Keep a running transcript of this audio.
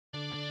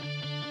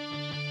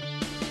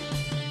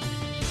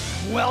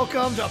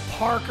Welcome to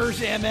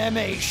Parker's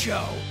MMA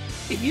Show.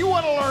 If you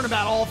want to learn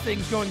about all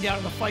things going down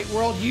in the fight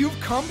world, you've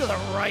come to the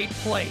right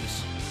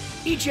place.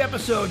 Each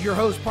episode, your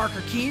host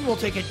Parker Keane will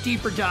take a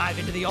deeper dive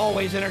into the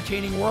always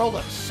entertaining world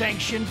of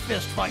sanctioned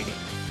fist fighting.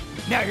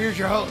 Now here's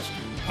your host,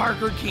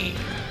 Parker Keane.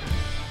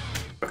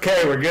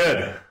 Okay, we're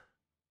good.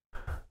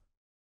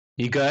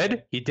 You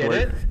good? You did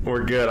it?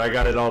 We're good. I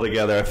got it all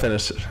together. I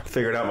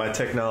figured out my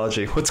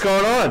technology. What's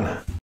going on?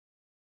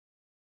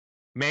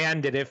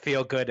 Man, did it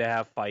feel good to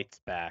have fights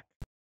back.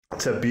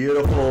 It's a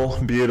beautiful,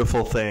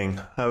 beautiful thing.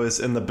 I was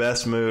in the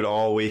best mood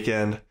all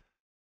weekend.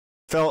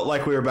 Felt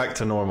like we were back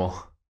to normal.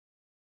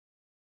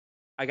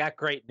 I got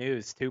great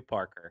news too,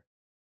 Parker.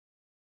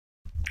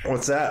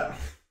 What's that?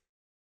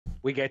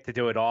 We get to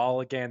do it all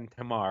again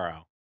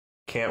tomorrow.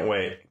 Can't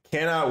wait.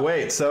 Cannot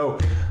wait. So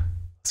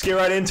let's get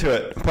right into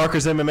it.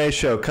 Parker's MMA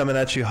Show coming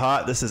at you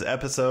hot. This is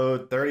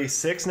episode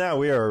 36 now.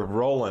 We are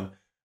rolling.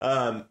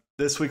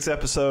 This week's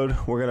episode,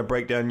 we're going to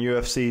break down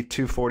UFC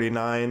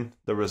 249,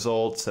 the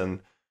results,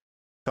 and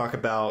talk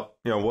about,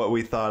 what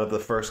we thought of the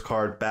first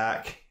card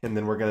back, and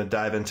then we're going to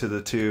dive into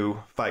the two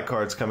fight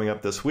cards coming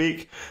up this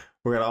week.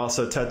 We're going to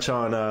also touch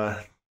on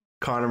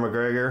Conor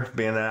McGregor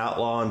being an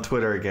outlaw on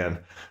Twitter again.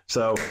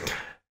 So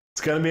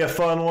it's going to be a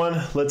fun one.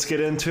 Let's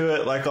get into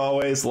it. Like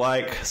always,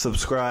 like,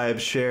 subscribe,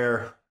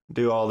 share,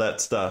 do all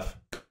that stuff,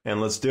 and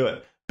let's do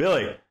it.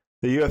 Billy,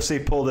 the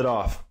UFC pulled it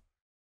off.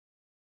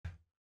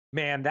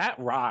 Man, that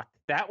rocked.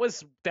 That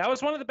was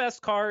one of the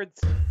best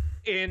cards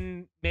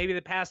in maybe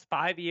the past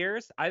 5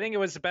 years. I think it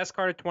was the best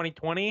card of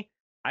 2020.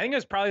 I think it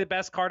was probably the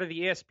best card of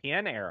the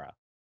ESPN era,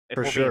 if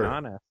we're being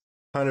honest.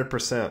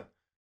 100%.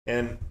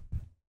 And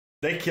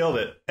they killed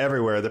it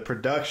everywhere. The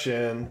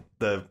production,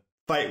 the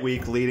fight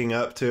week leading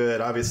up to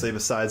it, obviously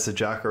besides the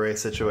Jacaré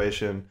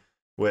situation,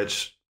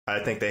 which I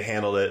think they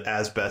handled it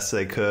as best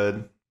they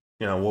could.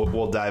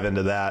 We'll dive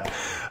into that.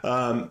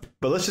 But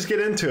let's just get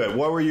into it.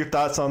 What were your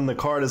thoughts on the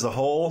card as a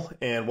whole,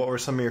 and what were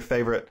some of your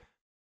favorite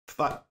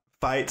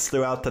fights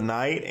throughout the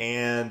night,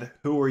 and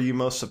who were you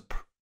most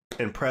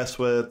impressed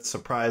with,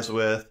 surprised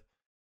with,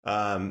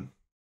 on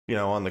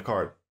the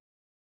card?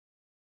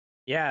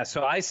 Yeah,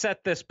 so I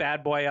set this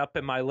bad boy up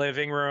in my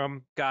living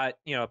room, got,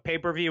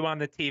 pay-per-view on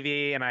the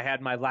TV, and I had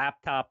my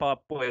laptop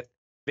up with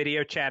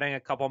video chatting a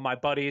couple of my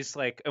buddies,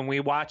 and we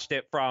watched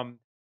it from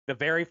the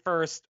very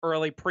first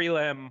early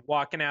prelim,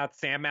 walking out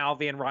Sam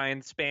Alvey and Ryan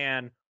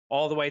Spann,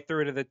 all the way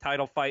through to the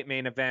title fight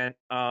main event.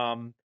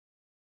 And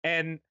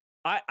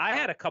I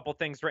had a couple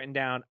things written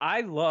down.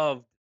 I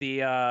loved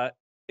it's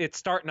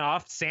starting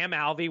off. Sam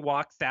Alvey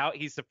walks out.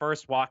 He's the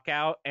first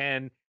walkout,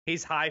 and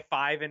he's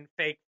high-fiving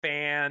fake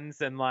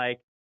fans, and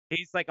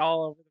he's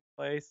all over the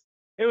place.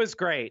 It was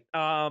great.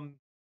 And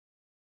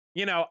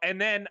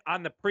then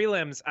on the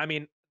prelims,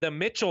 the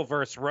Mitchell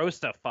versus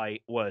Rosta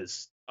fight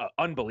was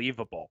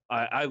unbelievable.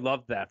 I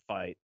loved that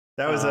fight.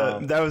 That was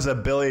a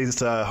Billy's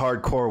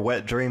hardcore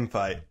wet dream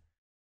fight.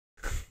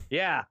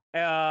 Yeah.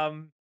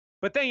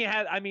 But then you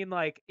had,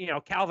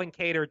 Calvin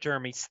Kattar,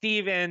 Jeremy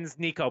Stevens,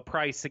 Nico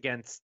Price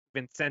against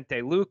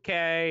Vicente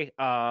Luque.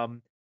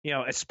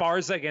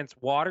 Esparza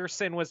against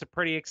Watterson was a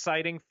pretty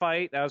exciting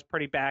fight. That was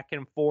pretty back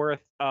and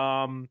forth.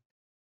 For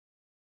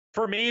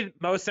me,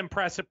 most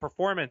impressive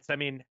performance.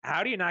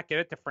 How do you not give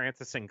it to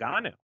Francis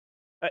Ngannou?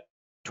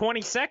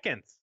 20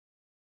 seconds.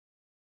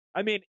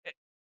 It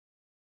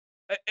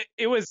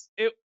was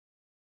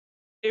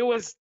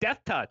death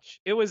touch.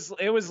 It was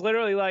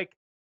literally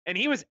and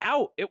he was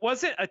out. It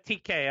wasn't a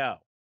TKO.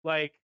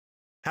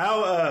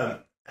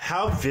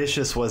 How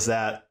vicious was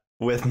that?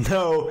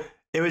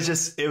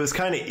 It was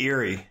kind of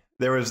eerie.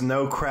 There was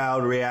no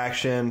crowd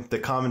reaction. The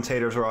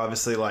commentators were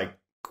obviously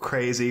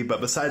crazy, but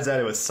besides that,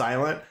 it was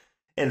silent.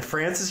 And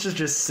Francis is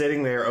just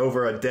sitting there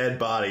over a dead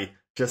body,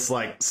 just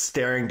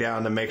staring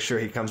down to make sure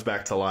he comes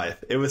back to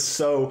life. It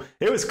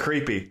was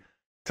creepy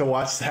to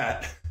watch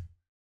that.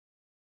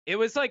 It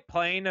was like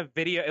playing a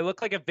video. It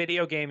looked like a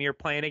video game you're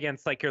playing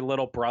against your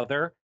little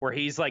brother, where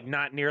he's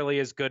not nearly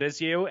as good as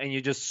you, and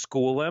you just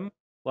school him.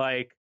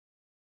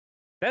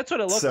 That's what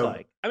it looked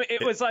like.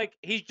 It was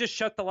he just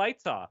shut the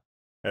lights off.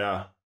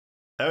 Yeah,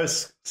 that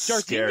was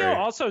scary. Jorginho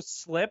also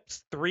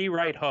slips 3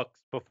 right hooks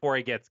before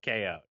he gets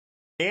KO'd.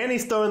 And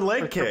he's throwing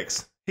leg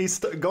kicks. He's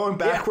going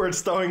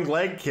backwards, throwing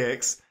leg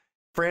kicks.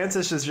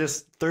 Francis is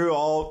just threw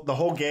the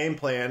whole game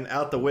plan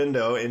out the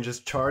window and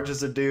just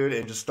charges a dude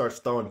and just starts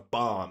throwing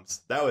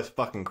bombs. That was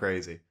fucking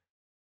crazy.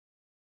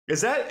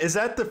 Is that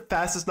the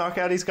fastest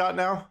knockout he's got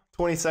now?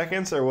 20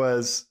 seconds,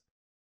 or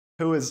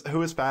who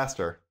is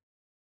faster?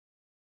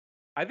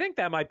 I think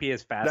that might be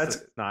his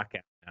fastest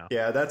knockout now.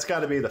 Yeah, that's got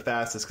to be the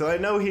fastest, because I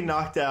know he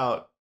knocked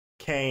out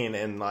Kane,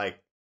 and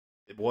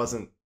it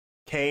wasn't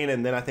Kane,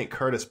 and then I think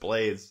Curtis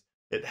Blades.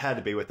 It had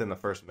to be within the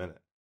first minute.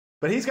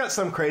 But he's got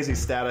some crazy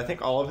stat. I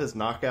think all of his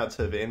knockouts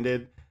have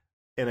ended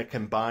in a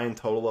combined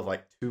total of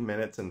 2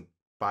 minutes and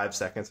 5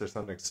 seconds or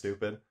something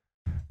stupid.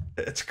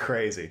 It's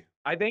crazy.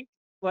 I think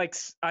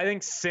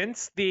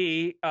since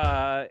the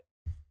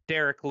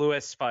Derek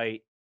Lewis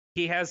fight,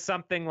 he has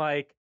something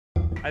I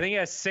think he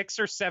has 6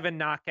 or 7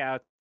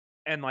 knockouts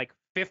and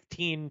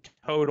 15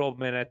 total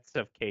minutes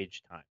of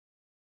cage time.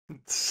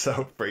 It's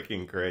so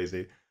freaking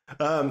crazy.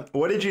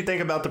 What did you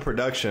think about the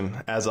production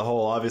as a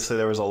whole? Obviously,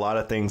 there was a lot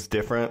of things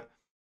different.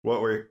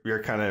 What were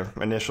your kind of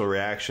initial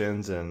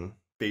reactions and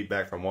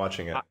feedback from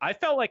watching it? I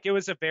felt like it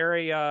was a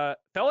very felt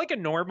like a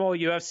normal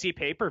UFC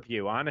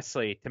pay-per-view,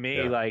 honestly, to me.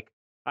 Yeah. Like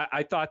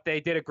I thought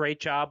they did a great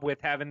job with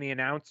having the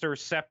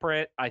announcers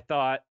separate. I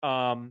thought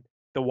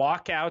the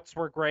walkouts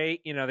were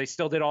great. You know, they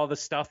still did all the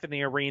stuff in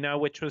the arena,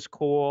 which was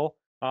cool.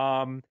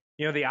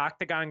 You know, the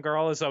Octagon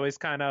girl is always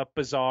kind of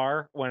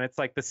bizarre when it's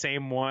like the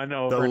same one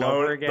over and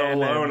over again.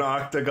 The lone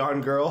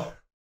Octagon girl.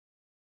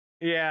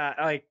 Yeah,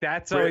 like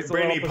that's always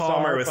Brittany a little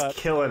Palmer bizarre, was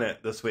killing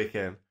it this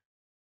weekend.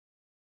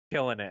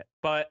 killing it.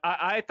 But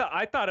I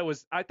thought it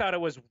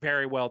was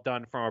very well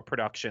done from a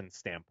production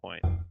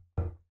standpoint.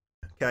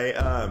 Okay,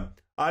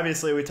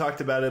 obviously we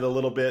talked about it a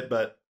little bit,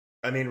 but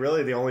I mean,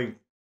 really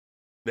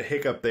the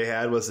hiccup they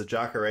had was the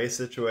Jacaré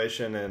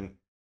situation, and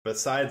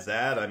besides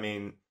that, I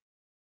mean,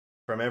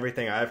 from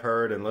everything I've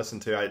heard and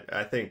listened to,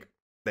 I think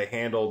they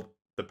handled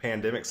the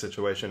pandemic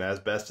situation as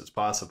best as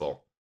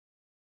possible.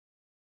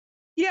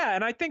 Yeah,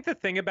 and I think the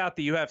thing about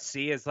the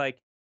UFC is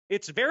like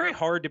it's very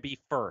hard to be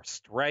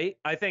first, right?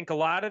 I think a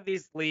lot of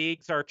these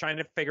leagues are trying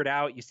to figure it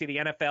out. You see the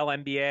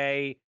NFL,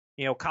 NBA,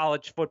 you know,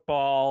 college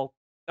football,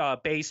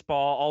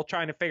 baseball, all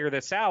trying to figure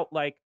this out.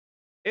 Like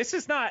this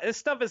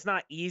stuff is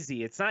not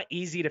easy. It's not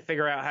easy to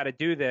figure out how to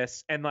do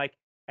this. And like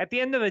at the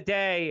end of the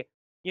day,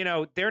 you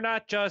know, they're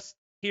not just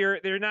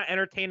here, they're not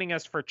entertaining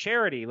us for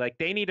charity. Like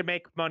they need to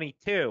make money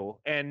too.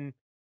 And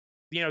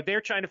you know,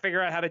 they're trying to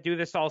figure out how to do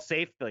this all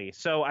safely.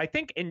 So I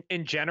think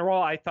in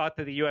general, I thought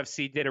that the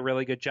UFC did a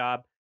really good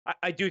job.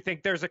 I do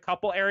think there's a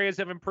couple areas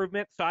of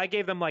improvement. So I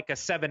gave them like a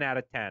 7 out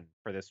of 10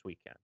 for this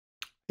weekend.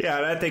 Yeah,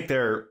 and I think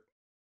they're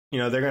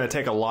going to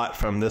take a lot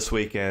from this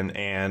weekend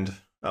and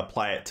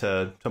apply it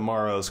to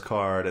tomorrow's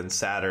card and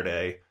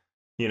Saturday.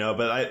 You know,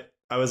 but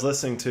I was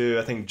listening to,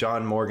 I think,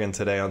 John Morgan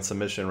today on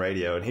Submission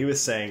Radio, and he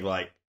was saying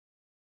like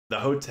the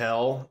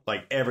hotel,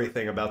 like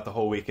everything about the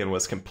whole weekend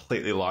was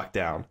completely locked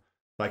down.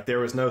 Like there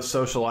was no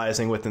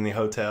socializing within the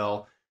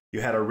hotel.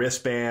 You had a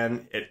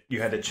wristband.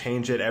 You had to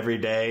change it every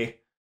day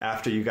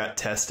after you got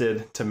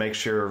tested to make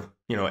sure,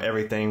 you know,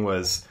 everything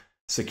was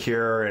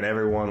secure and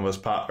everyone was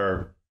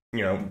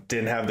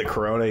didn't have the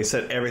corona. He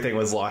said everything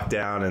was locked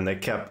down and they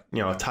kept,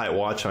 you know, a tight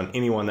watch on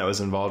anyone that was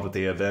involved with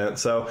the event.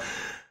 So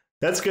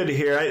that's good to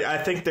hear. I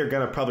think they're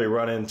going to probably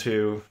run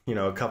into, you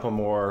know, a couple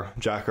more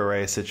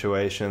Jacaré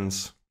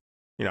situations.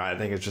 You know, I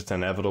think it's just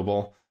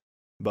inevitable.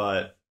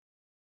 But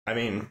I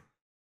mean,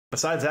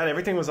 besides that,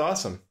 everything was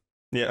awesome.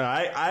 Yeah,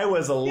 I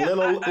was a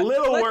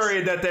little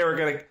worried that they were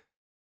going to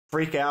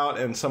freak out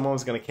and someone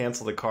was going to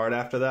cancel the card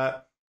after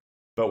that.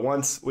 But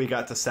once we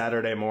got to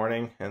Saturday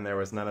morning and there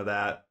was none of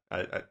that,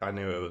 I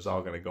knew it was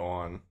all going to go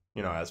on,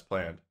 you know, as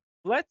planned.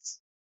 Let's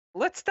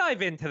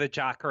dive into the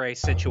Jacaré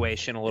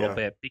situation a little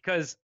bit,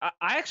 because I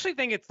actually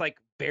think it's like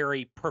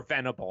very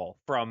preventable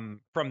from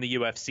the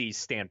UFC's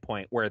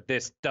standpoint where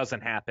this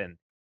doesn't happen.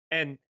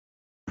 And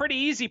pretty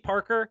easy,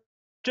 Parker.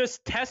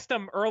 Just test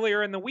them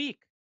earlier in the week.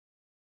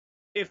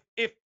 If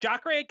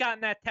Jacaré had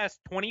gotten that test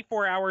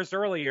 24 hours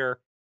earlier,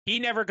 he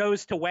never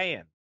goes to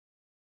weigh-in.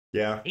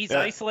 Yeah. He's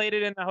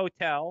isolated in the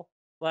hotel.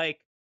 Like,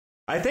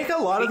 I think a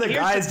lot of the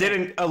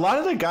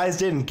guys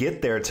didn't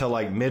get there till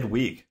like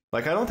midweek.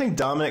 Like I don't think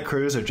Dominic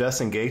Cruz or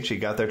Justin Gaethje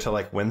got there till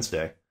like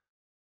Wednesday.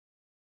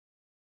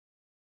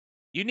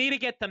 You need to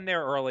get them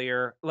there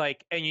earlier,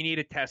 like, and you need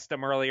to test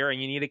them earlier,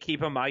 and you need to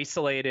keep them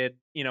isolated,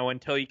 you know,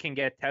 until you can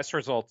get test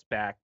results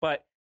back.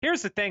 But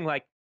here's the thing,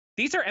 like,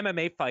 these are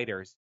MMA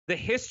fighters. The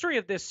history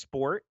of this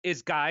sport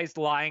is guys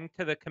lying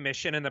to the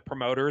commission and the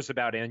promoters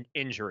about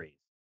injuries.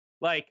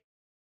 Like,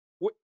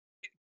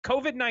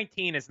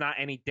 COVID-19 is not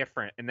any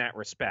different in that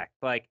respect.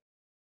 Like,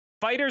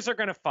 fighters are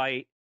going to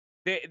fight.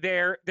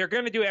 They're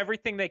going to do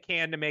everything they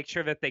can to make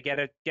sure that they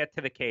get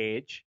to the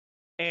cage.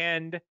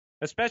 And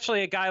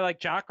especially a guy like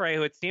Jacaré,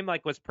 who it seemed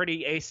like was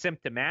pretty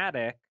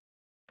asymptomatic,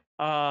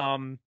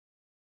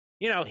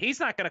 you know, he's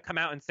not going to come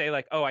out and say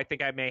like, oh, I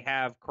think I may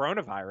have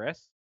coronavirus.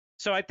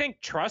 So I think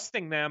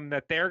trusting them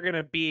that they're going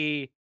to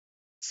be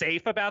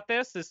safe about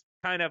this is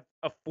kind of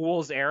a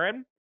fool's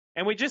errand.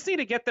 And we just need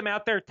to get them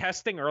out there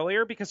testing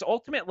earlier, because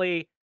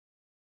ultimately,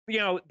 you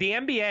know, the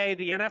NBA,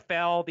 the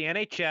NFL, the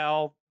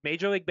NHL,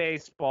 Major League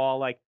Baseball,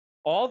 like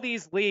all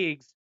these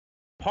leagues,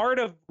 part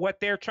of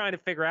what they're trying to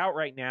figure out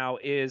right now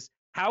is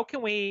how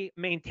can we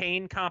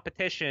maintain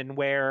competition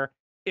where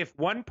if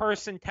one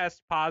person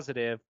tests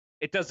positive,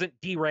 it doesn't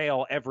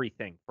derail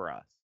everything for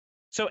us.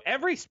 So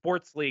every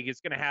sports league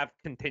is going to have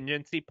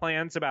contingency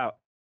plans about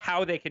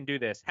how they can do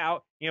this.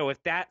 How, you know,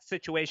 if that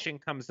situation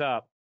comes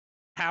up,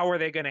 how are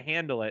they going to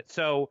handle it?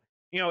 So,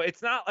 you know,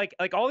 it's not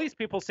like all these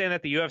people saying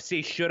that the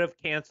UFC should have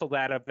canceled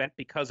that event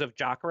because of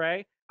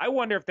Jacaré. I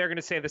wonder if they're going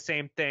to say the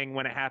same thing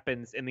when it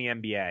happens in the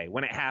NBA,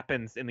 when it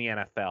happens in the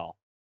NFL.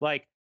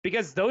 Like,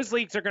 because those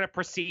leagues are going to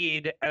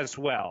proceed as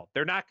well.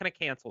 They're not going to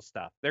cancel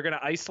stuff. They're going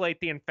to isolate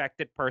the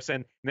infected person,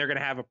 and they're going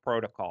to have a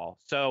protocol.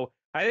 So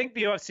I think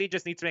the UFC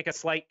just needs to make a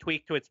slight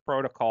tweak to its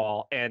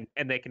protocol, and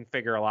they can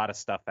figure a lot of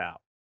stuff out.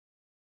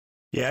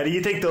 Yeah, do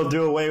you think they'll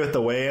do away with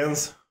the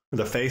weigh-ins,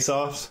 the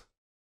face-offs?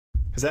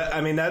 Because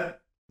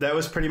that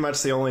was pretty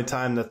much the only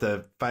time that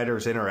the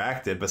fighters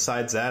interacted.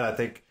 Besides that, I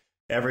think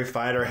every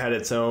fighter had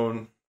its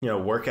own,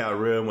 workout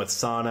room with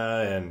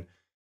sauna and,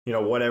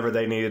 whatever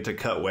they needed to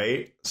cut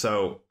weight.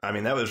 So,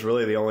 that was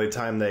really the only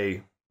time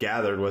they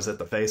gathered was at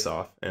the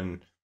face-off.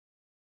 And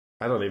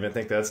I don't even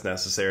think that's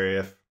necessary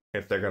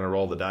if they're going to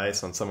roll the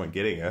dice on someone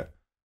getting it.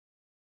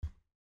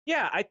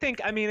 Yeah, I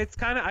think, it's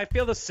kind of, I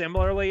feel the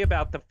similarly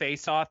about the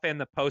face-off and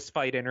the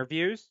post-fight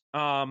interviews.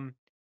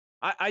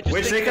 I just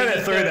Which think they kind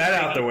of threw that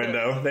out the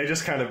window. They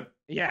just kind of...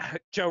 Yeah,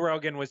 Joe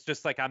Rogan was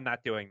just like, I'm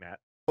not doing that.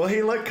 Well,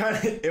 he looked kind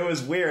of... It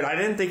was weird. I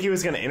didn't think he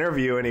was going to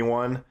interview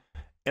anyone.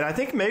 And I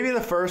think maybe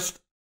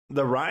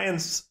the Ryan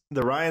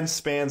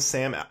Spann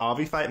Sam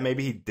Alvey fight,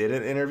 maybe he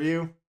didn't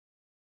interview.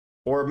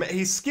 Or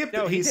he skipped...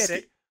 No, he did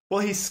it. Well,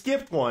 he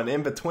skipped one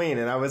in between,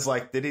 and I was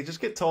like, did he just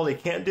get told he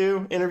can't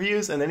do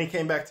interviews? And then he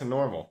came back to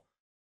normal.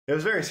 It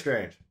was very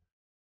strange.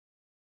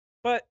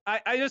 But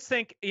I just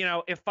think,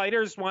 if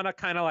fighters want to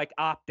kind of like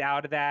opt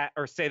out of that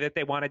or say that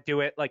they want to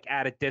do it like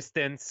at a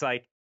distance,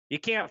 like you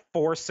can't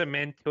force them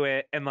into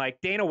it. And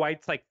like Dana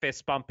White's like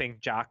fist bumping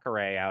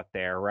Jacare out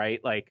there,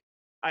 right? Like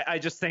I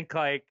just think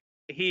like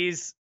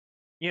he's,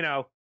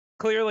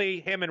 clearly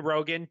him and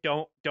Rogan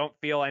don't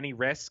feel any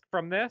risk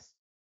from this.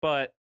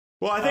 But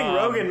well, I think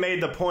Rogan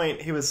made the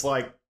point. He was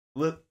like,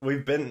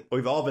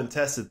 we've all been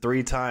tested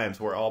 3 times.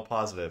 We're all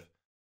positive.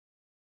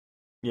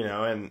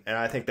 And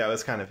I think that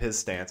was kind of his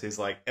stance. He's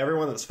like,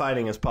 everyone that's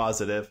fighting is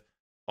positive.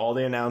 All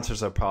the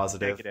announcers are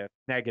positive.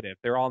 Negative.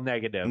 They're all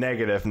negative.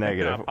 Negative.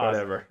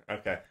 Whatever.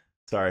 Okay.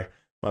 Sorry.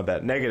 My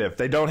bad. Negative.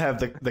 They don't have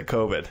the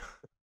COVID.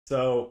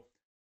 So,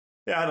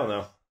 yeah, I don't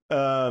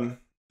know.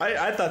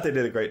 I thought they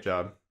did a great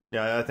job.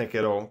 Yeah, I think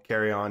it'll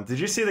carry on. Did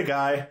you see the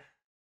guy?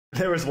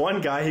 There was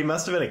one guy, he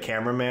must have been a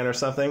cameraman or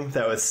something,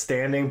 that was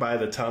standing by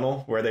the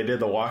tunnel where they did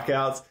the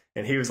walkouts.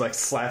 And he was like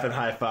slapping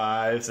high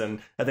fives, and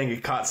I think he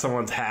caught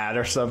someone's hat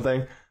or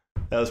something.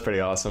 That was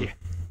pretty awesome. Yeah.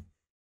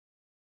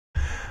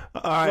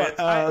 All right.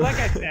 Look, like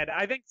I said,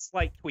 I think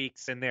slight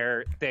tweaks in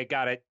there. They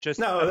got it just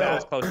about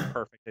as close to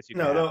perfect as you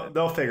can. No,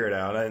 they'll figure it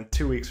out. And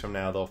 2 weeks from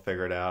now, they'll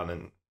figure it out,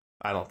 and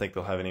I don't think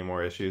they'll have any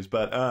more issues.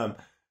 But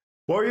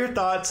what were your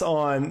thoughts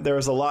on? There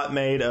was a lot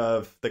made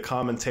of the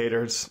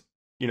commentators.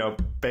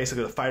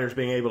 Basically the fighters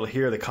being able to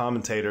hear the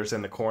commentators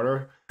in the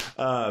corner.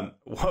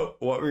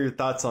 What were your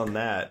thoughts on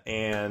that?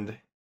 And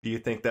do you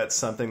think that's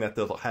something that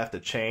they'll have to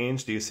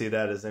change? Do you see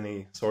that as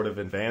any sort of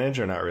advantage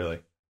or not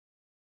really?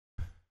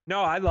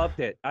 No, I loved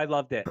it. I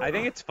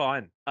think it's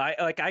fun.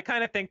 I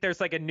kind of think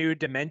there's like a new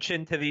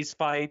dimension to these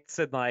fights.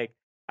 And like,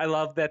 I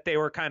love that they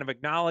were kind of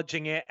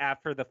acknowledging it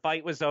after the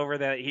fight was over,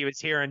 that he was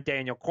hearing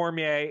Daniel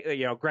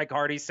Cormier, Greg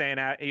Hardy saying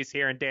that he's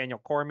hearing Daniel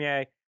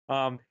Cormier.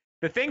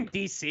 The thing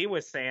DC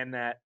was saying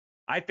that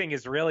I think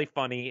is really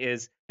funny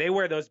is they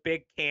wear those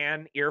big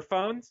can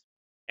earphones,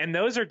 and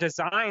those are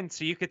designed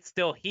so you could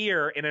still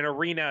hear in an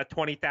arena of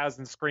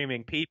 20,000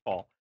 screaming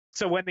people.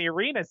 So when the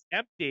arena's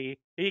empty,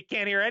 he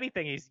can't hear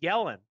anything. He's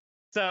yelling.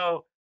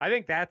 So I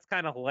think that's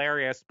kind of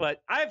hilarious,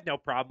 but I have no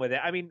problem with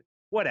it.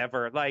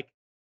 Whatever. Like,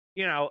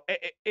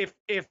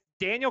 if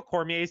Daniel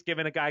Cormier is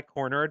giving a guy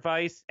corner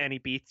advice and he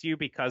beats you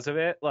because of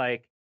it,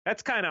 like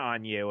that's kind of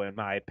on you, in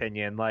my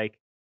opinion. Like,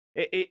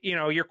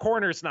 your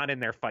corner's not in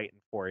there fighting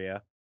for you.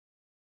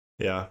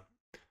 Yeah.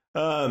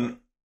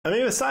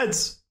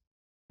 Besides,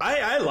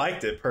 I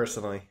liked it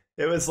personally.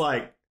 It was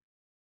like,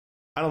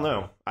 I don't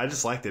know. I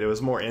just liked it. It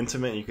was more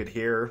intimate. You could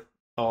hear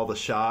all the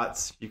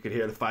shots. You could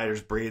hear the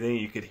fighters breathing.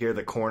 You could hear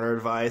the corner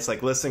advice.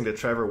 Like listening to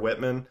Trevor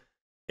Whitman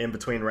in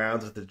between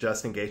rounds with the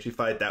Justin Gaethje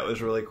fight. That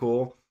was really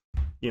cool.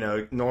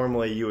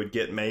 Normally you would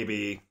get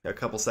maybe a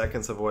couple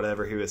seconds of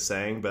whatever he was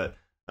saying, but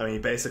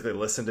you basically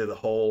listened to the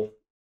whole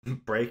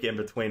break in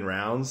between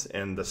rounds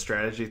and the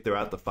strategy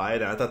throughout the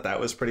fight. And I thought that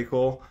was pretty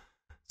cool.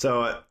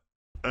 So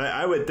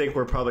I would think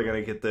we're probably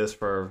going to get this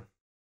for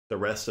the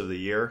rest of the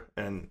year.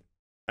 And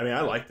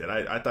I liked it.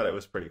 I thought it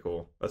was pretty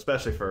cool,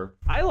 especially for...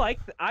 I like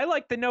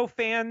the no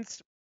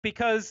fans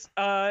because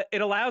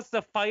it allows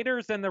the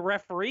fighters and the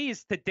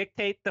referees to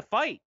dictate the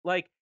fight.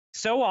 Like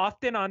so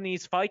often on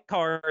these fight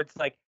cards,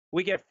 like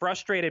we get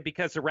frustrated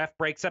because the ref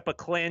breaks up a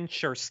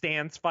clinch or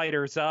stands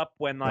fighters up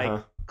when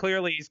like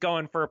clearly he's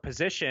going for a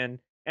position.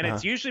 And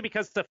it's usually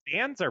because the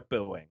fans are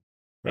booing.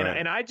 Right.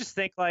 And I just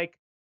think like,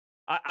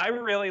 I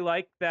really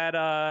like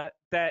that,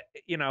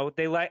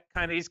 they let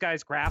kind of these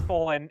guys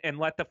grapple and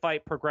let the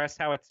fight progress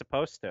how it's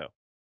supposed to.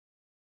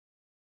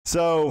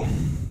 So,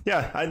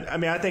 yeah,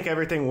 I think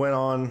everything went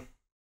on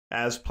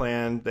as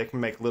planned. They can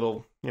make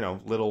little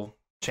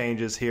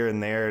changes here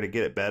and there to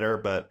get it better,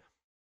 but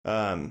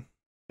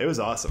it was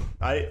awesome.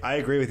 I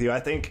agree with you.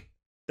 I think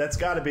that's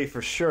got to be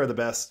for sure the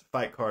best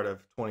fight card of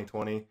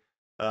 2020.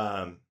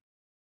 When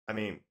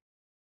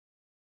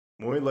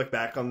we look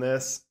back on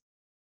this,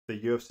 the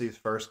UFC's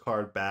first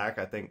card back,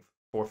 I think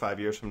 4 or 5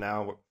 years from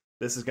now,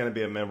 this is going to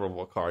be a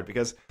memorable card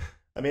because,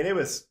 it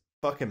was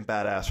fucking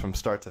badass from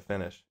start to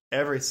finish.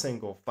 Every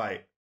single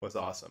fight was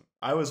awesome.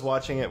 I was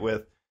watching it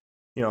with,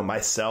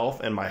 myself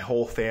and my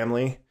whole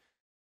family.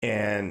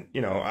 And,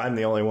 I'm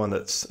the only one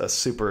that's a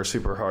super,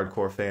 super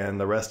hardcore fan.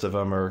 The rest of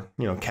them are,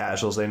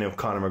 casuals. They know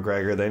Conor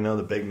McGregor. They know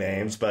the big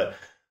names. But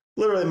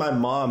literally my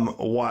mom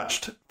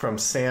watched from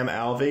Sam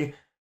Alvey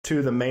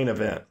to the main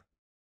event,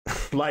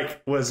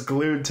 like was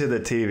glued to the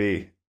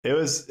TV. It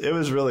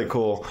was really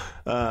cool.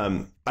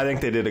 I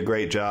think they did a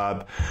great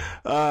job.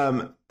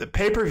 The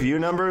pay-per-view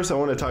numbers, I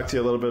want to talk to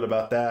you a little bit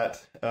about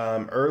that.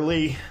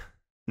 Early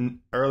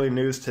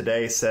news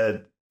today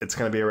said it's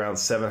going to be around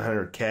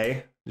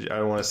 700K.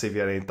 I want to see if you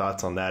had any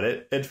thoughts on that.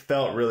 It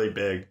felt really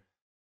big.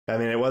 I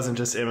mean, it wasn't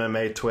just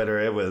MMA Twitter.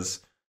 It was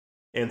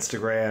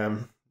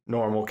Instagram,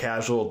 normal,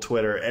 casual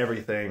Twitter.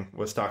 Everything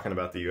was talking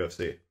about the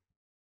UFC.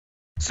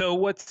 So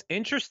what's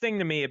interesting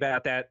to me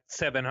about that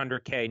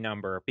 700K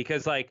number,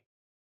 because like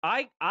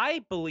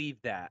I believe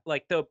that,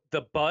 like the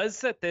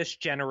buzz that this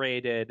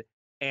generated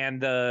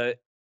and the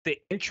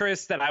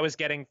interest that I was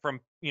getting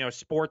from,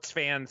 sports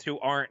fans who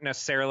aren't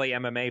necessarily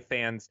MMA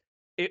fans,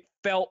 it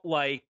felt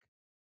like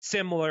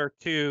similar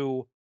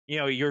to,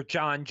 your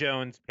John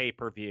Jones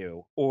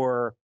pay-per-view,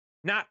 or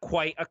not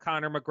quite a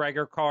Conor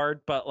McGregor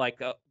card, but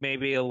like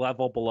maybe a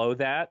level below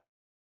that.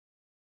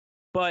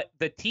 But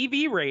the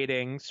TV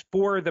ratings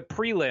for the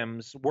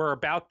prelims were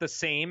about the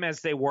same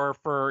as they were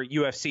for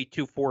UFC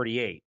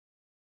 248.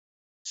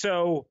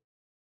 So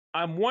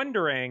I'm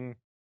wondering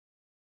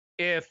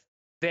if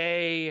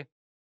they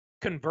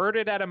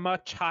converted at a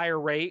much higher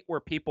rate where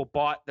people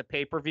bought the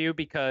pay-per-view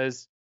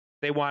because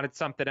they wanted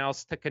something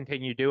else to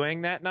continue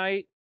doing that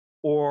night,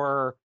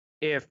 or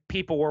if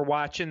people were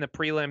watching the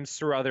prelims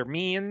through other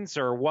means,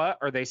 or what,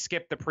 or they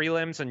skipped the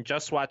prelims and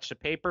just watched the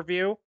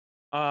pay-per-view.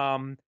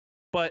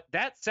 But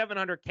that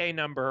 700K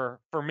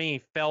number for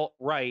me felt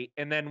right.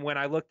 And then when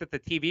I looked at the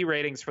TV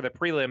ratings for the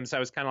prelims, I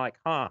was kind of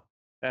like,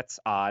 that's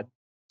odd.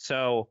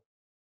 So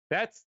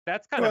that's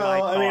kind of my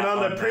thought. I mean,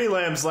 on the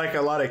prelims, like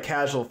a lot of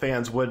casual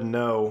fans wouldn't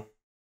know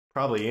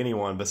probably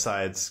anyone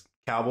besides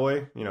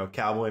Cowboy,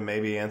 Cowboy,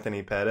 maybe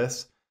Anthony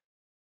Pettis.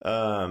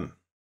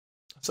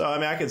 So, I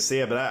mean, I could see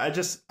it, but I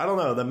don't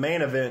know. The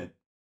main event,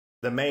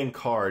 the main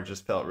card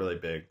just felt really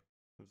big. It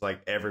was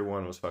like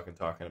everyone was fucking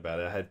talking about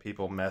it. I had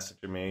people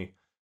messaging me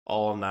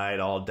all night,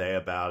 all day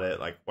about it.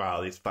 Like,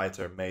 wow, these fights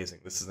are amazing.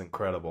 This is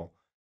incredible.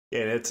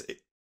 And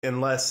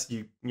unless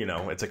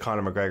it's a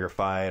Conor McGregor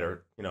fight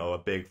or, a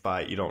big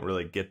fight, you don't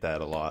really get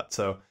that a lot.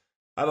 So,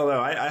 I don't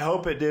know. I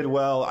hope it did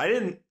well.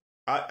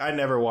 I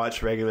never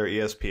watched regular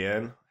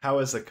ESPN. How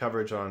is the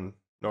coverage on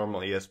normal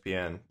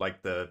ESPN?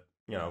 Like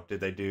did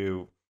they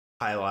do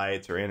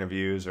highlights or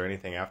interviews or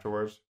anything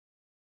afterwards?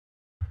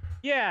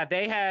 Yeah,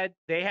 they had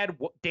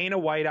Dana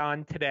White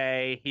on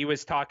today. He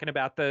was talking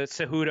about the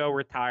Cejudo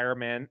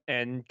retirement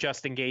and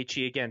Justin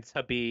Gaethje against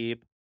Habib.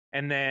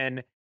 And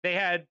then they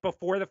had,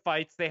 before the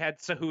fights, they had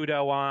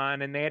Cejudo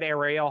on, and they had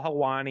Ariel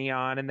Helwani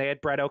on, and they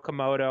had Brett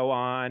Okamoto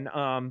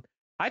on.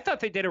 I thought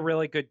they did a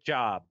really good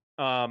job.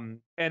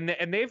 And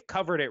they've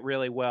covered it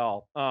really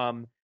well.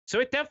 So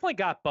it definitely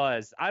got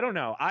buzz. I don't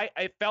know.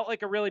 It felt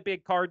like a really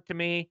big card to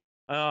me.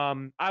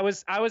 I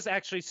was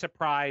actually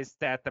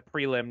surprised at the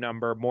prelim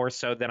number more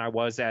so than I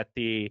was at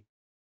the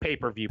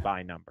pay-per-view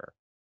buy number.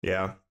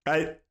 Yeah.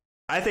 I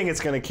think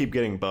it's going to keep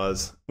getting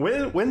buzz.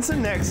 When's the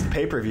next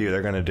pay-per-view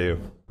they're going to do?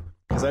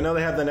 Because I know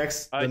they have the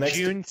next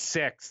June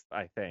 6th,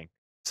 I think.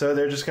 So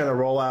they're just going to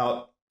roll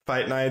out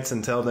fight nights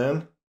until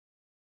then?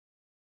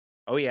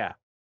 Oh, yeah.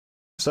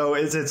 So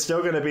is it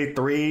still going to be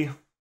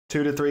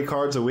 2 to 3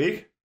 cards a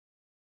week?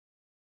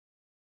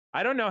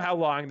 I don't know how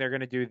long they're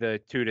going to do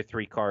the 2 to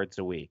 3 cards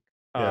a week.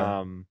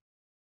 Yeah.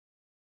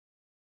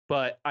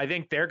 But I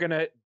think they're going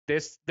to,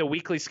 the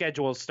weekly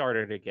schedule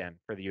started again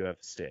for the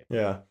UFC.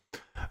 Yeah.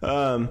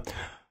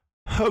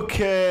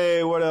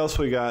 Okay, what else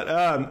we got?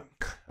 All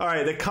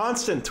right, the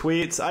constant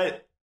tweets.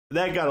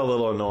 That got a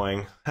little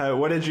annoying.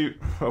 What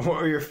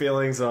were your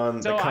feelings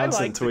on the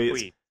constant tweets? The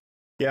tweet.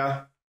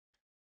 Yeah.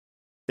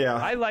 Yeah.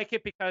 I like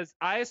it because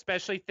I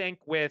especially think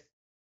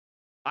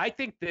I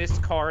think this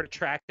card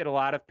attracted a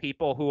lot of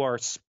people who are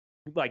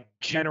like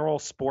general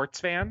sports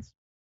fans.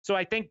 So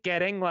I think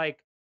getting like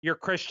your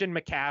Christian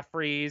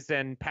McCaffreys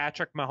and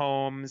Patrick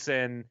Mahomes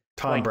and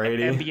Tom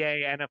Brady,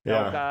 NBA,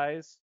 NFL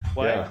guys.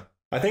 What? Yeah.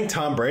 I think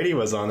Tom Brady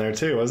was on there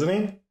too, wasn't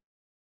he?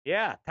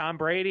 Yeah, Tom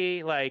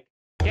Brady, like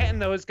getting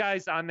those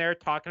guys on there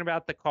talking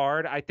about the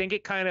card. I think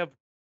it kind of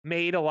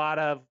made a lot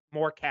of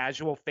more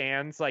casual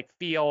fans like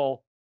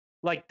feel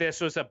like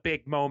this was a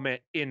big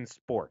moment in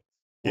sports,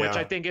 which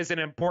I think is an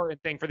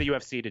important thing for the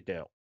UFC to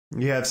do.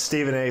 You have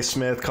Stephen A.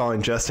 Smith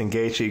calling Justin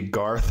Gaethje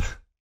Garth.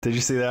 Did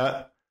you see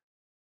that?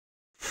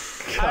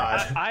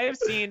 God. I have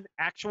seen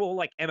actual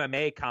like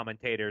MMA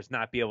commentators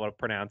not be able to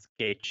pronounce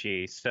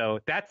Gaethje, so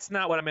that's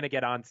not what I'm going to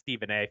get on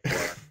Stephen A.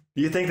 for.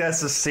 You think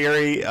that's the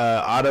Siri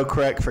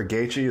autocorrect for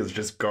Gaethje is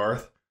just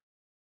Garth?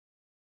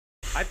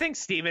 I think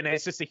Stephen A.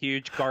 is just a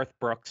huge Garth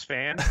Brooks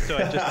fan, so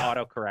it just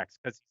autocorrects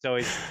because he's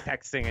always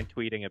texting and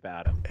tweeting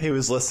about him. He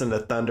was listening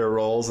to Thunder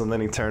Rolls, and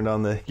then he turned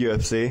on the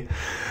UFC.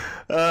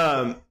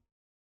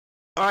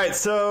 All right,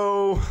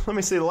 so let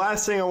me see. The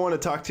last thing I want to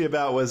talk to you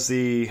about was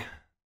the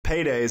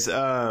paydays.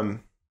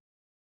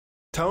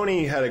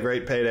 Tony had a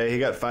great payday. He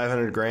got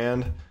 500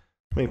 grand. Let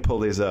me pull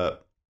these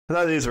up. I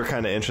thought these were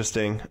kind of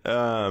interesting.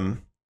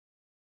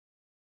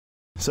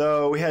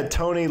 So we had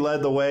Tony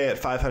led the way at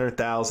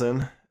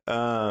 500,000.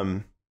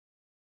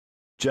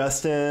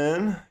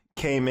 Justin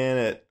came in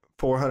at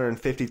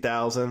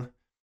 450,000.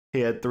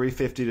 He had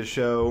 350 to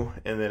show,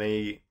 and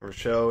then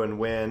show and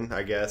win,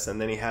 I guess,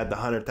 and then he had the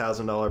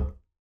 $100,000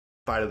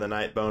 fight of the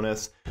night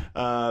bonus.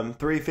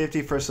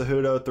 350 for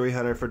Cejudo,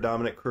 300 for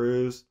Dominic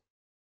Cruz,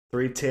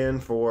 310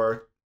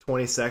 for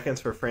 20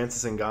 seconds for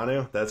Francis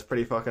Ngannou. That's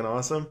pretty fucking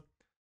awesome.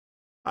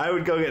 I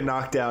would go get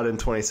knocked out in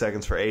 20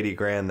 seconds for 80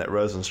 grand that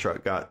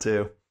Rosenstruck got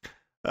too.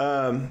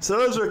 So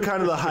those are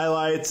kind of the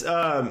highlights.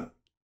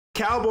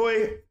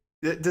 Cowboy,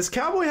 does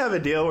Cowboy have a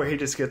deal where he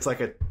just gets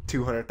like a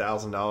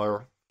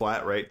 $200,000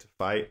 flat rate to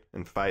fight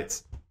and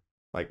fights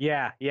like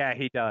yeah,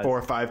 he does 4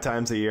 or 5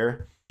 times a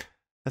year?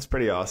 That's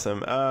pretty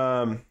awesome.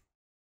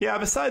 Yeah,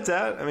 besides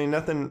that, I mean,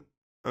 nothing.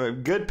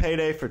 Good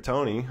payday for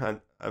Tony.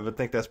 I would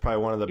think that's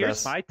probably one of the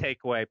best. Here's my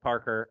takeaway,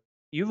 Parker.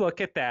 You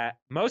look at that.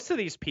 Most of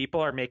these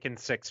people are making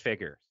 6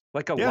 figures.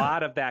 Like a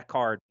lot of that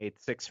card made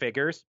 6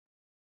 figures.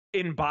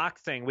 In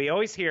boxing, we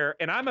always hear,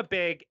 and I'm a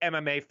big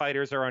MMA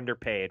fighters are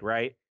underpaid,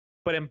 right?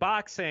 But in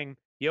boxing,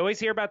 you always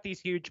hear about these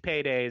huge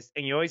paydays,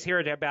 and you always hear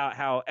about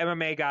how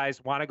MMA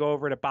guys want to go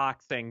over to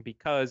boxing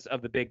because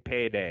of the big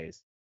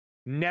paydays.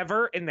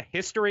 Never in the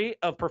history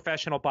of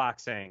professional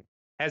boxing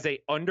has a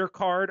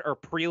undercard or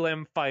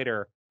prelim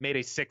fighter made a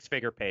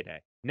 6-figure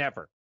payday.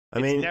 Never.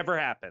 It's never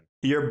happened.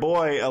 Your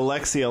boy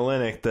Alexei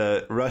Oleinik,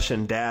 the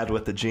Russian dad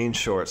with the jean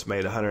shorts,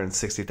 made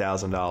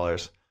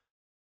 $160,000.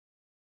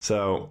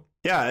 So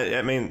yeah,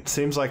 I mean,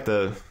 seems like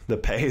the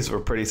pays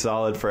were pretty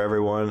solid for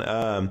everyone.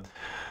 All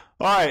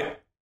right.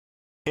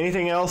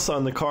 Anything else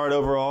on the card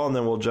overall, and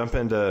then we'll jump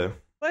into.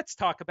 Let's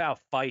talk about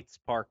fights,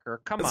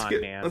 Parker. Come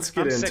on, man. Let's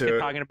get into it. I'm sick of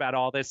talking about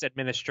all this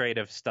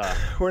administrative stuff.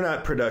 We're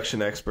not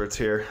production experts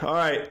here. All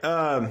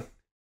right.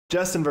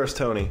 Justin versus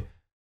Tony.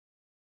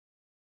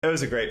 It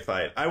was a great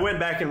fight. I went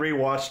back and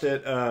rewatched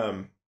it.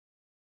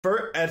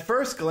 At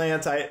first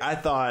glance, I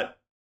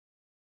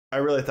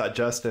really thought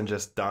Justin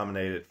just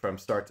dominated from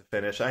start to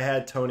finish. I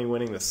had Tony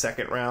winning the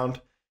second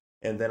round,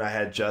 and then I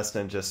had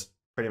Justin just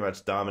pretty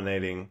much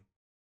dominating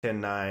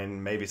 10-9,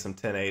 maybe some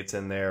 10-8s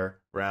in there.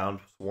 Round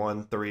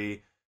 1,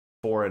 3,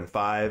 4, and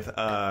 5.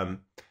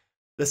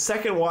 The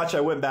second watch,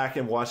 I went back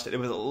and watched it. It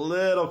was a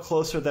little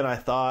closer than I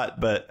thought,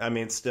 but I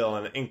mean, still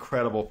an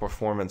incredible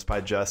performance by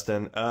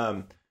Justin.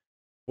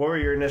 What were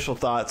your initial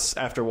thoughts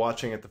after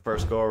watching it the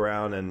first go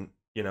around, and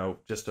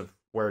just of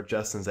where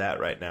Justin's at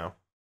right now?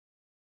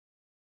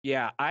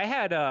 Yeah, I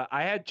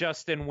had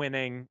Justin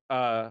winning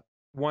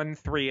 1,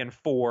 3, and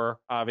 4.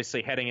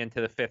 Obviously, heading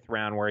into the 5th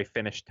round where he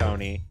finished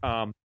Tony.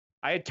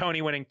 I had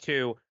Tony winning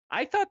 2.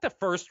 I thought the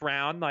first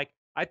round,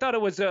 I thought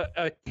it was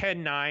a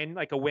 10-9,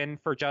 like a win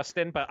for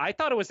Justin, but I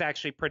thought it was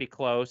actually pretty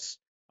close.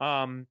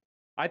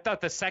 I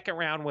thought the second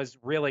round was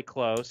really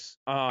close.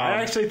 I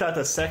actually thought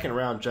the second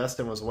round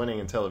Justin was winning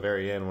until the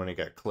very end when he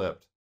got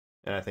clipped,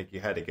 and I think you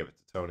had to give it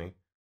to Tony.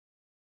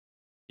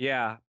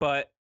 Yeah,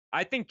 but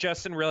I think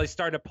Justin really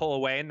started to pull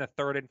away in the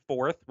 3rd and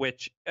 4th,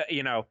 which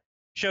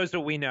shows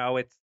what we know.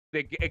 It's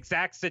the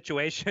exact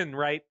situation,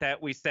 right,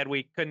 that we said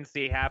we couldn't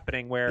see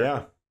happening,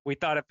 where we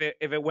thought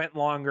if it went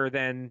longer,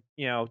 then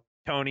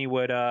Tony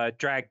would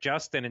drag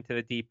Justin into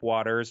the deep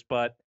waters.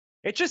 But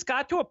it just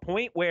got to a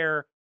point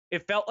where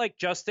it felt like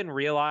Justin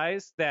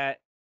realized that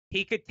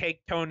he could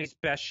take Tony's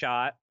best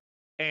shot,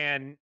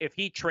 and if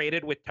he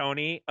traded with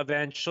Tony,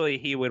 eventually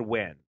he would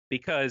win,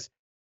 because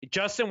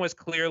Justin was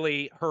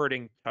clearly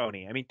hurting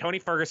Tony. I mean, Tony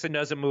Ferguson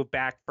doesn't move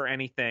back for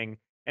anything,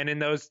 and in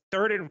those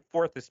 3rd and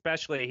 4th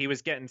especially, he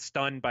was getting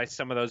stunned by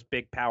some of those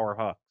big power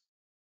hooks.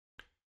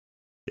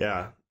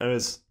 Yeah, it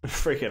was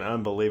freaking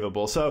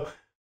unbelievable. So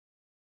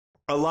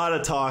a lot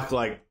of talk,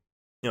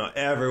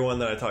 everyone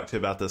that I talked to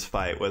about this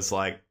fight was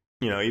like,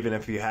 even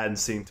if you hadn't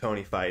seen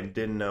Tony fight and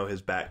didn't know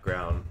his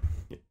background,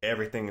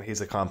 everything that he's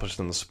accomplished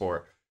in the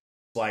sport,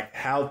 like,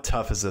 how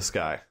tough is this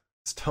guy?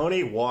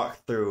 Tony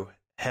walked through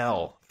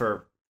hell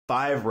for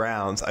 5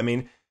 rounds. I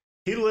mean,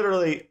 he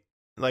literally,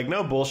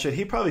 no bullshit,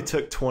 he probably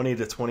took 20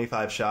 to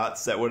 25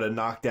 shots that would have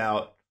knocked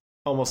out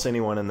almost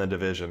anyone in the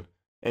division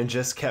and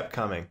just kept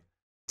coming.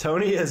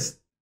 Tony,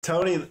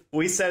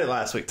 we said it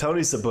last week,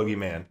 Tony's the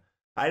boogeyman.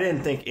 I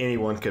didn't think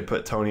anyone could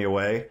put Tony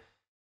away,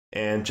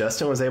 and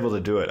Justin was able to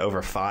do it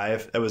over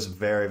 5. It was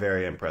very,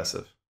 very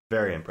impressive.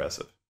 Very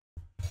impressive.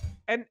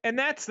 And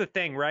that's the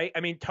thing, right?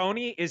 I mean,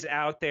 Tony is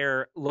out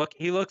there.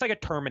 He looks like a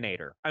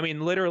Terminator. I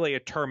mean, literally a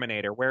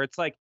Terminator, where it's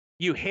like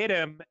you hit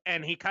him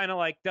and he kind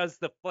of does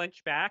the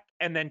flinch back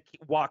and then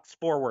walks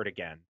forward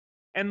again.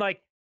 And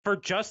for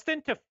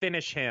Justin to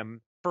finish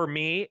him, for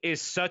me,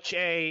 is such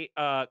a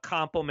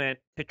compliment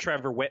to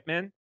Trevor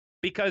Whitman,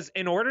 because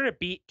in order to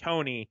beat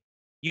Tony,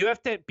 you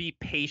have to be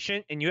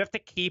patient and you have to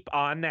keep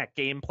on that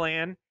game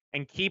plan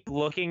and keep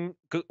looking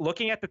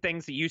at the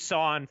things that you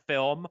saw on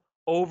film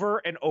over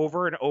and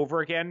over and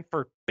over again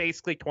for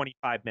basically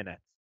 25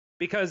 minutes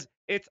because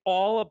it's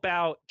all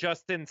about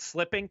Justin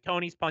slipping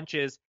Tony's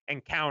punches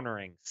and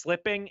countering,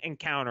 slipping and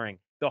countering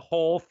the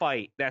whole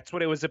fight. That's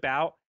what it was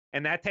about.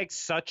 And that takes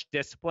such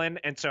discipline.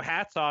 And so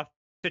hats off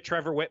to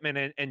Trevor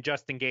Whitman and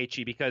Justin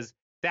Gaethje, because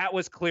that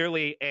was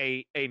clearly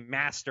a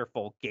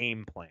masterful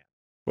game plan.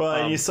 Well,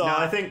 and you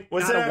saw, I think,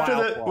 was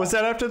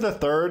that after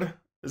the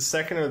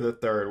second or the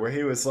third, where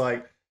he was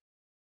like,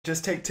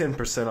 just take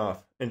 10%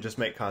 off and just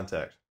make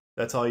contact.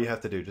 That's all you have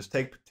to do. Just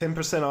take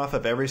 10% off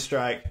of every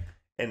strike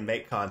and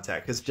make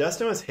contact. Because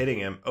Justin was hitting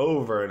him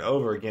over and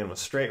over again with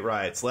straight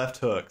rights, left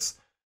hooks.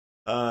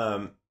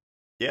 Trevor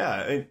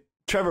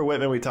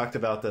Whitman, we talked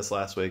about this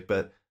last week,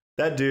 but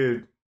that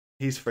dude,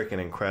 he's freaking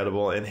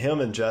incredible. And him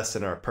and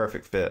Justin are a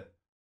perfect fit.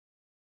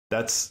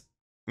 That's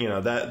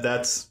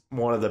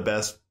one of the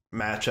best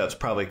matchups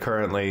probably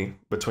currently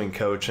between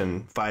coach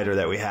and fighter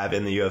that we have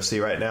in the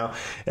UFC right now,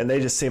 and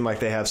they just seem like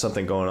they have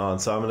something going on.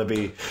 So I'm going to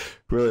be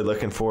really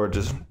looking forward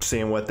to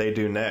seeing what they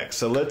do next.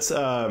 So let's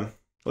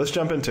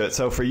jump into it.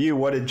 So for you,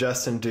 what did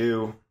Justin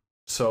do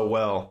so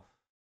well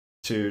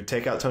to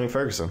take out Tony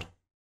Ferguson?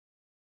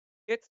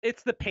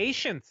 It's the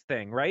patience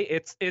thing, right?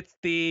 It's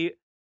the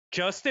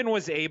Justin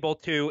was able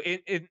to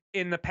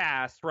in the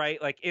past,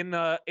 right? Like in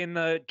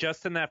the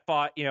Justin that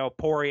fought,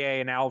 Poirier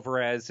and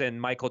Alvarez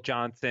and Michael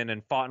Johnson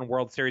and fought in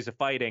World Series of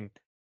Fighting.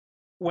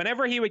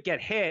 Whenever he would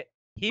get hit,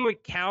 he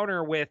would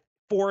counter with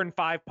 4 and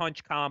 5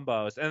 punch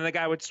combos, and the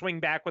guy would swing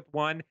back with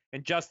 1,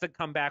 and Justin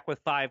come back with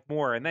 5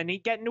 more, and then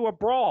he'd get into a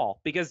brawl,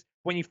 because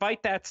when you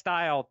fight that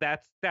style,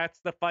 that's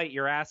the fight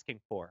you're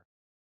asking for.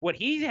 What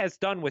he has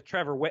done with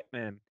Trevor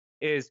Whitman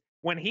is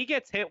when he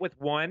gets hit with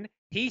 1,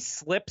 he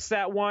slips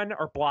that 1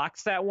 or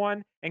blocks that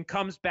 1 and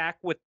comes back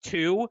with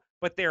 2,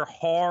 but they're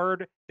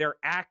hard, they're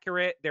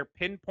accurate, they're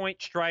pinpoint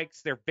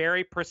strikes, they're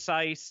very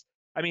precise.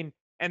 I mean,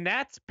 and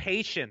that's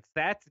patience,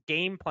 that's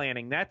game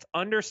planning, that's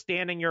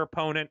understanding your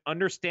opponent,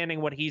 understanding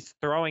what he's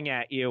throwing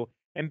at you,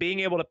 and being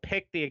able to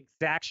pick the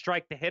exact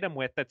strike to hit him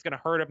with that's going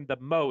to hurt him the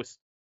most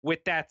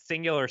with that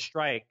singular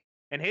strike.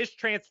 And his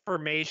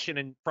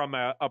transformation from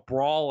a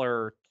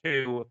brawler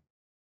to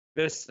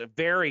this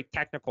very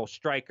technical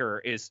striker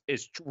is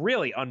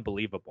really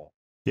unbelievable.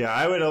 Yeah,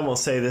 I would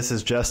almost say this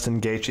is Justin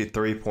Gaethje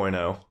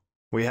 3.0.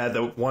 We had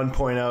the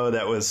 1.0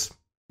 that was,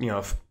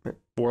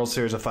 World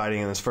Series of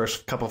Fighting in his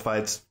first couple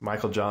fights,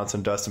 Michael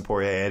Johnson, Dustin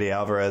Poirier, Eddie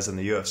Alvarez in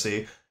the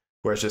UFC,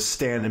 where it's just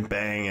stand and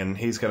bang and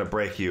he's going to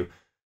break you.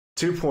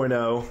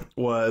 2.0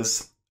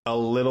 was a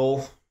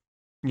little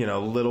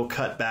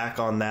cut back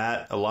on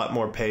that, a lot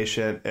more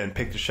patient and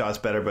picked the shots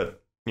better, but,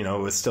 it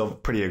was still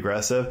pretty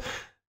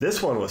aggressive.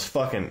 This one was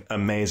fucking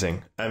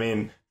amazing. I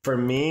mean, for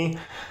me,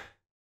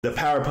 the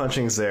power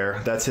punching's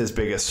there. That's his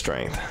biggest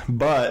strength.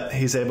 But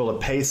he's able to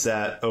pace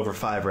that over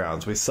 5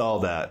 rounds. We saw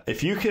that.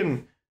 If you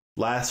can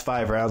last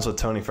 5 rounds with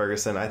Tony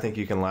Ferguson, I think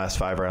you can last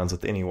 5 rounds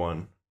with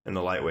anyone in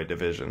the lightweight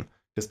division.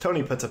 Because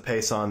Tony puts a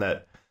pace on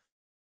that.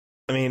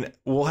 I mean,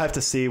 we'll have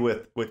to see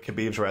with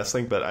Khabib's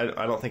wrestling, but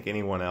I don't think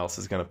anyone else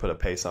is going to put a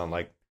pace on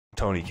like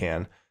Tony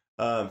can.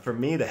 For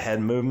me, the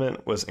head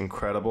movement was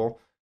incredible.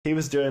 He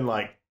was doing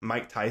like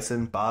Mike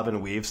Tyson, bob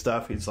and weave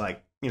stuff. He's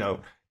like,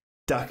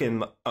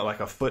 ducking like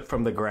a foot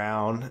from the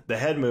ground. The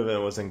head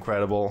movement was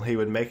incredible. He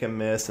would make him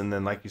miss, and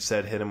then, like you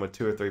said, hit him with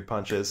 2 or 3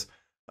 punches.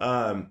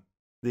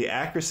 The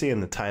accuracy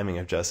and the timing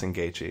of Justin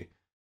Gaethje.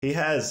 He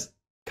has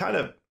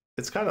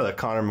it's kind of the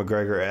Conor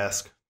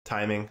McGregor-esque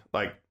timing.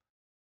 Like,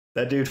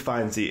 that dude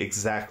finds the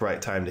exact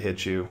right time to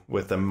hit you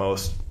with the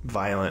most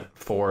violent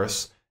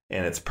force,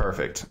 and it's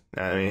perfect.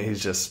 I mean,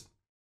 he's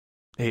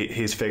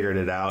figured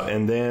it out.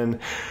 And then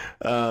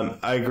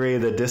I agree,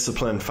 the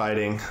disciplined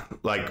fighting,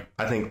 like,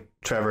 I think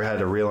Trevor had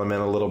to reel him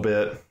in a little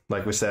bit,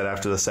 like we said,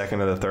 after the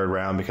second or the third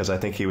round, because I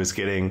think he was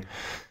getting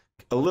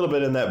a little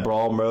bit in that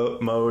brawl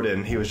mode,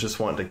 and he was just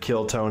wanting to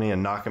kill Tony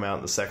and knock him out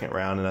in the second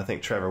round. And I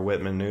think Trevor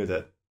Whitman knew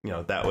that,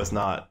 that was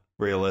not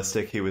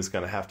realistic. He was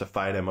going to have to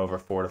fight him over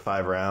 4 to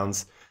 5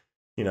 rounds,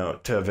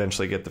 to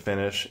eventually get the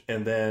finish.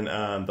 And then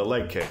the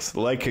leg kicks. The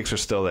leg kicks are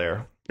still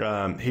there.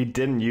 He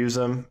didn't use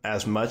them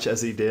as much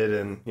as he did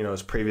in,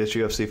 his previous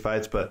UFC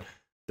fights, but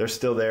they're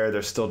still there.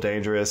 They're still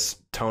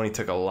dangerous. Tony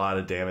took a lot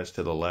of damage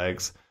to the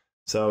legs.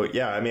 So,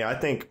 yeah, I mean, I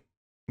think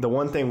the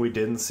one thing we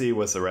didn't see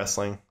was the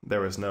wrestling.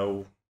 There was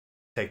no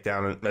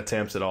takedown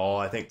attempts at all.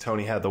 I think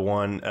Tony had the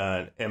one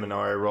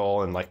Eminari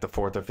roll in like the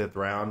 4th or 5th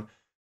round,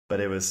 but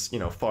it was,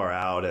 far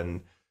out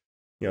and,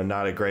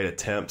 not a great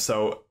attempt.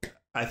 So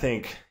I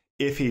think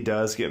if he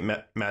does get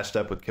matched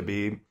up with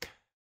Khabib,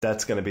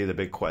 that's going to be the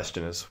big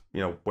question is,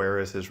 where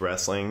is his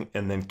wrestling?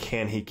 And then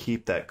can he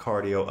keep that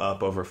cardio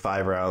up over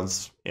 5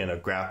 rounds in a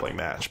grappling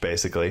match,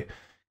 basically?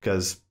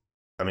 Because,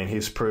 I mean,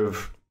 he's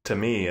proved to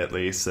me, at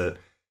least, that,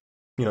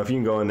 if you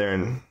can go in there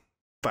and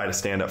fight a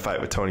stand-up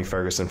fight with Tony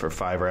Ferguson for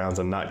 5 rounds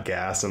and not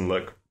gas and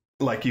look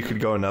like you could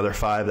go another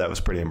 5, that was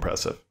pretty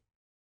impressive.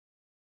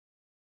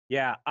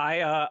 Yeah,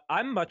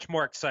 I'm much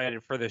more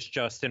excited for this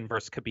Justin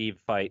versus Khabib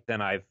fight than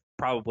I've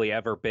probably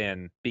ever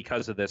been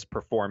because of this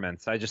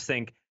performance. I just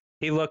think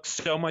He looked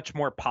so much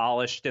more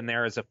polished in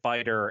there as a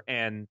fighter,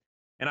 and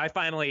I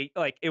finally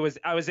I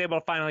was able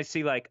to finally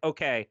see like,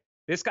 okay,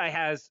 this guy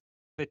has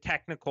the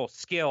technical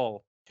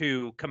skill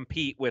to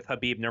compete with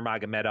Khabib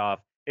Nurmagomedov.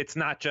 It's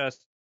not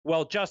just,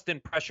 well,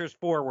 Justin pressures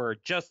forward,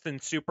 Justin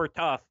super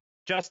tough,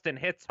 Justin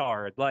hits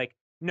hard. Like,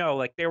 no,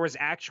 like there was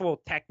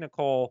actual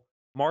technical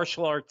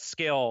martial arts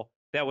skill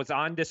that was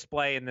on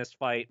display in this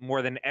fight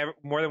more than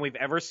we've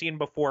ever seen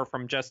before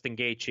from Justin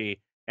Gaethje,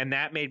 and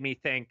that made me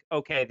think,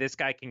 okay, this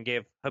guy can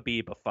give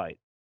Khabib a fight.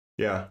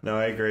 Yeah, no,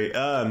 I agree.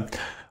 All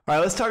right,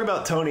 let's talk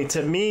about Tony.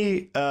 To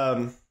me,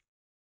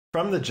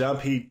 from the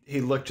jump, he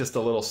looked just a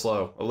little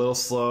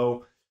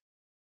slow,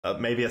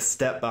 maybe a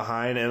step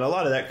behind, and a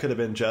lot of that could have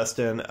been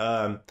Justin.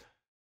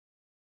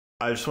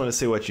 I just want to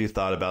see what you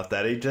thought about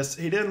that. He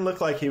didn't look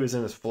like he was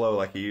in his flow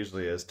like he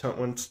usually is.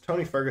 When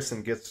Tony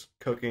Ferguson gets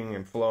cooking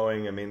and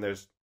flowing, I mean,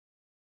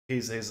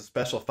 he's a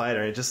special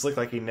fighter. And it just looked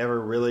like he never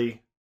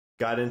really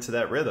got into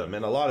that rhythm,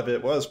 and a lot of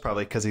it was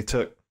probably because he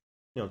took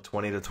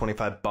 20 to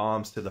 25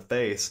 bombs to the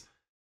face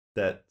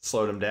that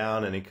slowed him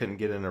down, and he couldn't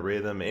get in a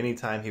rhythm.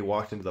 Anytime he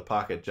walked into the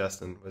pocket,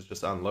 Justin was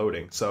just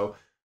unloading. So,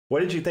 what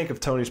did you think of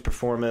Tony's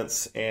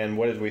performance, and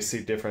what did we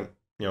see different,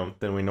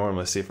 than we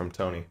normally see from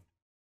Tony?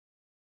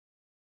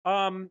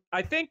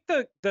 I think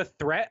the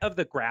threat of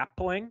the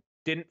grappling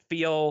didn't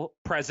feel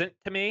present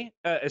to me,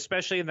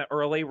 especially in the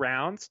early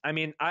rounds. I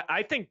mean,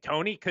 I think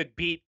Tony could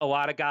beat a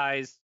lot of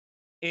guys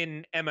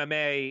in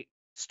MMA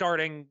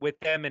starting with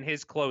them in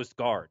his closed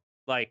guard.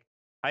 Like,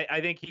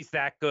 I think he's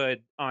that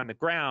good on the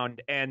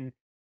ground, and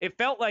it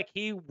felt like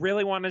he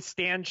really wanted to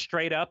stand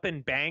straight up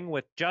and bang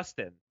with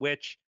Justin,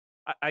 which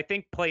I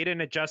think played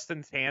into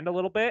Justin's hand a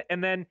little bit.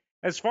 And then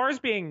as far as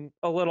being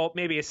a little,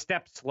 maybe a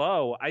step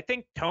slow, I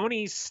think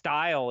Tony's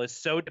style is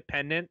so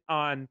dependent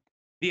on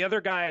the other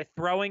guy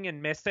throwing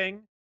and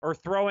missing, or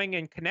throwing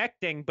and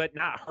connecting, but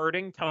not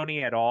hurting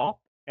Tony at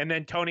all. And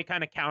then Tony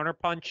kind of counter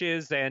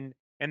punches, and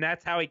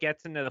that's how he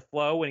gets into the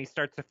flow when he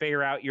starts to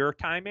figure out your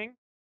timing.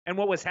 And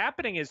what was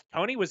happening is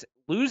Tony was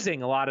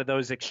losing a lot of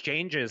those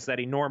exchanges that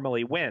he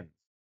normally wins.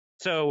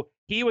 So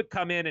he would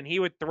come in and he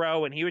would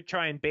throw and he would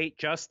try and bait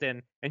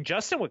Justin, and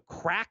Justin would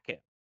crack him.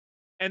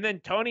 And then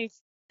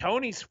Tony's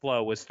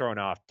flow was thrown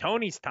off.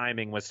 Tony's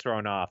timing was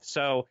thrown off.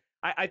 So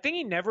I think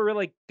he never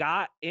really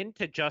got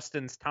into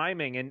Justin's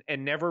timing,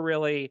 and never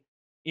really,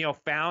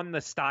 found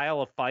the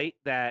style of fight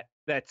that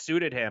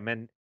suited him.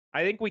 And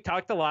I think we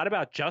talked a lot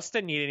about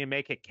Justin needing to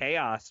make it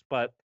chaos,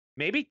 but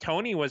maybe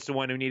Tony was the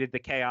one who needed the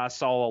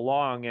chaos all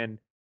along, and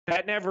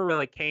that never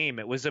really came.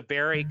 It was a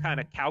very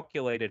kind of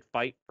calculated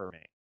fight for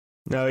me.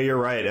 No, you're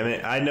right. I mean,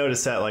 I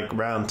noticed that like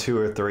round 2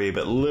 or 3,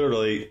 but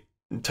literally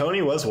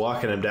Tony was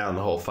walking him down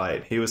the whole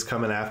fight. He was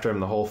coming after him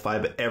the whole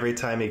fight, but every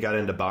time he got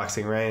into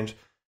boxing range,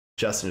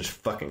 Justin just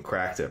fucking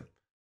cracked him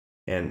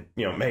and,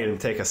 made him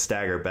take a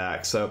stagger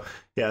back. So,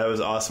 yeah, that was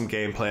awesome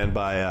game plan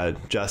by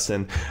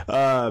Justin.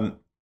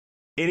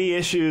 Any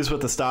issues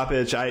with the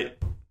stoppage? I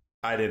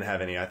didn't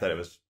have any. I thought it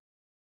was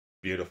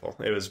beautiful.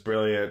 It was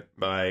brilliant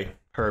by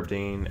Herb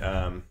Dean.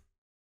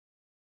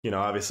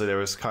 Obviously there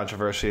was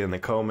controversy in the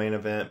co-main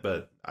event,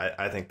 but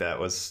I think that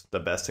was the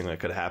best thing that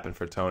could happen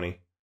for Tony.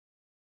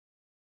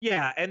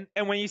 Yeah, and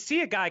when you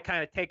see a guy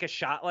kind of take a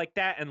shot like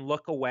that and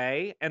look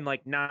away and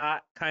like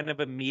not kind of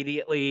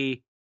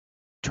immediately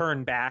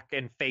turn back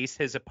and face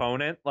his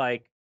opponent,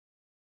 like,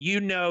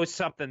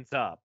 something's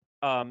up.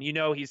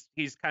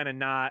 He's kind of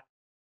not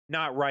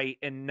right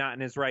and not in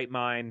his right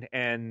mind.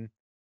 And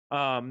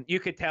you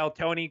could tell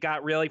Tony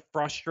got really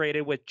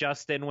frustrated with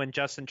Justin when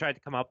Justin tried to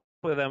come up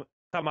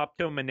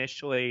to him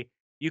initially.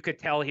 You could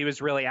tell he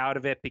was really out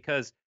of it,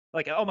 because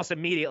like almost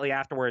immediately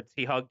afterwards,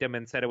 he hugged him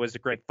and said it was a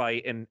great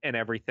fight and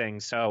everything.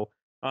 So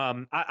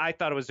I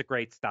thought it was a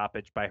great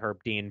stoppage by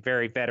Herb Dean.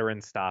 Very veteran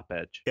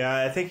stoppage. Yeah,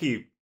 I think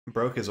he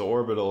broke his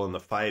orbital in the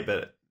fight,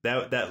 but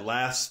that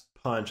last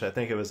punch, I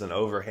think it was an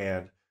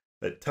overhand,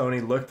 but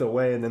Tony looked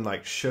away and then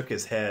like shook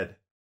his head.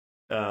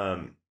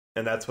 And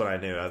that's when I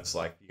knew. I was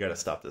like, you got to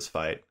stop this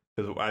fight.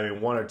 Because, I mean,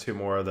 1 or 2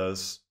 more of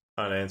those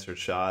unanswered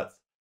shots,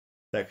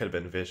 that could have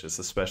been vicious,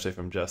 especially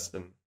from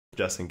Justin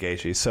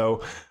Gaethje.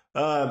 So,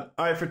 all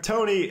right, for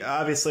Tony,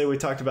 obviously, we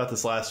talked about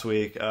this last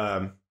week.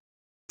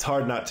 It's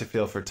hard not to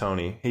feel for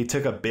Tony. He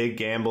took a big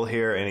gamble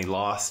here, and he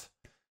lost.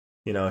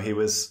 He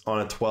was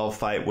on a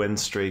 12-fight win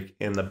streak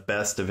in the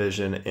best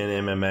division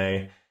in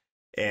MMA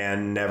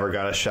and never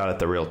got a shot at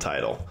the real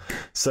title.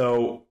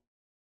 So,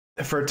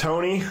 for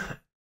Tony,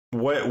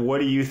 what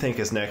do you think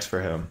is next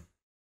for him?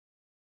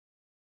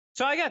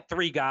 So I got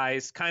 3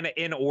 guys kind of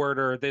in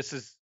order. This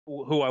is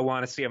who I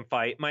want to see him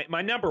fight.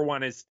 My number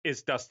 1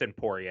 is Dustin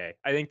Poirier.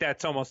 I think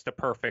that's almost a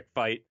perfect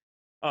fight.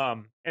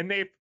 And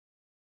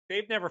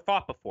they've never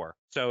fought before,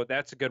 so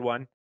that's a good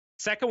one.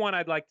 Second one,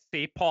 I'd like to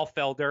see Paul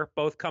Felder,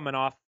 both coming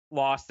off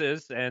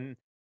losses, and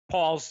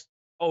Paul's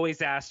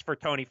always asked for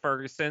Tony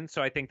Ferguson,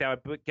 so I think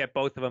that would get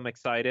both of them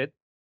excited.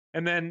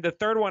 And then the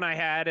third one I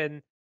had,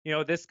 and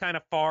this kind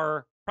of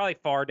probably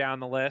far down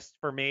the list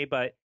for me,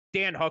 but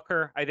Dan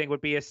Hooker, I think,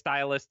 would be a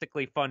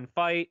stylistically fun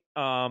fight.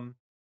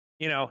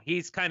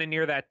 he's kind of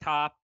near that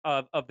top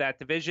of that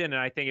division.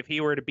 And I think if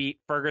he were to beat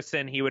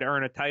Ferguson, he would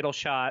earn a title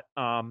shot.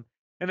 And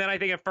then I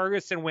think if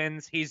Ferguson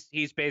wins,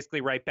 he's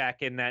basically right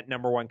back in that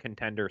number one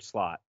contender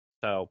slot.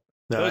 So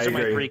those are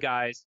my three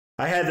guys.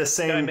 I had the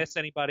same. Did I miss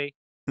anybody?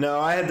 No,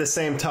 I had the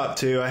same top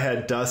two. I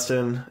had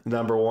Dustin,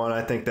 number one.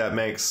 I think that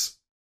makes,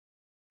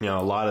 a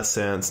lot of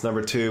sense.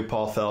 Number two,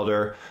 Paul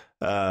Felder.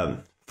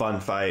 Fun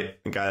fight.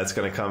 A guy that's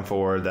going to come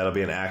forward. That'll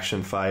be an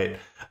action fight.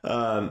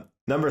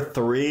 Number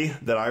three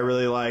that I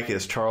really like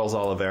is Charles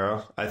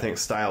Oliveira. I think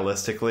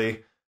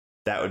stylistically,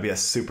 that would be a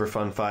super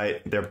fun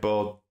fight. They're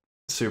both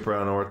super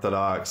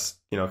unorthodox,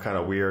 kind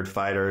of weird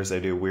fighters. They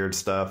do weird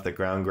stuff. The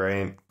ground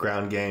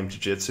game,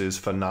 jiu-jitsu is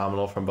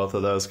phenomenal from both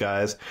of those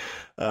guys.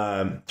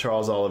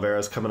 Charles Oliveira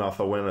is coming off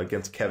a win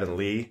against Kevin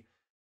Lee.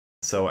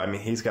 So,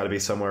 he's got to be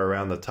somewhere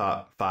around the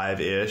top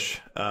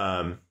 5-ish.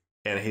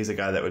 And he's a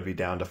guy that would be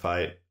down to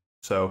fight.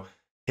 So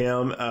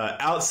him,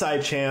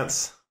 outside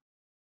chance,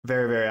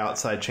 very, very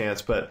outside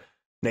chance, but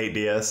Nate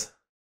Diaz.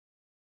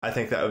 I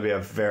think that would be a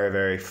very,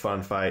 very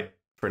fun fight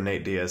for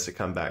Nate Diaz to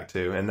come back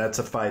to. And that's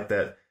a fight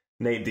that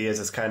Nate Diaz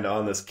is kind of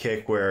on this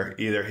kick where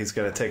either he's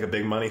going to take a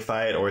big money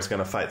fight or he's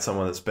going to fight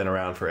someone that's been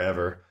around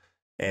forever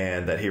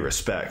and that he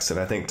respects.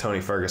 And I think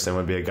Tony Ferguson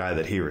would be a guy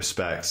that he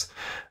respects.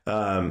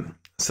 So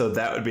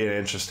that would be an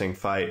interesting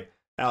fight.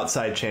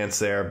 Outside chance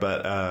there,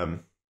 but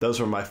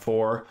those were my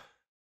four.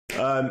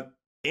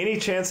 Any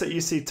chance that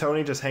you see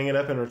Tony just hang it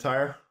up and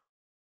retire?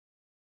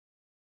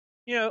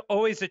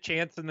 Always a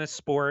chance in this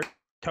sport.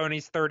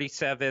 Tony's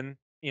 37,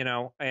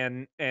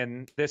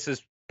 and this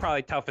is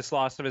probably toughest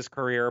loss of his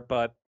career,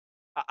 but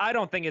I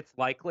don't think it's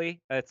likely.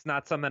 It's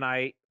not something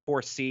I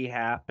foresee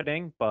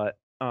happening, but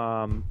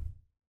it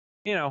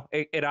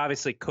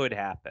obviously could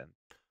happen.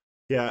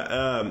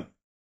 Yeah.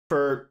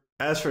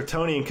 As for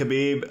Tony and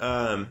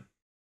Khabib,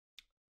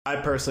 I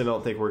personally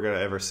don't think we're going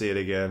to ever see it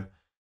again.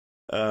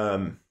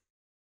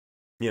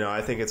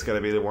 I think it's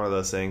going to be one of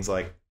those things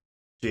like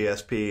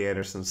GSP,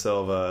 Anderson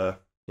Silva,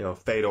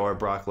 Fedor,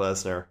 Brock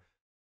Lesnar.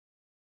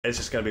 It's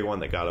just going to be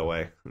one that got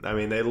away.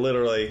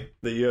 the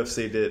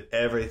UFC did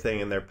everything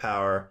in their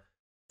power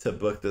to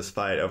book this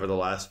fight over the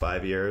last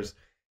 5 years,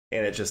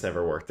 and it just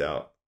never worked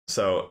out.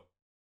 So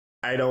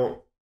I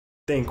don't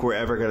think we're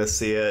ever going to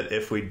see it.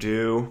 If we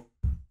do,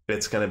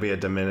 it's going to be a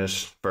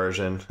diminished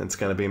version. It's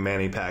going to be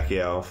Manny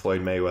Pacquiao,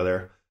 Floyd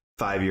Mayweather,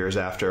 5 years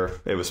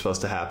after it was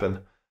supposed to happen.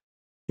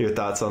 Your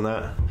thoughts on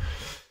that?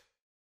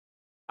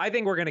 I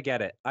think we're going to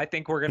get it. I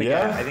think we're going to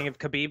get it. I think if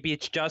Khabib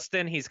beats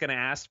Justin, he's going to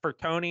ask for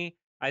Tony.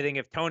 I think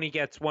if Tony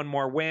gets one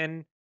more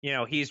win,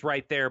 he's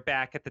right there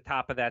back at the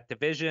top of that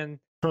division.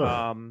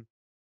 Huh.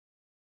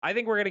 I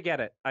think we're going to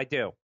get it. I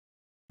do.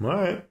 All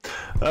right.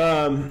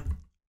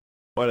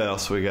 What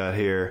else we got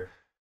here?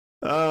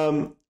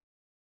 Let's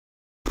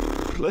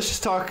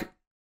just talk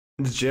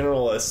the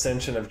general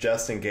ascension of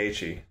Justin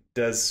Gaethje.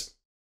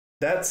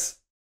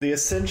 The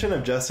ascension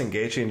of Justin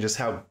Gaethje and just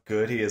how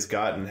good he has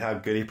gotten, how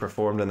good he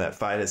performed in that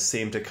fight has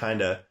seemed to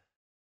kind of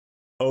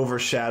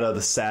overshadow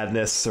the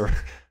sadness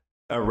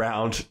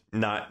around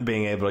not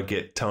being able to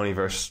get Tony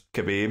versus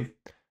Khabib.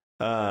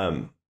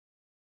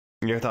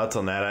 Your thoughts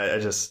on that?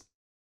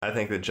 I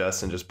think that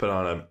Justin just put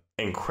on an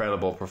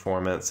incredible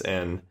performance,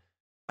 and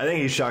I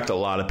think he shocked a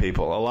lot of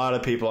people. A lot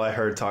of people I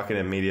heard talking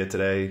in media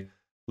today,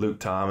 Luke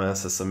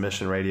Thomas, the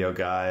Submission Radio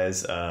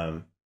guys,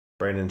 Brandon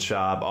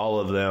Schaub, all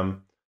of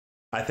them,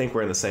 I think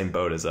we're in the same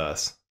boat as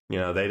us. They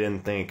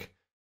didn't think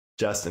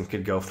Justin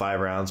could go 5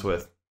 rounds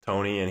with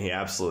Tony, and he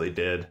absolutely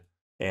did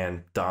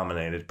and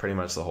dominated pretty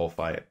much the whole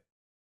fight.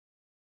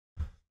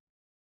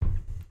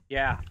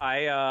 Yeah,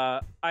 I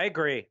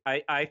agree.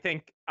 I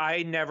think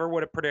I never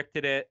would have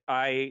predicted it.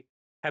 I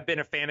have been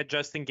a fan of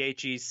Justin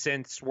Gaethje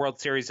since World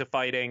Series of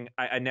Fighting.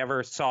 I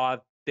never saw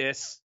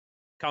this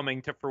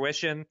coming to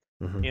fruition.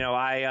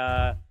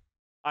 Mm-hmm.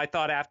 I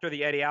thought after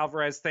the Eddie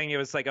Alvarez thing, it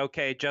was like,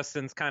 okay,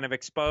 Justin's kind of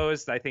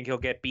exposed. I think he'll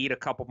get beat a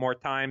couple more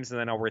times and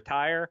then he'll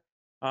retire.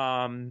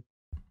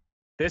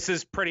 This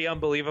is pretty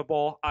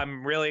unbelievable.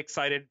 I'm really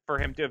excited for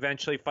him to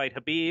eventually fight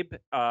Khabib,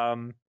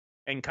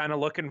 and kind of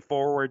looking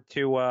forward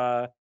to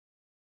what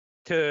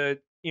the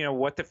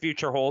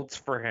future holds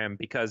for him,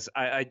 because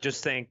I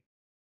just think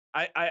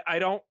I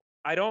don't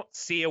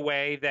see a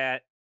way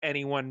that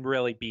anyone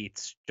really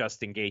beats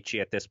Justin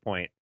Gaethje at this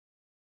point.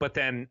 But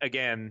then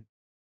again,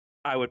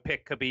 I would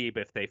pick Khabib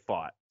if they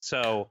fought.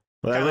 So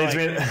that leads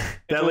me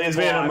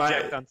into my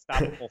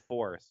unstoppable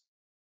force.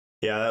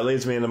 Yeah, that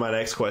leads me into my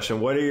next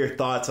question. What are your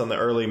thoughts on the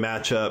early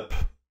matchup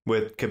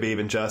with Khabib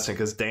and Justin?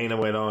 Because Dana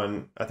went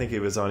on, I think he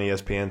was on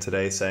ESPN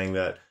today, saying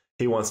that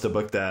he wants to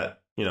book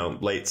that,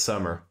 late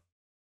summer.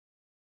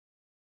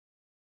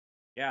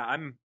 Yeah, I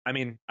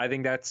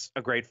think that's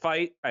a great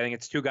fight. I think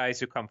it's two guys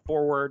who come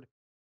forward,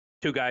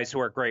 two guys who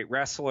are great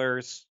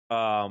wrestlers.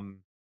 I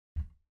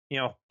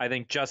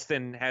think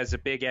Justin has a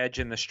big edge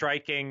in the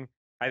striking.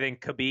 I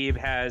think Khabib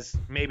has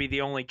maybe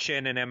the only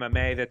chin in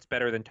MMA that's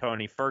better than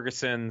Tony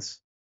Ferguson's.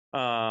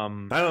 I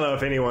don't know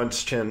if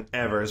anyone's chin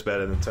ever is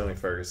better than Tony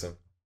Ferguson.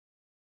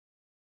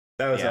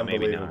 That was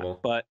unbelievable.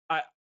 But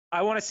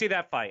I want to see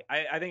that fight.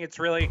 I think it's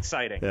really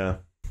exciting. Yeah.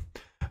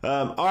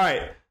 All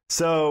right.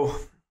 So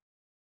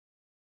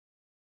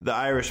the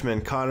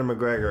Irishman, Conor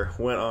McGregor,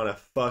 went on a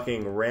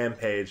fucking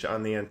rampage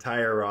on the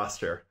entire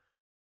roster.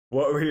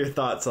 What were your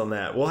thoughts on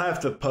that? We'll have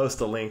to post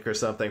a link or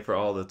something for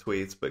all the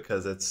tweets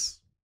because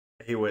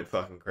he went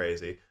fucking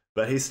crazy.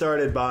 But he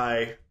started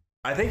by,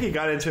 I think he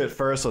got into it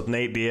first with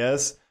Nate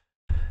Diaz,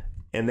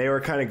 and they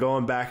were kind of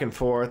going back and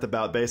forth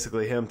about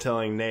basically him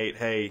telling Nate,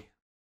 hey,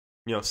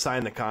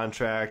 sign the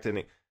contract.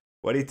 And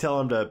what did he tell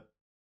him, to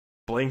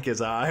blink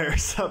his eye or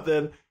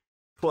something?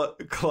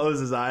 Close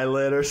his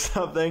eyelid or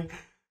something?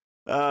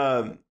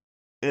 And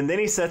then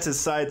he sets his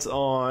sights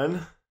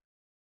on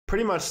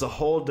pretty much the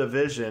whole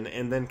division,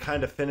 and then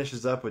kind of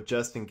finishes up with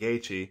Justin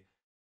Gaethje,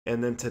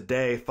 and then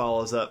today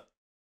follows up,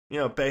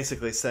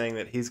 basically saying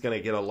that he's going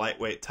to get a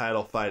lightweight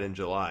title fight in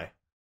July.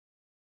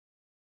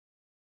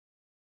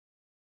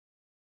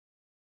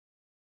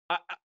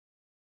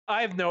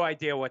 I have no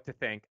idea what to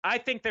think. I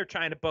think they're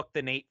trying to book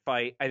the Nate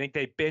fight. I think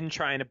they've been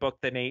trying to book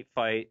the Nate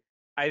fight.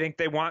 I think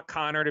they want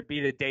Conor to be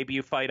the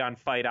debut fight on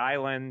Fight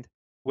Island,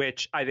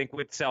 which I think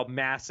would sell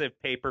massive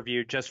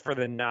pay-per-view just for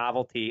the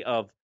novelty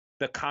of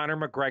the Conor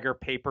McGregor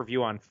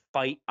pay-per-view on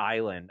Fight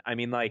Island. I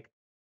mean, like,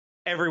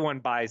 everyone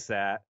buys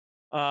that.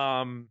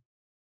 And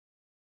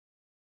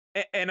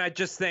I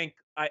just think,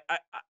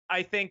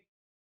 I think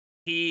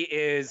he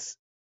is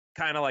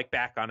kind of like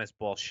back on his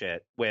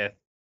bullshit with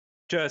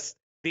just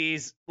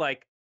these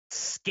like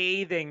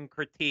scathing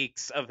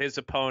critiques of his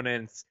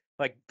opponents,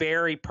 like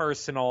very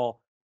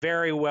personal,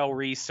 very well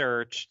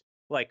researched,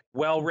 like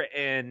well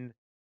written,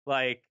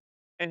 like,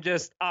 and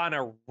just on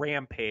a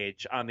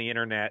rampage on the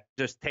internet,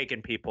 just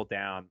taking people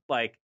down.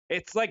 Like,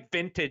 it's like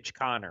vintage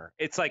Conor.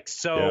 It's like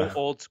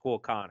old school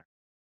Conor.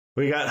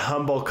 We got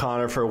humble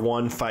Conor for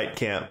one fight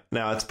camp.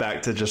 Now it's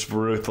back to just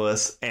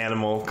ruthless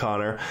animal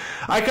Conor.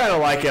 I kind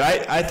of like it.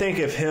 I think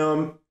if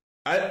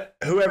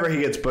whoever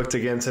he gets booked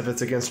against, if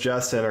it's against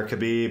Justin or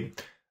Khabib,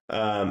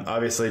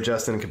 obviously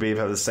Justin and Khabib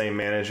have the same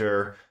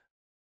manager,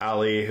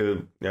 Ali,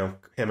 who, him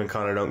and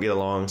Conor don't get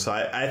along. So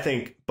I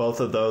think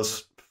both of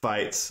those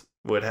fights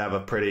would have a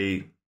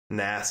pretty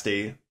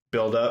nasty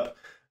build-up.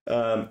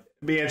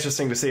 Be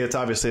interesting to see. It's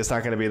not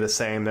going to be the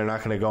same. They're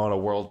not going to go on a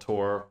world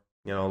tour,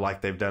 like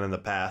they've done in the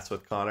past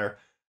with Conor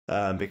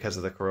because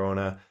of the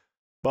corona.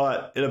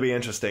 But it'll be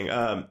interesting.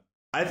 I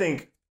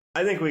think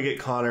we get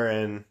Conor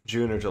in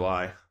June or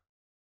July.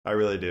 I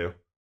really do.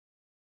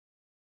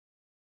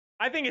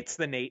 I think it's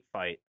the Nate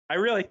fight. I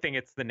really think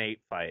it's the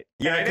Nate fight.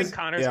 Yeah, and I think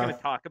Conor's going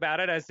to talk about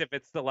it as if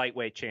it's the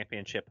lightweight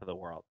championship of the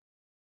world.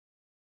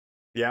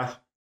 Yeah.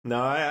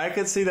 No, I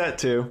could see that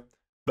too.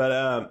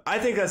 But I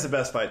think that's the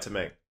best fight to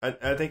make.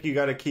 I think you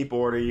got to keep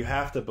order. You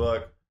have to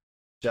book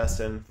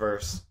Justin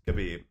versus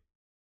Khabib.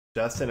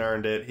 Justin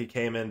earned it. He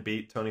came in,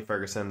 beat Tony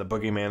Ferguson, the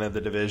boogeyman of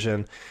the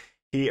division.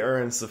 He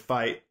earns the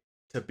fight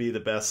to be the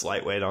best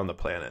lightweight on the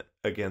planet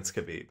against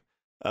Khabib.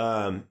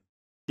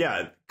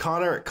 Yeah,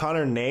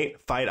 Conor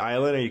Nate, Fight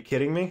Island. Are you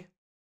kidding me?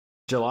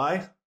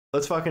 July?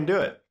 Let's fucking do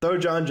it. Throw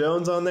John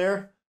Jones on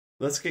there.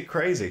 Let's get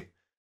crazy.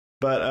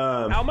 But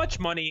how much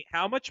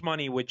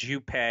money would you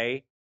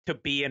pay to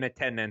be in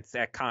attendance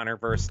at Conor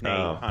versus Nate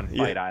on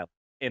Fight Island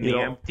in the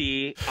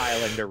empty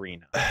Island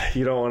Arena?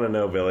 You don't want to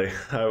know, Billy.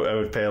 I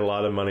would pay a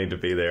lot of money to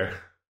be there.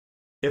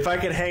 If I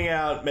could hang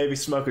out, maybe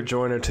smoke a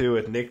joint or two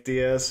with Nick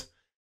Diaz,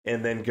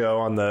 and then go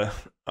on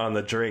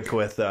the drink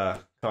with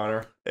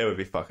Conor, it would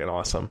be fucking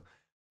awesome.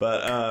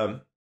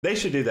 But they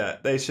should do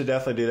that. They should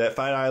definitely do that.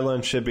 Fight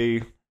Island should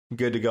be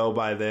good to go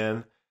by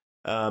then.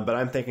 But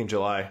I'm thinking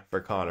July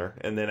for Conor.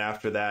 And then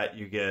after that,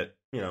 you get,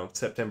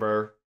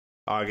 September,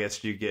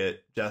 August, you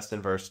get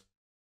Justin versus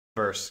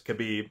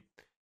Khabib.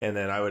 And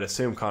then I would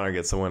assume Conor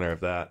gets the winner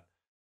of that.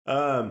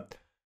 All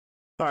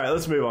right,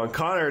 let's move on.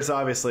 Conor is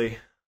obviously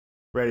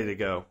ready to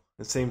go.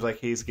 It seems like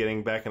he's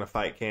getting back in a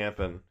fight camp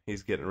and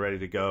he's getting ready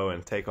to go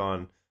and take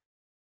on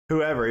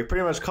whoever. He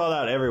pretty much called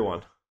out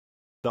everyone,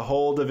 the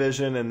whole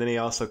division, and then he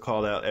also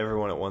called out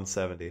everyone at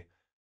 170.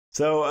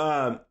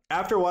 So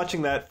after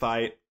watching that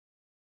fight,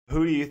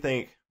 who do you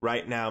think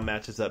right now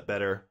matches up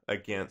better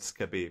against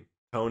Khabib?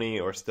 Tony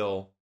or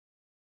still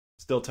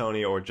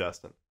Tony or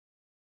Justin?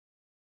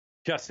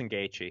 Justin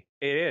Gaethje.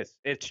 It is.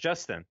 It's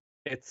Justin.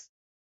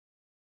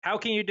 How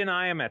can you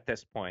deny him at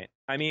this point?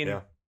 I mean,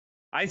 yeah.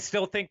 I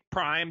still think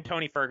prime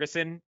Tony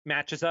Ferguson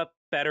matches up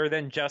better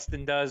than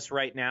Justin does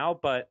right now,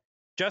 but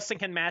Justin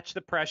can match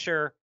the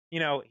pressure.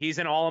 He's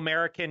an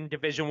All-American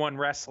Division I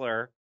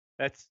wrestler.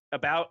 That's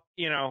about,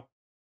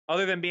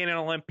 other than being an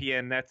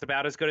Olympian, that's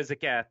about as good as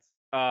it gets.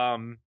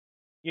 And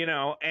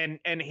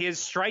his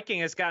striking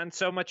has gotten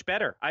so much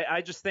better.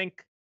 I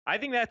think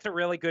that's a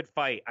really good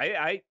fight.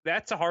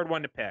 That's a hard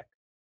one to pick.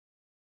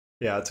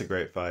 Yeah, it's a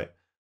great fight.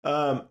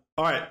 All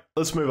right,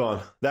 let's move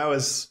on. That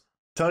was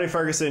Tony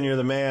Ferguson. You're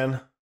the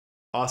man.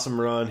 Awesome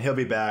run. He'll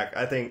be back.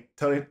 I think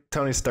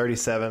Tony's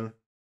 37,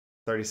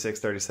 36,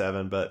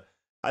 37, but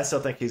I still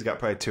think he's got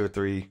probably 2 or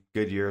 3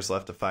 good years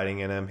left of fighting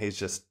in him. He's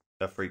just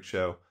a freak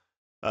show.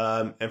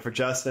 And for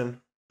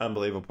Justin,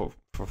 unbelievable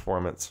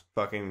performance.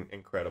 Fucking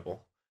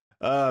incredible.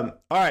 All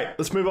right,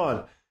 let's move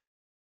on.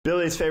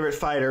 Billy's favorite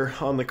fighter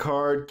on the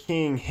card,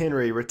 King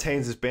Henry,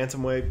 retains his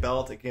bantamweight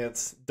belt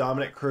against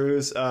Dominic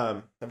Cruz.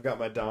 I've got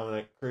my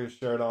Dominic Cruz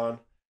shirt on.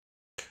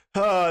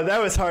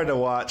 That was hard to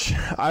watch.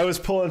 I was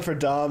pulling for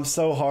Dom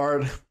so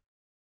hard,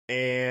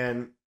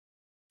 and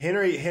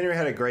Henry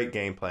had a great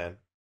game plan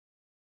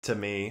to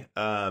me.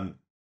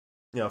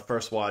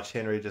 First watch,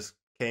 Henry just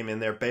came in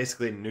there,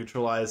 basically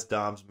neutralized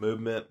Dom's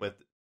movement,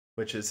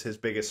 which is his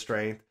biggest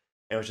strength,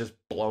 and was just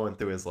blowing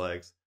through his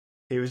legs.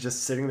 He was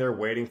just sitting there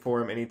waiting for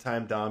him.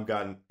 Anytime Dom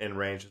got in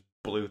range, just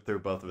blew through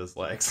both of his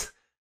legs.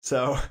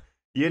 So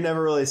you had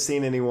never really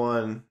seen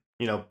anyone,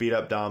 beat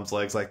up Dom's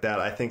legs like that.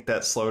 I think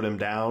that slowed him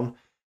down.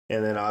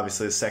 And then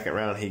obviously the second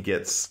round, he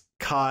gets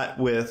caught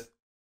with,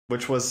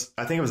 which was,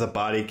 I think it was a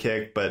body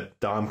kick, but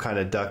Dom kind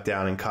of ducked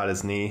down and caught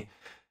his knee.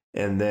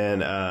 And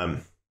then,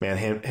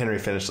 Henry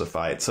finished the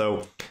fight.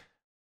 So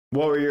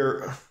what were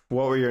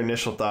your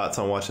initial thoughts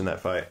on watching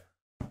that fight?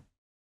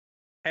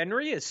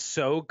 Henry is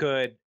so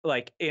good,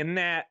 like in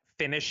that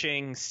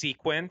finishing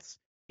sequence.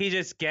 He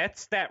just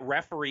gets that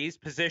referee's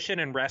position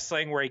in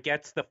wrestling where he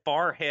gets the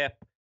far hip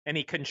and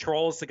he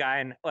controls the guy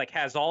and like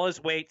has all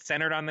his weight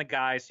centered on the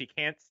guy so you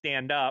can't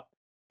stand up,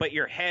 but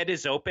your head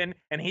is open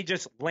and he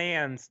just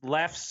lands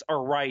lefts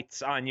or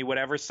rights on you,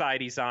 whatever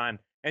side he's on,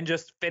 and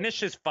just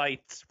finishes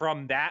fights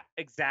from that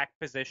exact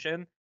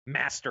position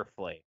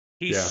masterfully.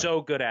 He's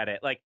so good at it.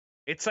 Like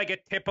it's like a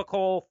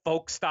typical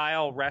folk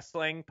style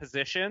wrestling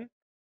position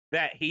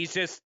that he's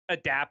just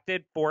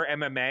adapted for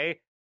MMA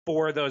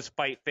for those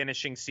fight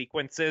finishing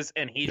sequences,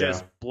 and he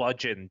just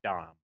bludgeoned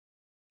Dom.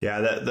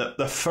 Yeah,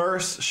 the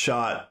first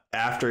shot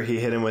after he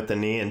hit him with the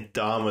knee and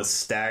Dom was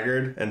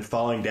staggered and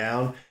falling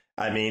down,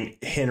 I mean,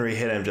 Henry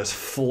hit him just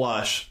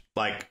flush,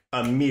 like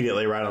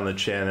immediately right on the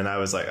chin, and I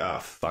was like, oh,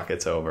 fuck,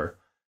 it's over.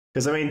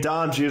 Because, I mean,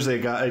 Dom's usually a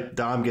guy,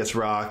 Dom gets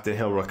rocked and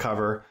he'll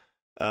recover.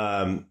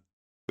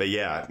 But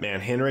yeah, man,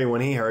 Henry, when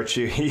he hurts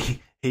you,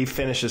 he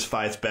finishes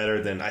fights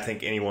better than I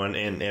think anyone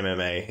in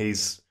MMA.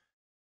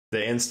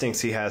 The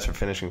instincts he has for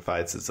finishing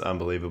fights is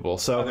unbelievable.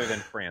 So other than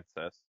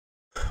Francis.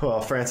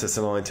 Well, Francis,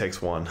 it only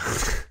takes one,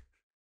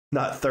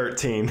 not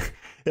 13.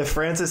 If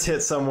Francis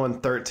hit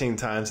someone 13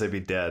 times, they'd be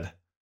dead.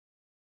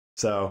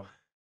 So,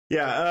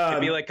 yeah.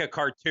 It'd be like a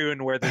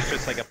cartoon where there's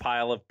just like a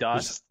pile of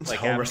dust, like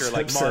Homer after Simpson.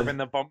 like Marvin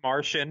the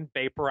Martian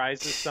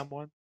vaporizes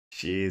someone.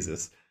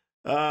 Jesus.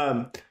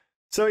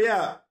 So,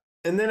 yeah.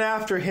 And then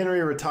after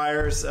Henry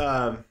retires,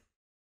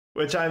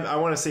 which I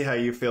want to see how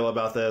you feel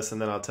about this,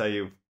 and then I'll tell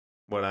you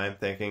what I'm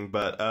thinking.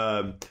 But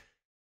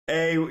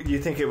A, you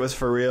think it was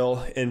for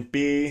real? And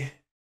B,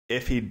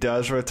 if he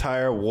does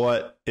retire,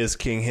 what is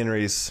King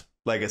Henry's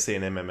legacy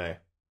in MMA?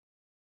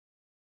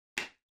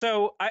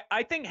 So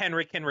I think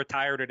Henry can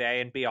retire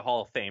today and be a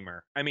Hall of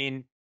Famer. I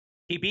mean,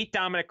 he beat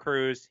Dominic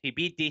Cruz. He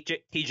beat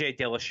TJ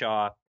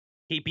Dillashaw.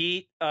 He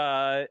beat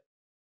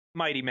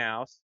Mighty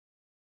Mouse.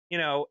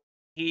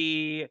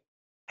 He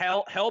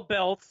held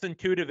belts in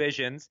 2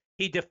 divisions.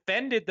 He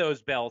defended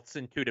those belts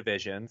in 2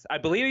 divisions. I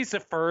believe he's the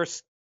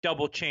first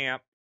double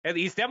champ.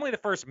 He's definitely the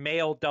first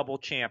male double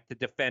champ to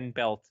defend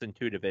belts in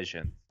 2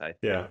 divisions.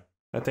 Yeah.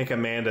 I think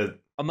Amanda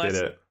did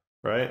it,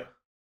 right?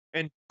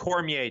 And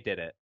Cormier did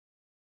it.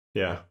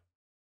 Yeah.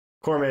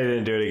 Cormier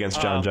didn't do it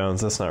against John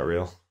Jones. That's not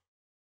real.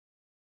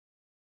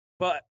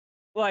 But,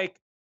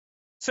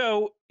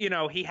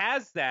 he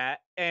has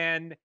that,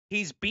 and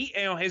he's beat,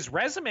 his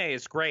resume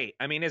is great.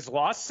 I mean, his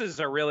losses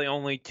are really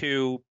only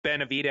to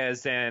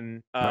Benavidez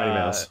and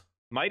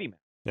Mighty Mouse.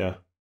 Yeah.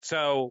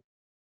 So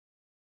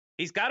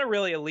he's got a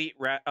really elite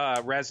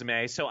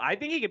resume. So I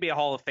think he could be a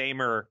Hall of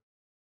Famer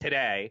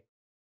today.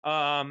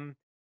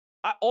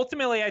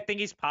 Ultimately, I think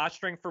he's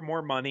posturing for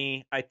more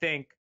money. I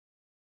think,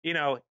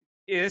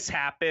 this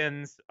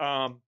happens.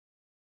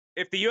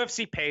 If the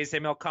UFC pays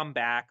him, he'll come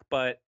back.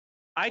 But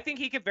I think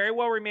he could very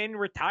well remain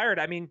retired.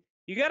 I mean,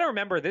 you got to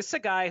remember, this is a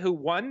guy who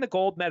won the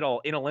gold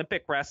medal in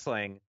Olympic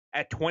wrestling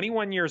at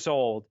 21 years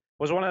old,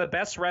 was one of the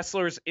best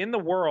wrestlers in the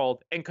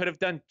world, and could have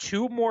done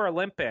 2 more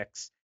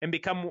Olympics and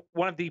become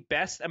one of the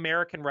best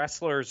American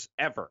wrestlers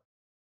ever.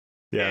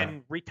 Yeah.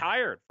 And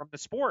retired from the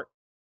sport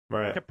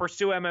to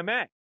pursue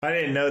MMA. I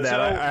didn't know that.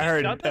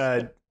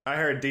 So I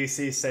heard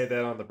DC say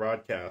that on the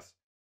broadcast.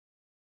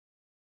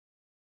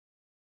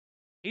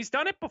 He's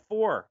done it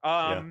before.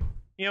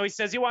 He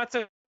says he wants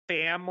a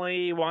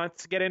family, he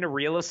wants to get into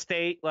real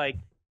estate. Like,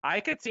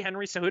 I could see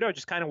Henry Cejudo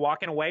just kind of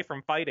walking away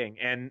from fighting.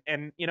 And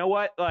you know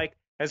what? Like,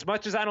 as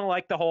much as I don't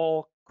like the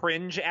whole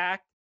cringe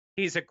act,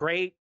 he's a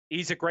great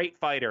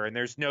fighter, and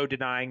there's no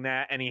denying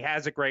that. And he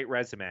has a great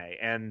resume,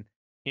 and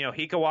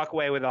he could walk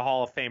away with a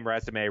Hall of Fame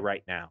resume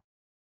right now.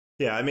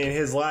 Yeah, I mean,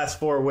 his last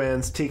 4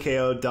 wins: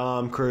 TKO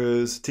Dom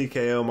Cruz,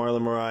 TKO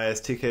Marlon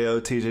Moraes,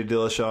 TKO TJ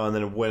Dillashaw, and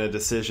then win a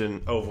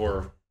decision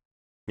over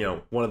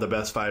one of the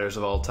best fighters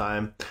of all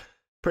time.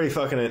 Pretty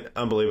fucking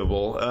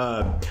unbelievable.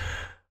 All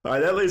right,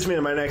 that leads me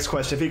to my next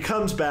question. If he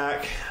comes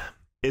back,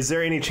 is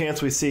there any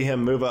chance we see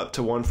him move up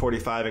to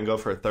 145 and go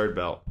for a 3rd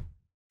belt?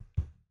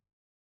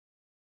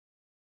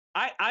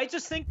 I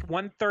just think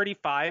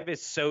 135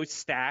 is so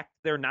stacked,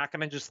 they're not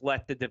going to just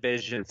let the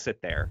division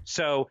sit there.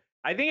 So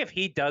I think if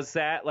he does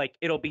that, like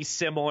it'll be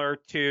similar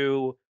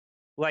to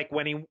like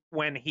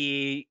when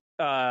he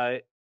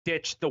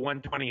ditched the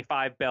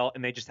 125 belt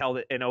and they just held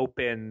it an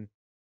open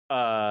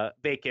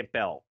vacant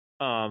belt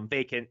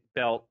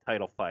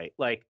title fight.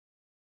 Like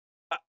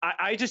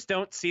I just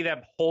don't see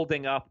them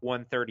holding up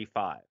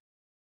 135.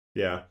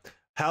 Yeah.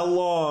 How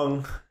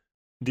long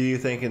do you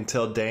think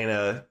until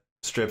Dana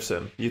strips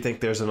him? You think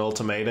there's an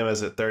ultimatum?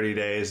 Is it 30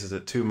 days? Is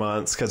it 2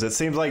 months? Because it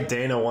seems like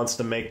Dana wants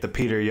to make the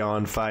Peter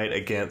Yan fight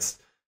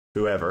against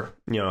whoever,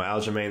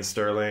 Aljamain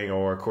Sterling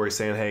or Corey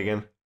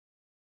Sandhagen.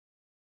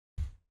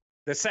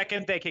 The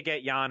second they could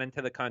get Yan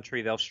into the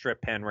country, they'll strip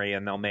Henry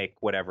and they'll make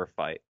whatever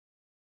fight.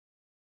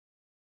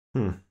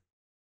 So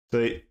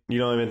you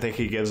don't even think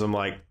he gives them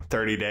like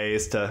 30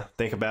 days to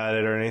think about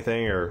it or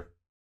anything, or?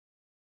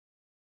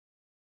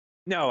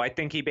 No, I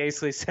think he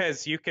basically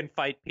says you can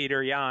fight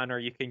Peter Yan or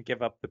you can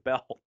give up the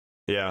belt.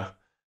 Yeah.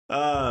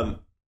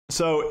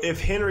 So if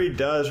Henry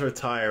does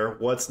retire,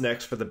 what's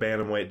next for the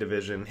bantamweight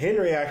division?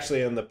 Henry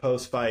actually in the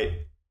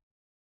post-fight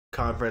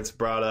conference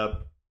brought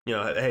up,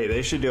 hey,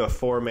 they should do a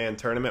 4-man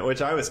tournament,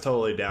 which I was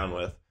totally down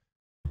with.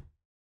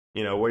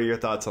 What are your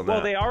thoughts on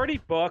that?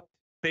 Well,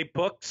 they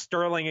booked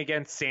Sterling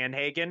against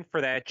Sandhagen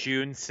for that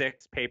June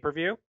 6th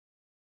pay-per-view.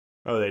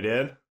 Oh, they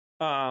did?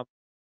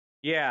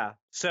 Yeah.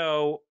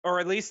 So,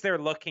 or at least they're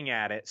looking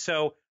at it.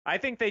 So I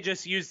think they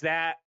just use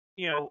that,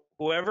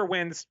 whoever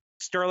wins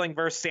Sterling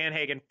versus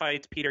Sandhagen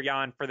fights Peter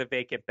Yan for the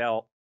vacant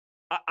belt.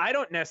 I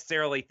don't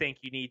necessarily think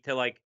you need to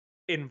like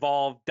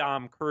involve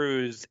Dom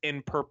Cruz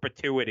in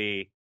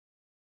perpetuity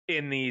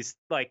in these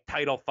like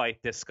title fight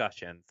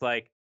discussions.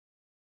 Like,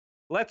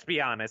 let's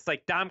be honest,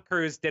 like Dom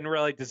Cruz didn't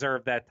really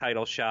deserve that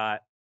title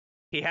shot.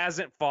 He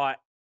hasn't fought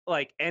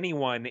like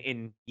anyone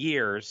in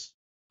years.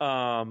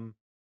 I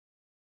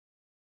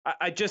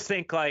just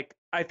think I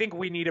think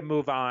we need to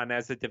move on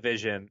as a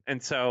division.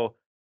 And so,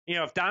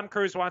 if Dom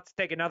Cruz wants to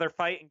take another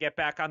fight and get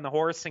back on the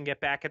horse and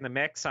get back in the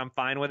mix, I'm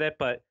fine with it.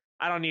 But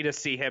I don't need to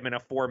see him in a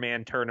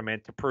 4-man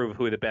tournament to prove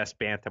who the best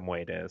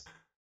bantamweight is.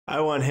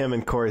 I want him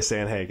and Corey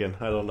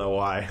Sandhagen. I don't know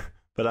why,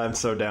 but I'm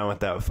so down with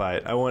that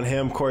fight. I want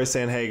him, Corey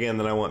Sandhagen,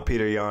 then I want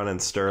Peter Yan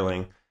and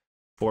Sterling.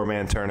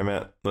 4-man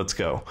tournament. Let's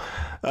go.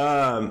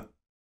 All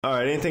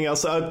right, anything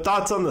else?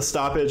 Thoughts on the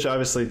stoppage?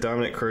 Obviously,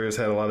 Dominic Cruz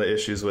had a lot of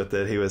issues with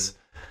it. He was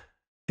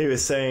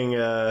saying,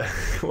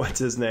 what's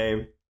his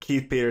name?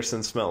 Keith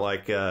Peterson smelled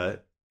like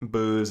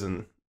booze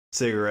and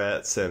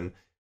cigarettes, and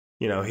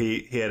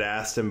he had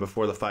asked him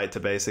before the fight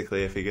to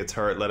basically, if he gets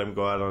hurt, let him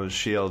go out on his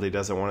shield. He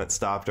doesn't want it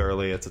stopped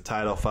early. It's a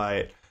title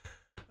fight.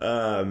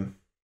 Thoughts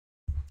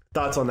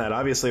on that?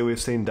 Obviously,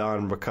 we've seen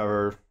Don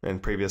recover in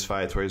previous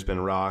fights where he's been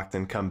rocked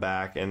and come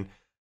back. And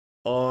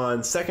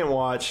on second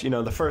watch,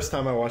 the first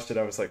time I watched it,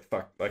 I was like,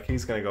 fuck, like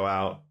he's going to go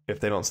out if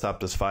they don't stop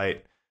this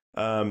fight.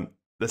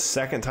 The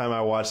second time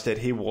I watched it,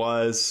 he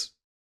was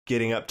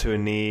getting up to a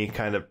knee,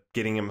 kind of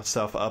getting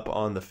himself up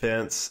on the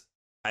fence.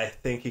 I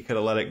think he could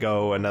have let it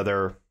go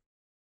another,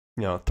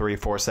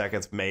 3-4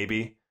 seconds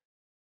maybe.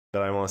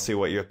 But I want to see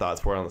what your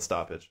thoughts were on the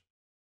stoppage.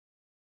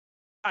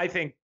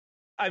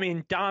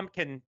 Dom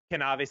can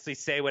obviously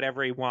say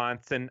whatever he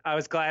wants, and I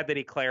was glad that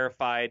he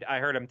clarified. I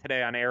heard him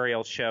today on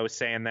Ariel's show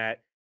saying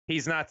that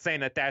he's not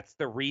saying that that's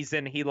the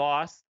reason he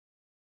lost.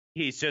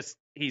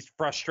 He's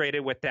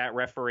frustrated with that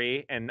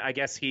referee, and I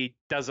guess he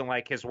doesn't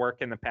like his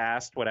work in the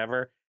past,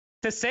 whatever.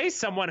 To say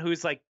someone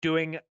who's like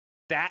doing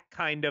that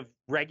kind of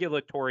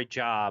regulatory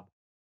job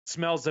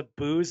smells of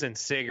booze and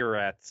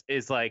cigarettes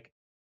is like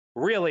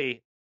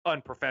really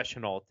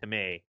unprofessional to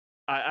me.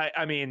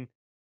 I mean,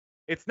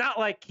 it's not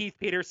like Keith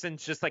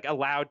Peterson's just like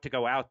allowed to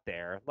go out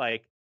there.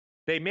 Like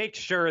they make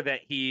sure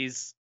that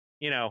he's,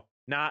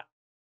 not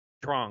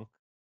drunk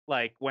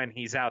like when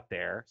he's out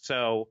there.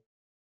 So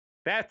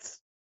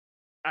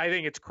I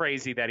think it's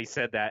crazy that he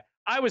said that.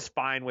 I was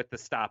fine with the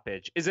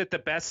stoppage. Is it the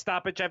best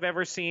stoppage I've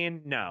ever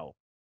seen? No.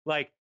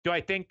 Like, do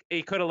I think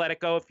he could have let it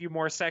go a few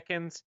more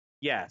seconds?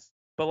 Yes.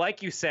 But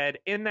like you said,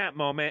 in that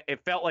moment,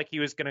 it felt like he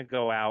was going to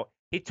go out.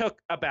 He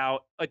took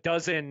about a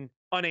dozen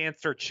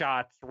unanswered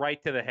shots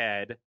right to the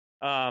head.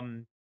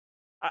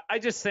 I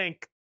just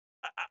think,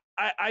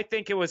 I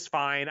think it was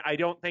fine. I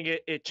don't think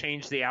it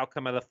changed the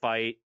outcome of the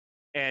fight.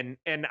 And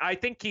I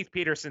think Keith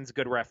Peterson's a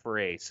good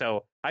referee.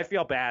 So I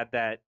feel bad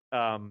that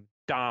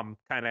Dom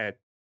kind of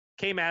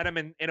came at him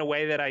in a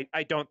way that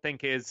I don't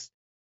think is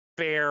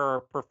fair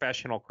or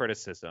professional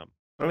criticism.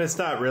 I mean, that's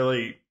not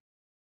really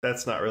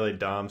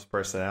Dom's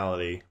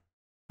personality.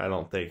 I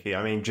don't think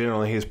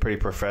generally he's pretty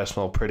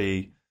professional,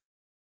 pretty,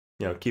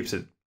 keeps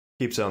it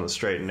on the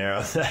straight and narrow.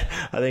 I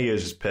think he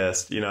was just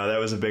pissed. That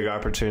was a big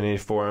opportunity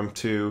for him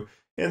to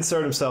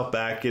insert himself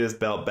back, get his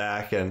belt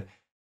back. And,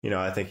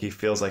 I think he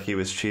feels like he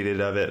was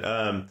cheated of it.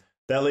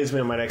 That leads me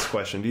to my next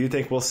question. Do you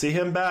think we'll see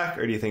him back,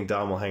 or do you think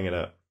Dom will hang it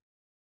up?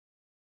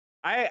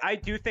 I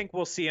do think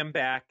we'll see him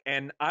back,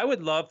 and I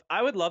would love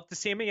to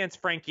see him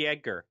against Frankie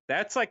Edgar.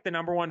 That's like the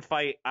number one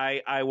fight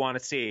I want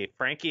to see.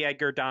 Frankie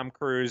Edgar, Dom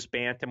Cruz,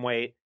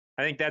 bantamweight.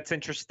 I think that's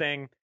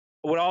interesting.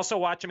 Would also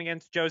watch him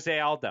against Jose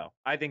Aldo.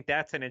 I think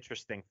that's an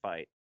interesting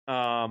fight.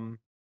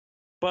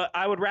 But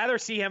I would rather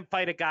see him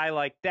fight a guy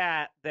like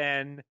that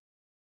than,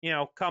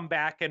 come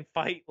back and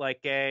fight like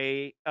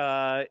a,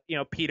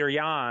 Peter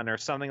Yan or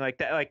something like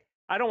that. Like,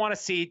 I don't want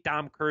to see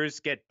Dom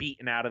Cruz get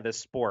beaten out of this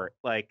sport.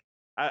 Like,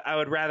 I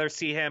would rather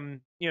see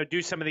him,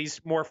 do some of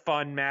these more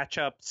fun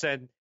matchups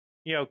and,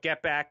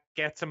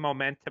 get some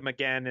momentum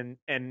again.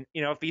 And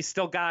if he's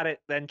still got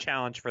it, then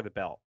challenge for the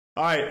belt.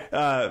 All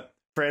right.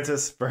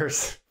 Francis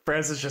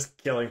just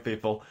killing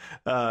people.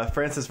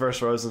 Francis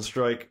versus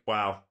Rosenstruik.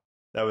 Wow.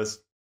 That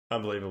was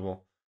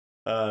unbelievable.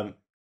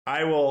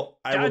 I will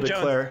declare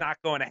Jones is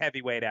not going to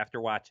heavyweight after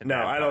watching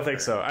that. No, I don't think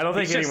so. I don't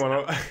think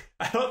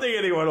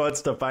anyone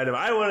wants to fight him.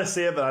 I want to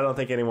see it, but I don't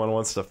think anyone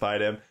wants to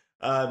fight him.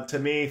 To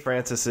me,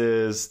 Francis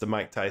is the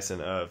Mike Tyson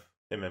of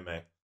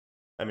MMA.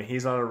 I mean,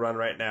 he's on a run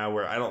right now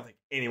where I don't think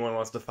anyone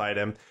wants to fight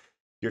him.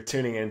 You're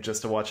tuning in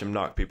just to watch him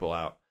knock people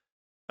out.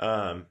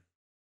 I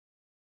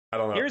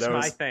don't know. Here's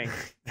my thing.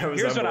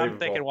 Here's what I'm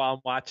thinking while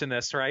I'm watching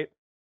this, right?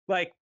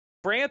 Like,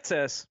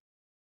 Francis,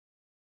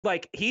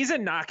 like, he's a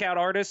knockout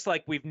artist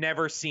like we've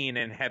never seen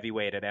in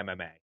heavyweight at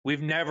MMA.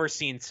 We've never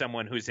seen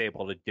someone who's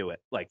able to do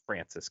it like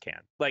Francis can.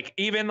 Like,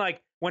 even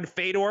like when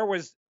Fedor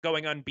was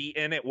going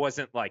unbeaten, it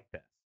wasn't like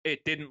this.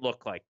 It didn't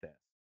look like this.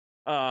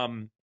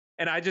 And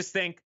I just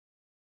think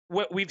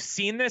we've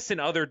seen this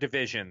in other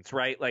divisions,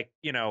 right? Like,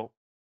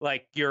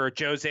 like your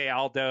Jose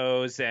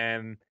Aldos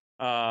and,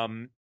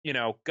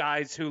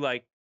 guys who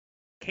like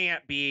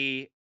can't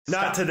be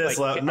not to this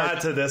level.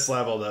 Not to this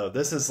level though.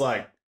 This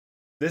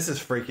is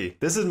freaky.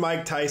 This is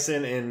Mike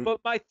Tyson and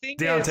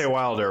Deontay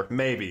Wilder,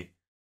 maybe.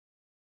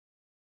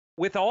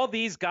 With all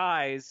these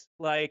guys,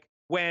 like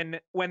when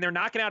they're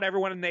knocking out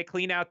everyone and they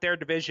clean out their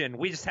division,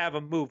 we just have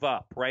them move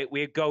up, right?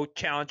 We go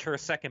challenge for a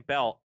second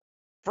belt.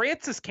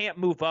 Francis can't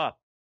move up.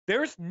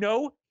 There's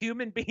no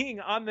human being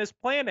on this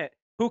planet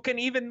who can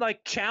even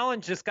like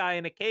challenge this guy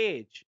in a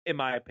cage, in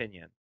my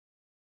opinion.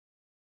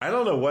 I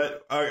don't know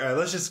what. All right,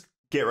 let's just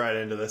get right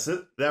into this.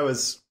 That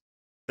was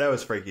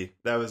freaky.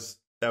 That was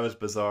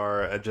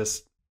bizarre.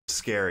 Just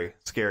scary.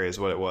 Scary is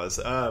what it was.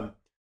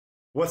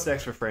 What's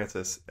next for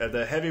Francis?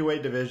 The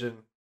heavyweight division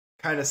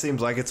kind of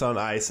seems like it's on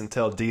ice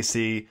until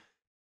DC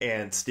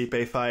and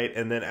Stipe fight,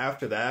 and then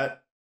after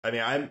that, I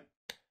mean,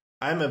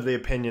 I'm of the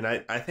opinion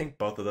I think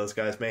both of those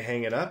guys may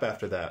hang it up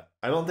after that.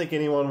 I don't think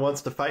anyone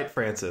wants to fight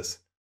Francis.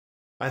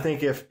 I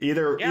think if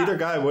either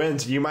guy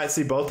wins, you might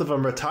see both of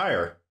them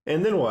retire.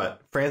 And then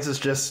what? Francis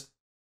just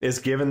is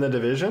given the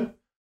division?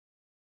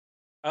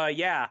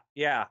 Yeah.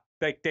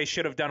 Like they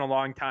should have done a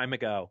long time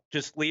ago.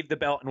 Just leave the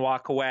belt and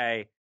walk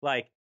away.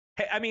 Like,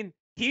 I mean,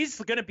 he's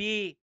going to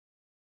be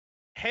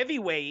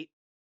heavyweight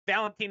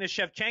Valentina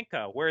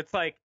Shevchenko, where it's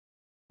like,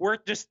 we're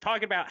just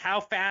talking about how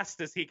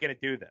fast is he going to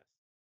do this?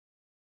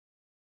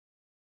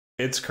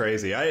 It's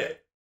crazy. I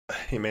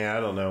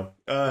don't know.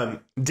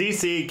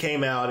 DC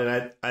came out,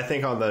 and I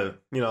think on the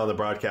on the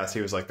broadcast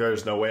he was like,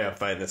 "There's no way I'm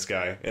fighting this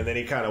guy," and then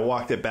he kind of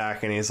walked it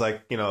back, and he's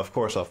like, "Of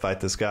course I'll fight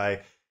this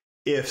guy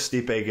if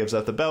Stipe gives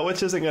up the belt,"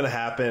 which isn't going to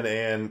happen,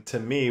 and to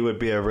me would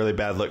be a really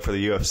bad look for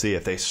the UFC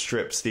if they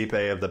strip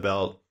Stipe of the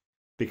belt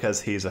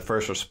because he's a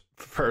first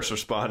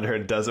responder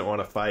and doesn't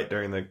want to fight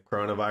during the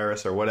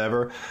coronavirus or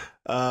whatever.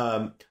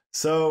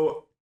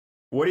 So,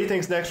 what do you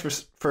think's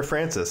next for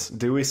Francis?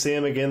 Do we see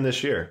him again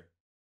this year?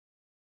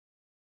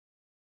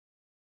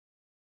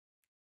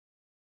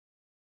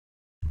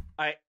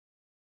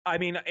 I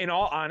mean, in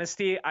all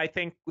honesty, I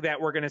think that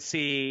we're going to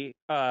see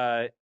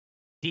DC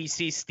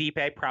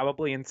Stipe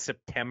probably in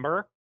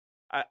September.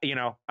 I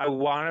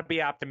want to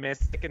be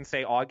optimistic and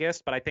say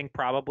August, but I think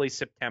probably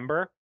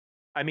September.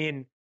 I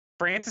mean,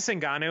 Francis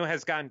Ngannou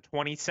has gotten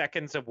 20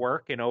 seconds of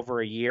work in over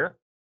a year.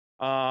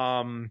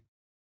 I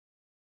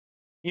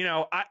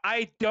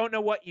don't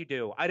know what you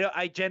do.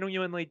 I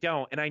genuinely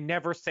don't. And I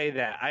never say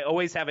that. I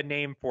always have a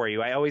name for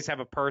you. I always have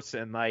a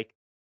person. Like,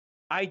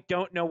 I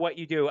don't know what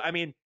you do. I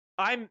mean,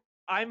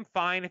 I'm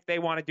fine if they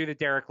want to do the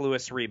Derek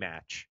Lewis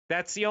rematch.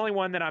 That's the only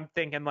one that I'm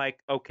thinking like,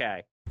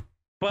 okay.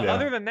 But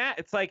other than that,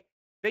 it's like,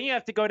 then you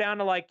have to go down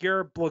to like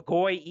your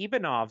Blagoy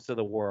Ivanovs of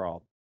the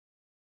world.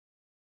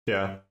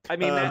 Yeah. I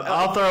mean,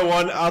 I'll throw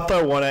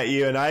one at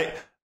you. And I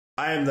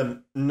am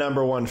the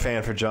number one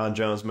fan for John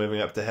Jones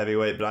moving up to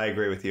heavyweight, but I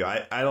agree with you.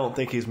 I don't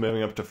think he's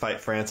moving up to fight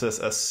Francis,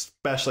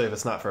 especially if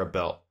it's not for a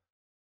belt.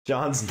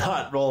 John's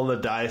not rolling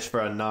the dice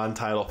for a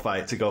non-title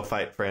fight to go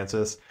fight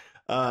Francis.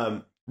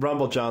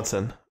 Rumble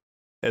Johnson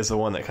is the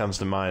one that comes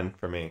to mind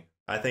for me.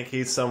 I think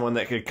he's someone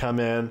that could come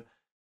in.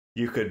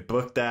 You could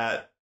book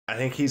that. I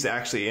think he's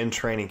actually in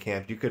training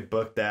camp. You could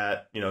book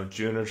that,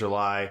 June or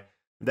July.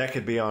 That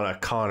could be on a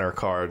Connor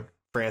card.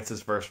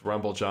 Francis versus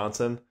Rumble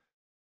Johnson.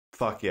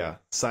 Fuck yeah.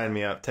 Sign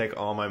me up. Take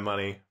all my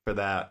money for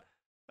that.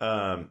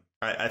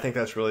 I think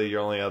that's really your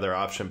only other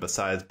option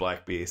besides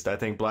Black Beast. I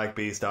think Black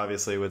Beast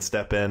obviously would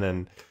step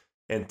in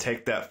and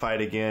take that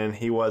fight again.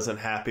 He wasn't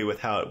happy with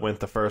how it went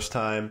the first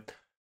time.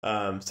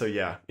 So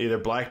yeah, either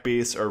Black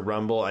Beast or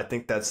Rumble. I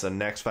think that's the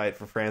next fight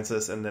for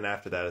Francis, and then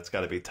after that, it's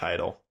got to be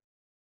title.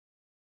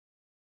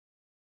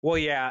 Well,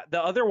 yeah.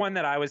 The other one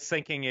that I was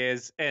thinking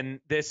is, and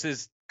this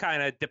is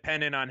kind of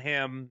dependent on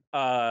him,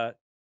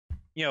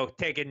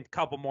 taking a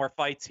couple more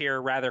fights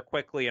here rather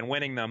quickly and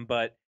winning them.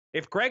 But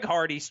if Greg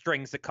Hardy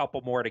strings a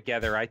couple more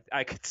together,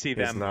 I could see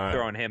them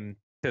throwing him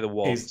to the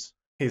wolves.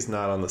 He's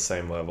not on the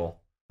same level.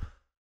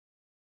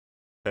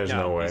 There's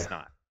no way. He's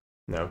not.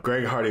 No,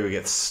 Greg Hardy would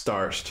get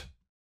starched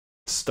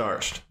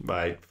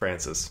by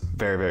Francis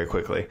very, very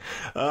quickly.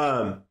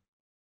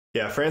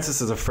 Yeah,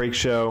 Francis is a freak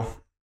show.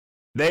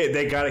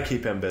 They got to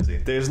keep him busy.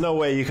 There's no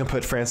way you can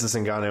put Francis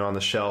Ngannou on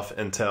the shelf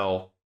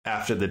until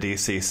after the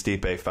DC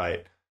Stipe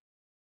fight.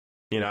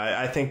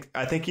 I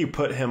think you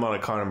put him on a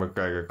Conor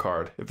McGregor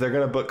card. If they're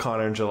going to book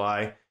Conor in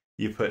July,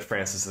 you put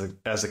Francis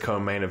as a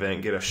co-main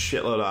event, get a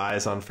shitload of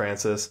eyes on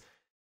Francis,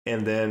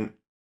 and then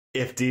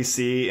if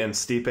DC and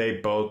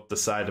Stipe both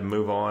decide to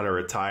move on or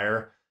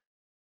retire,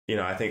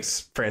 I think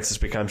Francis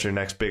becomes your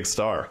next big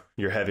star,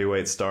 your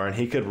heavyweight star, and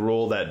he could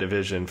rule that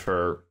division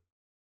for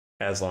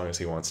as long as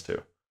he wants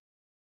to.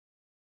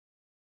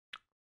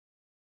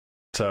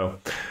 So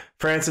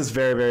Francis,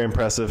 very, very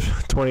impressive.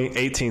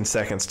 18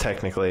 seconds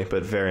technically,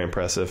 but very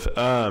impressive.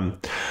 All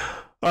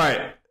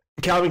right.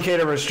 Calvin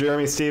Kattar versus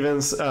Jeremy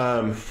Stephens.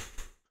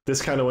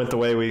 This kind of went the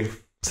way we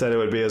said it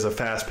would be, as a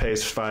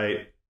fast-paced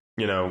fight.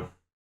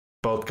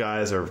 Both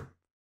guys are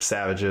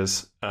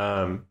savages.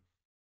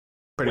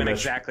 Pretty much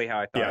exactly how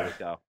I thought it would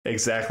go.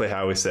 Exactly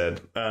how we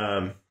said.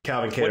 Calvin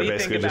Kattar. What do you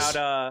basically think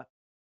about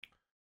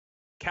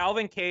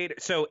Calvin Kattar?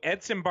 So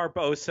Edson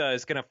Barbosa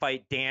is going to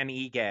fight Dan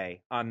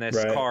Ige on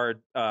this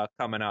card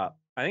coming up.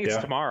 I think it's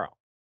tomorrow.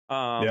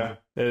 Yeah,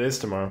 it is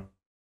tomorrow.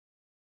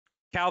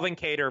 Calvin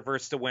Kattar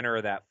versus the winner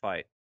of that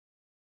fight.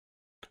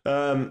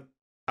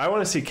 I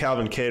want to see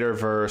Calvin Kattar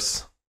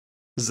versus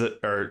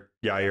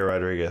Yair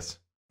Rodriguez.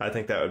 I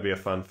think that would be a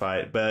fun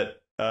fight.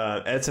 But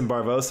Edson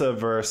Barbosa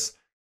versus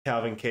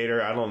Calvin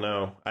Kattar, I don't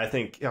know. I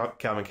think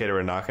Calvin Kattar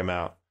would knock him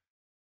out.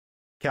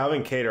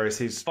 Calvin Kattar,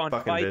 he's fun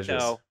fucking fight,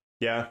 vicious. Though.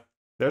 Yeah.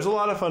 There's a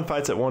lot of fun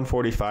fights at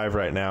 145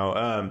 right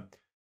now.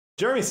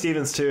 Jeremy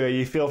Stephens, too,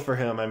 you feel for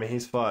him. I mean,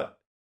 he's fought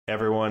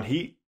everyone.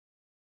 He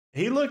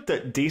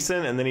looked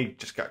decent, and then he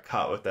just got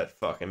caught with that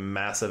fucking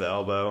massive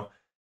elbow.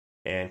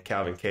 And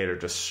Calvin Kattar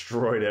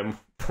destroyed him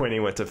when he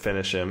went to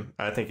finish him.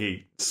 I think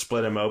he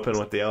split him open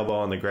with the elbow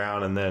on the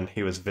ground, and then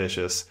he was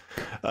vicious.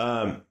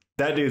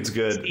 That dude's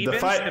good. Stephens, the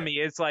fight to me,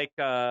 is like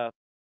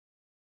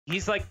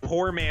he's like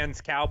poor man's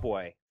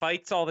cowboy.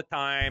 Fights all the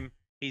time.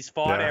 He's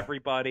fought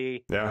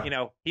everybody.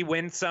 Yeah. He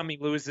wins some, he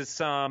loses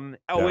some.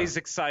 Always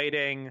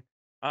exciting.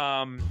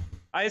 I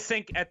just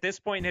think at this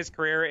point in his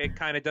career, it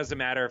kind of doesn't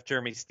matter if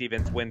Jeremy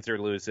Stephens wins or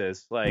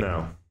loses.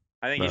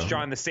 I think he's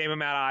drawing the same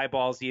amount of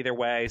eyeballs either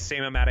way,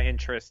 same amount of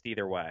interest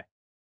either way.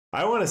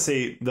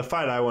 The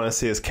fight I want to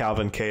see is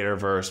Calvin Kattar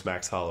versus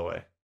Max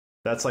Holloway.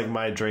 That's like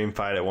my dream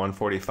fight at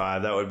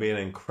 145. That would be an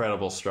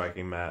incredible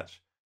striking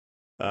match.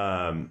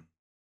 But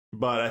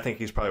I think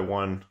he's probably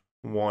one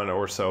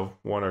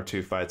or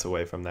two fights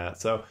away from that.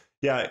 So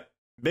yeah,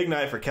 big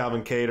night for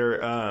Calvin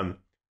Kattar.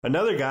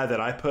 Another guy that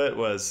I put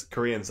was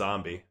Korean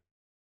Zombie.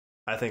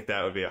 I think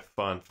that would be a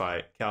fun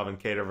fight. Calvin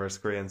Kattar versus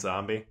Korean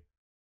Zombie.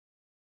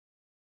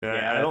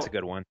 That's a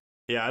good one.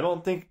 Yeah, I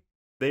don't think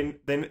they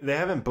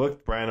haven't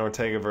booked Brian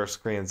Ortega versus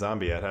Korean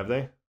Zombie yet, have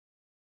they?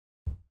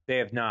 They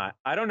have not.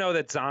 I don't know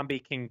that Zombie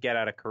can get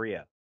out of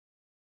Korea.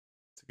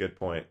 That's a good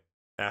point.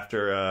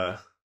 After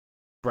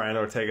Brian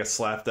Ortega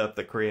slapped up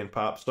the Korean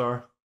pop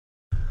star.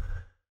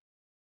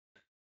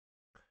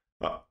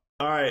 All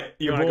right,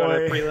 your boy. Go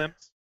to the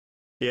prelims?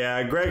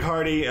 Yeah, Greg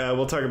Hardy.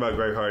 We'll talk about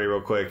Greg Hardy real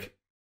quick.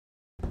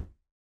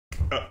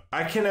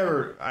 I can't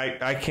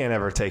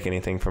ever take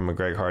anything from a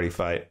Greg Hardy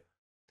fight.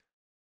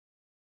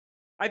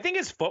 I think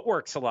his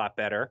footwork's a lot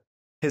better.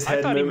 His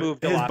head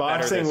moved his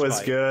boxing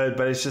was good,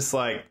 but it's just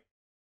like,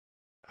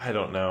 I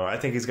don't know. I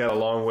think he's got a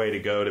long way to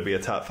go to be a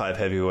top 5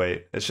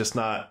 heavyweight. It's just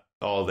not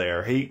all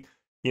there.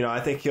 I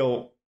think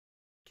he'll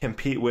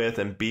compete with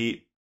and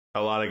beat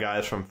a lot of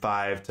guys from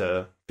 5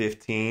 to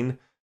 15.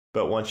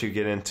 But once you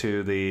get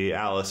into the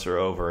Alistair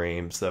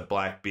Overeems, the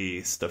Black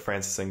Beast, the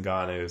Francis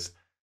Ngannous,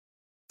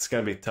 it's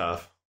going to be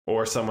tough.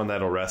 Or someone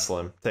that'll wrestle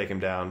him, take him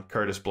down.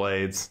 Curtis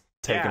Blades,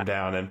 take him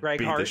down and beat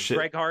the shit.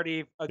 Greg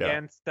Hardy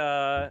against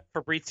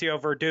Fabrizio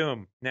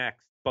Verdum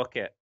next. Book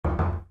it.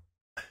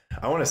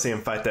 I want to see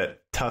him fight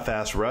that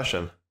tough-ass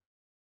Russian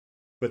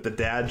with the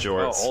dad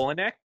jorts. Oh,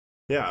 Olenek?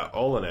 Yeah,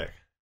 Olenek.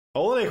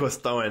 Olenek was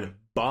throwing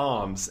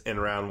bombs in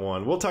round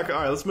 1. We'll talk. All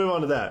right, let's move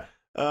on to that.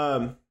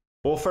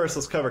 Well, first,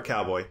 let's cover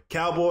Cowboy.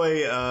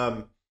 Cowboy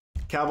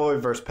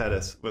versus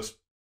Pettis was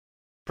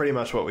pretty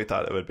much what we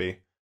thought it would be.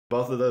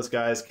 Both of those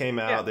guys came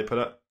out. Yeah. They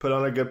put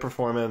on a good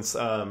performance.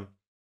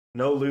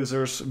 No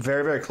losers.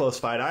 Very, very close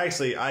fight.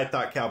 I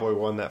thought Cowboy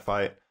won that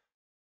fight.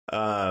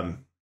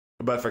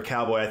 But for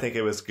Cowboy, I think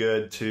it was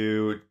good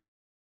to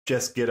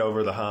just get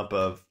over the hump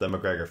of the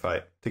McGregor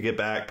fight. To get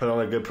back, put on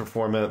a good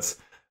performance.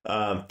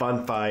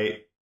 Fun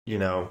fight.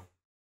 Not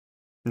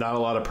a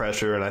lot of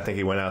pressure, and I think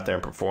he went out there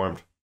and performed.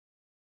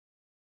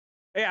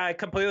 Yeah, I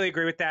completely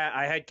agree with that.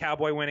 I had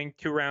Cowboy winning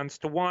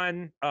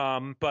 2-1.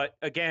 But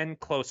again,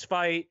 close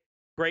fight.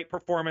 Great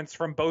performance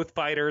from both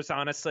fighters,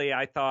 honestly,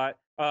 I thought.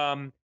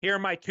 Here are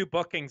my 2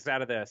 bookings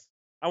out of this.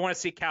 I want to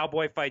see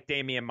Cowboy fight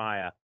Damian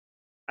Maia.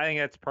 I think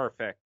that's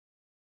perfect.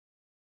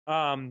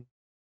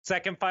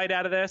 Second fight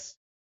out of this,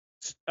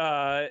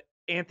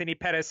 Anthony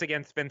Pettis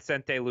against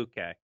Vicente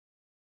Luque.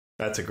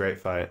 That's a great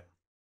fight.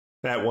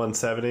 At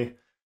 170,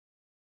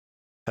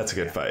 that's a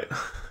good fight.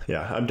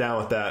 Yeah, I'm down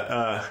with that.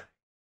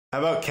 How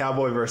about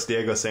Cowboy versus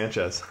Diego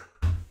Sanchez?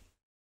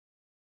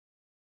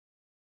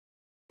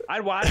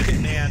 I'd watch it,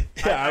 man.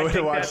 Yeah, I would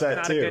watch that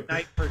not too. A good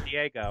night for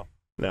Diego.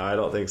 No, I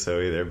don't think so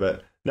either.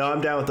 But no,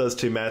 I'm down with those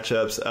 2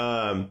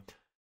 matchups.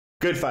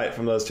 Good fight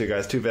from those 2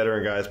 guys. 2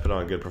 veteran guys put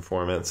on a good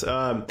performance.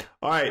 All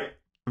right,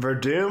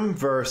 Verdum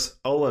versus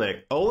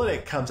Olenek.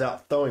 Olenek comes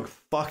out throwing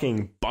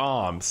fucking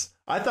bombs.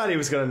 I thought he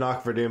was going to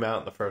knock Verdum out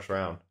in the first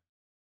round.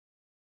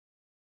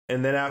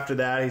 And then after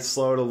that, he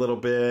slowed a little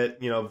bit.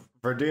 You know,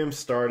 Verdum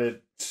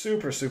started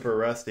super, super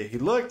rusty. He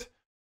looked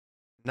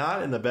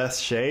not in the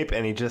best shape,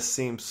 and he just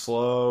seemed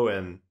slow,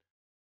 and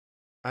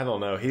I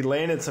don't know. He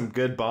landed some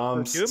good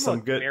bombs. Verdum some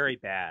looked good, very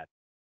bad.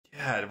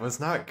 Yeah, it was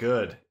not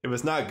good. It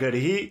was not good.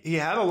 He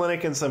had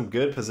Olenek in some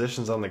good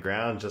positions on the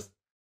ground, just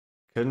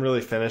couldn't really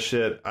finish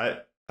it.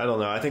 I don't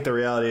know. I think the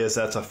reality is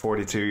that's a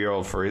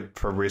 42-year-old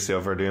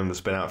Fabricio Verdum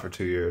that's been out for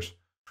 2 years.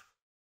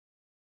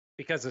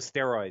 Because of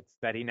steroids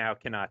that he now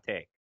cannot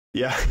take.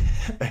 Yeah.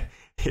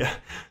 Yeah.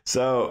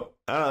 So,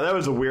 I don't know. That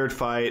was a weird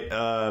fight.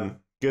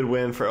 Good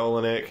win for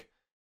Olenek.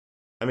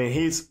 I mean,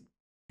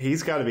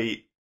 he's got to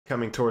be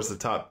coming towards the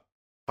top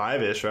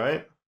 5-ish,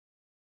 right?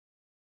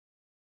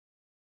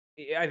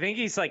 I think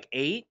he's like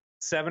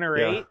 7 or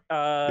 8.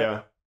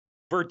 Yeah.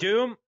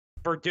 Verdum,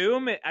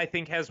 I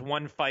think, has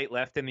 1 fight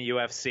left in the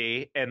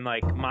UFC, and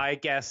like my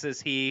guess is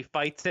he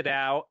fights it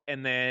out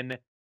and then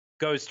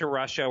goes to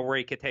Russia where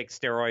he could take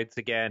steroids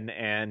again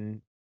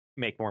and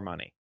make more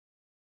money.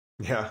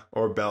 Yeah,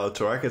 or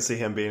Bellator. I could see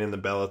him being in the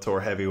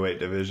Bellator heavyweight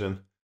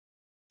division,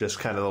 just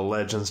kind of the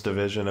Legends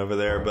division over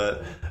there.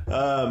 But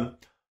all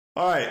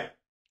right,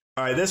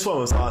 this one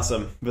was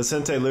awesome.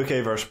 Vicente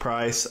Luque versus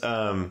Price.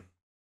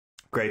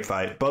 Great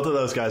fight. Both of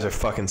those guys are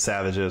fucking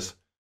savages.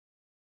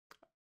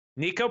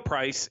 Nico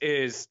Price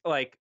is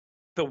like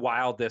the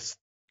wildest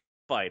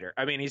fighter.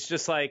 I mean, he's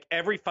just like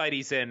every fight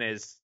he's in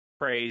is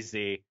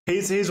crazy.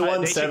 He's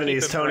 170.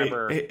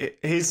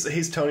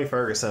 He's Tony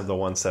Ferguson of the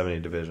 170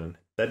 division.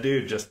 That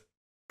dude just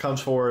comes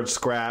forward,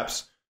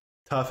 scraps,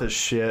 tough as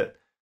shit.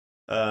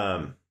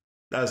 That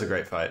was a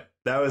great fight.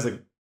 That was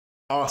an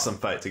awesome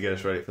fight to get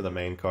us ready for the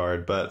main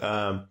card.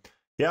 But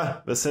yeah,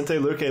 Vicente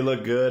Luque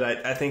looked good.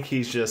 I think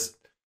he's just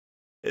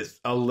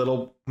is a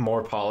little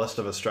more polished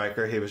of a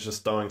striker. He was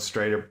just throwing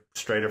straighter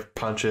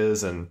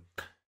punches, and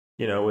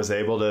was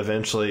able to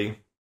eventually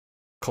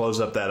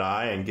close up that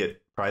eye and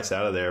get Price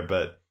out of there.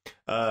 But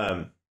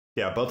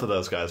yeah, both of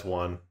those guys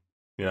won.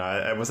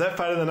 Was that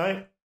fight of the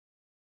night?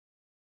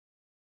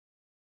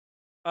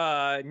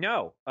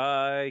 No.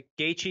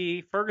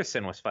 Gaetjhe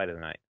Ferguson was fight of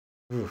the night.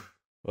 Oof.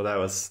 Well,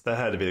 that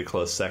had to be the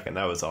close second.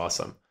 That was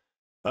awesome.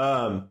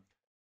 All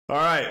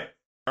right,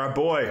 our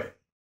boy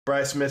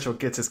Bryce Mitchell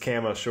gets his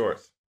camo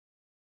shorts.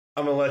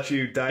 I'm gonna let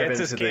you dive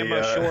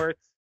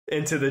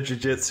into the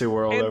jiu-jitsu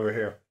world over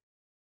here.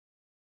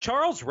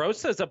 Charles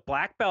Rosa is a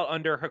black belt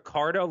under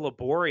Ricardo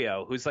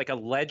Laborio, who's like a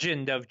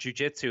legend of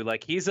jiu-jitsu.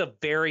 Like, he's a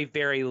very,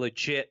 very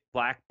legit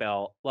black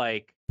belt.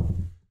 Like,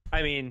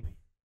 I mean,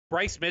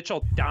 Bryce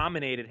Mitchell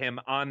dominated him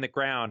on the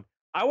ground.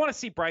 I want to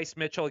see Bryce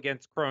Mitchell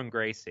against Crone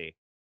Gracie.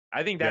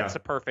 I think that's a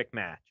perfect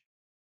match.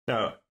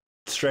 No,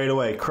 straight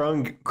away,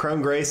 Crone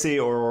Gracie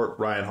or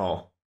Ryan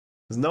Hall.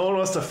 Because no one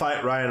wants to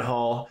fight Ryan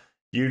Hall.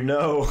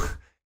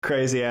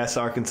 Crazy ass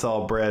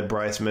Arkansas bred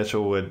Bryce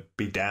Mitchell would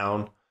be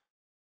down.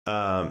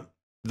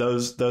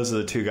 Those are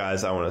the 2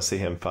 guys I want to see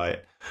him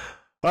fight.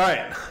 All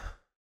right,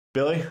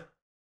 Billy,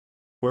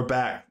 we're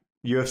back.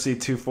 UFC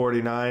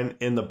 249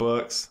 in the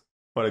books.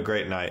 What a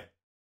great night.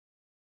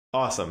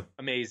 Awesome.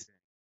 Amazing.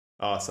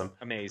 Awesome.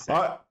 Amazing.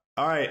 All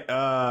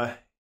right.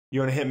 You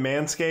want to hit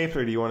Manscaped,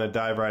 or do you want to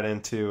dive right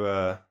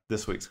into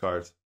this week's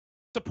cards?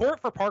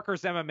 Support for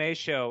Parker's MMA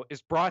show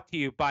is brought to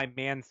you by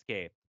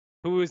Manscaped,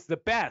 who is the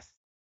best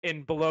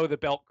in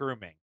below-the-belt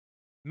grooming.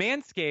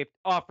 Manscaped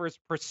offers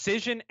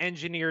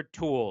precision-engineered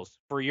tools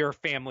for your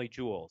family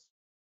jewels.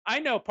 I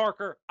know,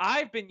 Parker,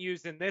 I've been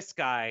using this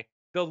guy,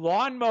 the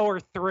Lawnmower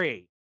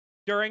 3,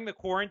 during the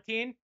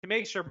quarantine to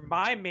make sure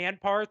my man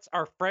parts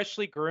are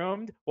freshly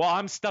groomed while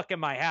I'm stuck in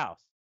my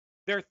house.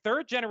 Their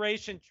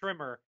 3rd-generation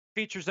trimmer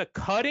features a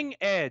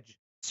cutting-edge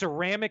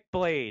ceramic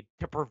blade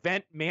to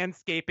prevent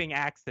manscaping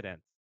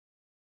accidents.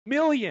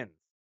 Millions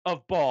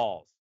of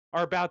balls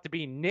are about to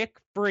be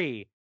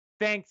nick-free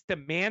thanks to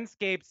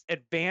Manscaped's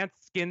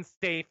advanced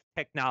skin-safe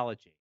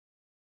technology.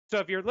 So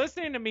if you're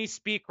listening to me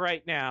speak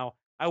right now,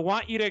 I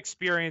want you to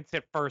experience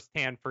it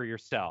firsthand for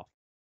yourself.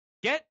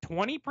 Get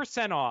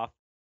 20% off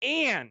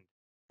and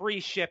free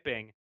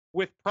shipping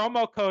with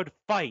promo code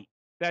FIGHT.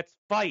 That's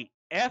FIGHT,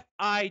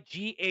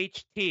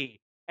 FIGHT,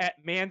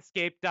 at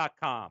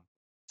manscaped.com.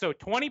 So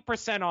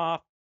 20%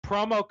 off,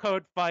 promo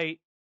code FIGHT.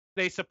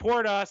 They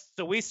support us,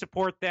 so we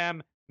support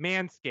them.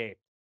 Manscaped.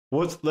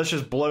 Let's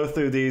just blow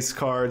through these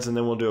cards and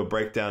then we'll do a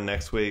breakdown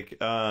next week.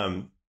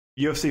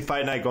 UFC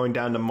Fight Night going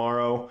down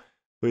tomorrow.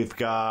 We've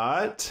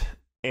got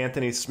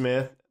Anthony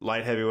Smith,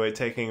 light heavyweight,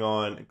 taking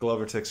on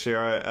Glover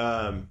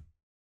Teixeira.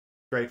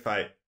 Great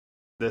fight.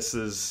 This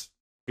is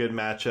good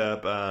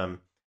matchup.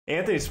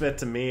 Anthony Smith,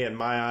 to me, in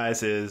my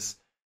eyes, is...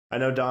 I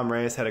know Dom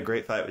Reyes had a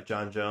great fight with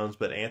John Jones,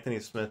 but Anthony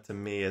Smith, to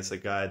me, is a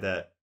guy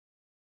that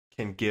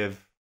can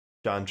give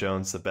John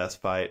Jones the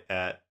best fight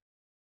at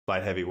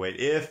light heavyweight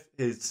if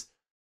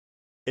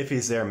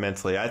he's there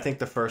mentally. I think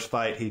the first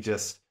fight,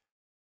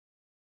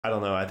 I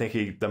don't know. I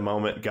think the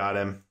moment got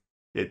him.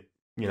 It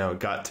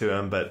got to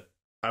him. But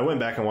I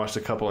went back and watched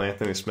a couple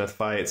Anthony Smith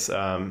fights,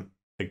 the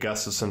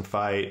Gustafsson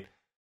fight,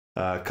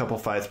 a couple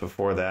fights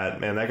before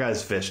that. Man, that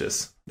guy's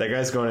vicious. That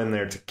guy's going in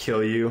there to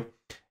kill you,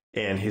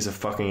 and he's a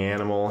fucking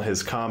animal.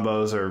 His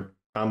combos are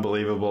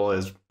unbelievable.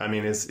 He's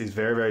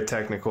very, very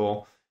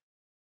technical,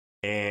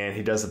 and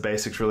he does the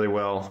basics really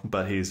well,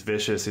 but he's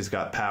vicious. He's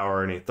got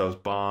power, and he throws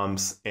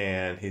bombs,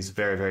 and he's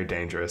very, very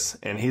dangerous.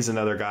 And he's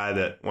another guy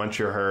that once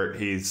you're hurt,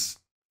 he's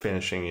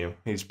finishing you.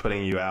 He's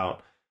putting you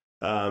out.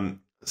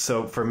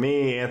 So for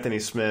me, Anthony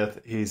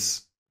Smith,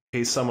 he's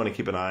someone to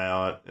keep an eye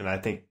on, and I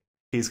think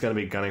he's going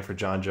to be gunning for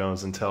John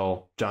Jones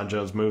until John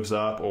Jones moves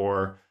up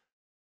or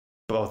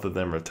both of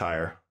them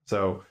retire.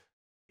 So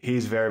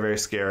he's very, very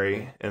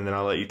scary. And then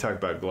I'll let you talk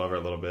about Glover a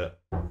little bit.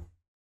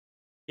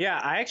 Yeah,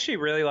 I actually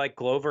really like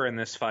Glover in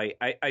this fight.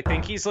 I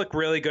think he's looked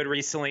really good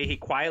recently. He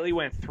quietly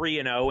went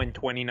 3-0 in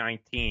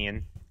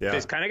 2019. Yeah.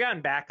 He's kind of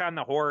gotten back on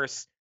the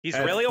horse. He's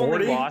At really 40?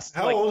 only lost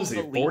How old is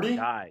he? 40?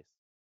 Guys.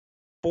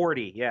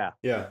 40, yeah.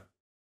 Yeah.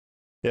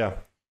 Yeah.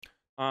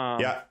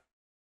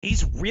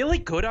 He's really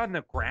good on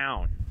the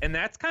ground. And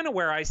that's kind of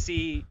where I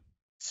see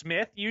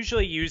Smith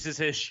usually uses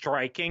his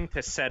striking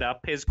to set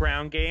up his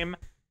ground game.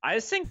 I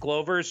just think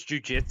Glover's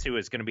jiu-jitsu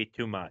is going to be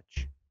too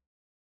much.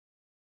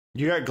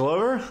 You got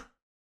Glover?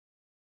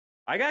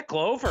 I got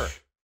Glover.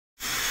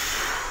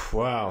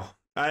 Wow.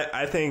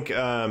 I think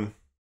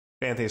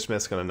Anthony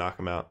Smith's going to knock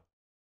him out.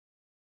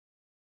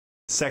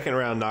 Second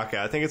round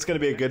knockout. I think it's going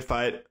to be a good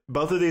fight.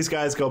 Both of these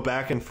guys go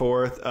back and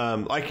forth.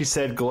 Like you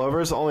said,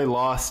 Glover's only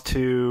lost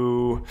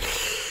to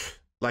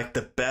like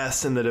the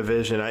best in the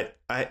division.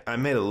 I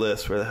made a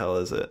list. Where the hell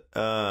is it?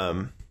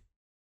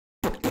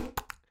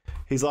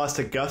 He's lost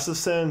to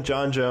Gustafsson,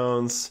 John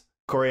Jones,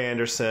 Corey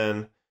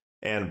Anderson,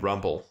 and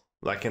Rumble,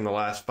 like in the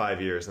last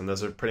 5 years, and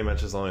those are pretty much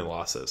his only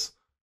losses.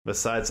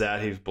 Besides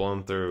that, he's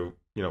blown through,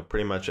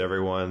 pretty much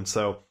everyone.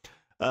 So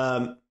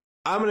I'm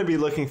going to be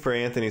looking for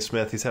Anthony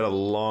Smith. He's had a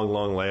long,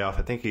 long layoff.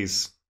 I think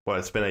it's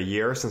been a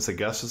year since the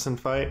Gustafsson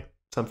fight,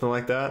 something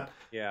like that.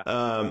 Yeah.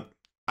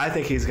 I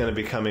think he's going to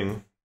be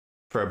coming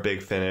for a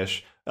big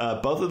finish.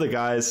 Both of the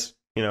guys,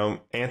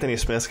 Anthony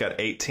Smith's got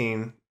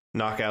 18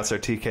 knockouts or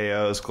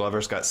TKOs.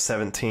 Glover's got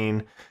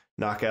 17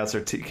 knockouts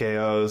or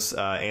TKOs.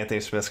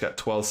 Anthony Smith's got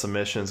 12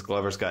 submissions.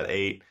 Glover's got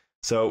 8.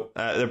 So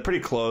they're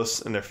pretty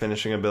close in their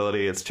finishing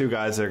ability. It's two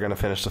guys that are going to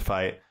finish the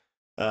fight.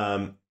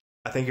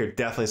 I think you're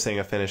definitely seeing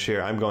a finish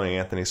here. I'm going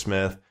Anthony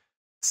Smith,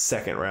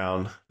 second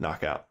round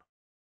knockout.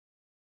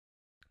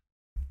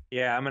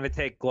 Yeah, I'm going to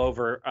take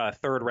Glover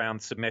third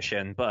round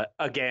submission. But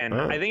again,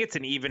 Oh. I think it's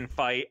an even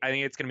fight. I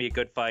think it's going to be a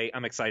good fight.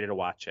 I'm excited to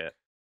watch it.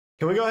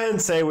 Can we go ahead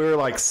and say we were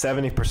like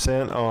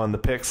 70% on the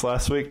picks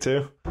last week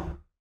too?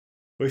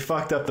 We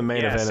fucked up the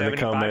main event and the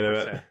co-main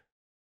event.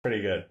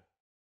 Pretty good.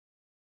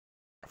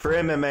 For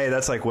MMA,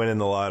 that's like winning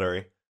the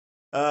lottery.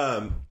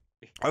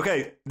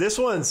 Okay, this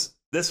one's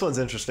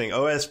interesting.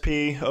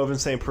 OSP, Oven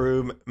St.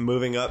 Preux,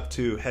 moving up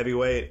to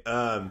heavyweight.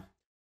 I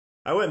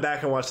went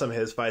back and watched some of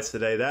his fights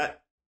today.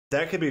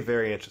 That could be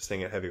very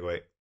interesting at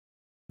heavyweight.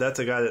 That's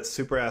a guy that's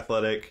super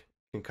athletic,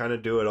 can kind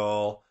of do it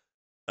all.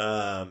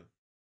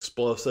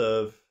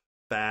 Explosive,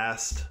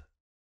 fast.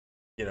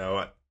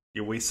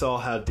 We saw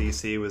how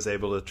DC was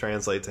able to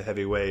translate to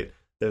heavyweight.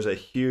 There's a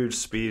huge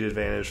speed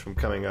advantage from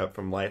coming up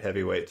from light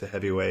heavyweight to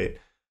heavyweight.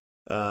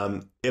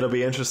 It'll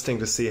be interesting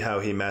to see how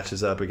he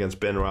matches up against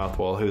Ben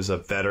Rothwell, who's a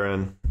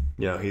veteran.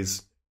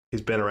 He's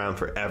been around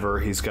forever.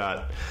 He's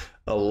got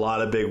a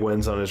lot of big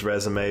wins on his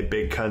resume.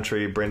 Big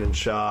Country, Brendan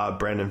Schaub,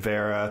 Brandon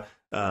Vera,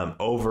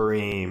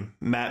 Overeem,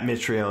 Matt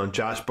Mitrione,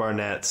 Josh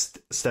Barnett,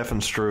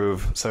 Stefan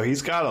Struve. So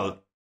he's got a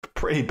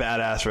pretty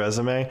badass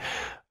resume.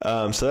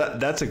 So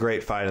that's a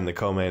great fight in the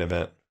co-main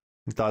event.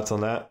 Thoughts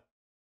on that?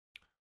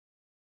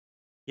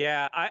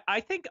 Yeah,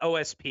 I think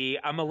OSP,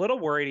 I'm a little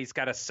worried he's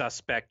got a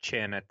suspect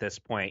chin at this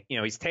point.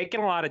 He's taken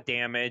a lot of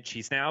damage.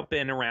 He's now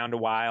been around a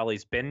while.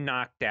 He's been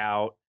knocked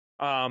out.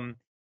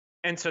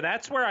 And so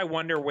that's where I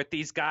wonder with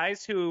these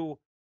guys who,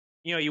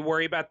 you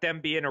worry about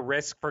them being a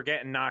risk for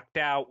getting knocked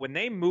out. When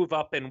they move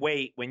up in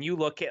weight, when you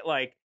look at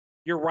like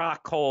your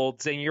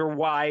Rockholds and your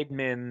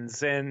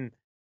Weidmans and,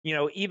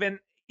 even,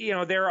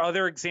 there are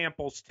other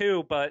examples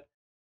too, but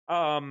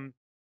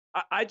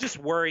I just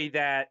worry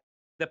that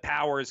the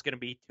power is going to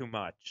be too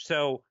much.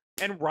 So,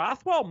 and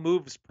Rothwell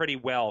moves pretty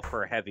well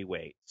for a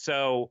heavyweight.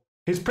 So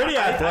he's pretty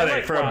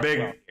athletic for a big,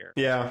 here.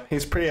 Yeah,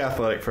 he's pretty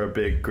athletic for a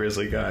big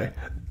grizzly guy.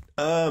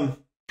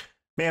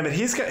 Man, but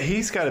he's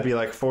got to be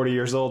like 40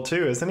 years old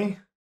too, isn't he?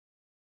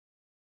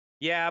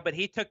 Yeah, but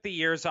he took the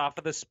years off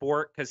of the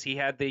sport because he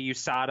had the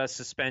USADA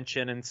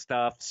suspension and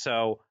stuff.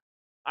 So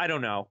I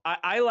don't know.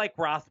 I like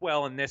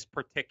Rothwell in this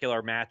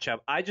particular matchup.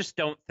 I just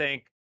don't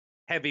think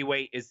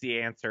heavyweight is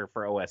the answer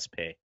for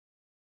OSP.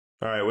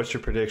 All right, what's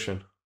your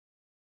prediction?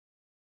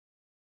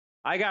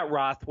 I got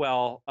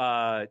Rothwell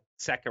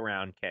second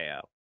round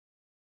KO.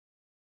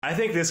 I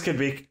think this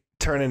could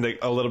turn into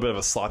a little bit of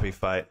a sloppy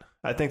fight.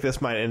 I think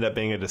this might end up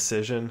being a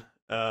decision.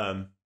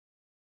 I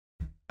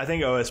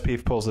think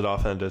OSP pulls it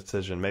off in a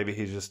decision. Maybe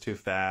he's just too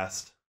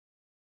fast.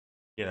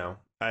 You know,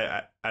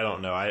 I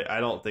don't know. I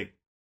don't think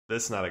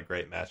this is not a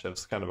great matchup.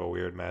 It's kind of a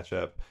weird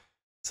matchup.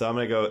 So I'm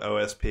going to go with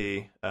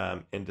OSP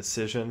in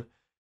decision.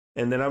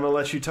 And then I'm going to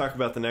let you talk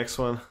about the next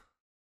one.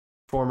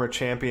 Former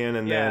champion,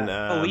 and then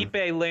Felipe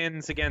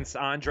Lins against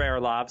Andrei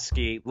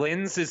Arlovsky.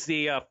 Lins is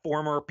the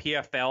former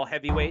PFL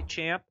heavyweight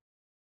champ,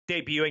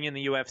 debuting in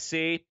the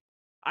UFC.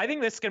 I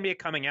think this is going to be a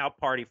coming out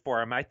party for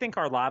him. I think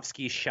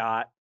Arlovsky's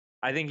shot.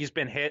 I think he's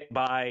been hit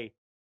by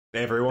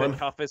everyone the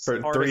toughest,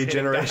 for 3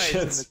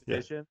 generations.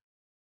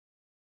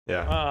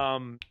 Yeah.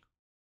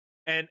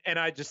 And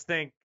I just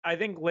think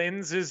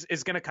Lins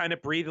is going to kind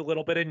of breathe a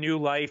little bit of new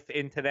life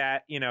into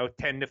that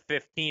 10 to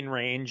 15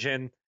 range,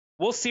 and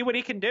we'll see what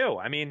he can do.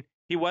 I mean,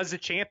 he was a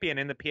champion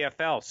in the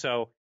PFL,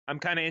 so I'm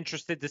kind of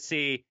interested to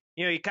see.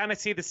 You kind of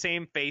see the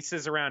same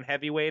faces around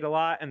heavyweight a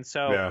lot, and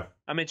so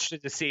I'm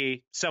interested to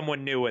see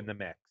someone new in the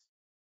mix.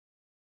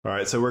 All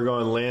right, so we're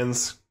going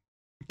Lins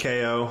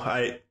KO.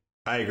 I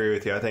agree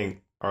with you. I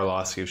think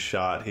Arlovsky's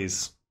shot.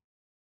 He's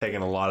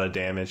taken a lot of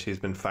damage. He's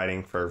been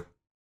fighting for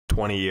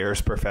 20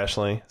 years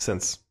professionally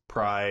since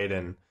Pride,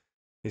 and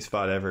he's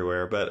fought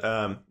everywhere. But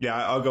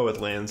I'll go with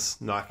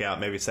Lins knockout,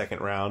 maybe second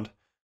round.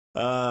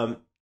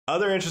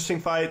 Other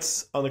interesting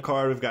fights on the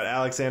card. We've got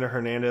Alexander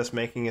Hernandez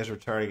making his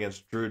return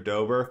against Drew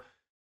Dober.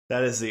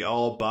 That is the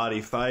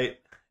all-body fight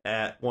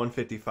at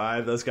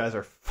 155. Those guys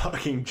are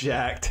fucking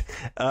jacked.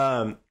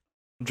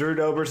 Drew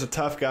Dober's a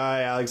tough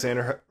guy.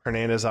 Alexander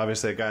Hernandez,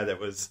 obviously a guy that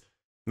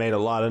made a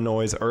lot of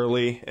noise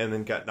early and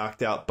then got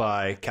knocked out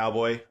by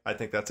Cowboy. I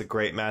think that's a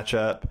great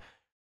matchup.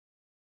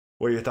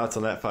 What are your thoughts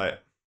on that fight?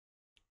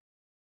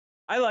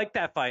 I like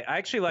that fight. I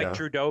actually like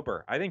Drew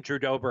Dober. I think Drew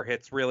Dober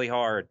hits really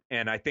hard,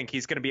 and I think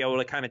he's going to be able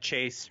to kind of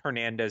chase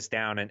Hernandez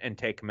down and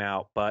take him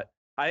out. But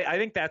I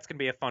think that's going to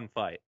be a fun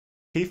fight.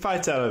 He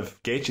fights out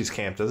of Gaethje's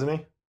camp, doesn't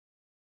he?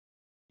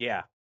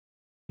 Yeah.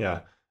 Yeah.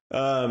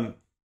 I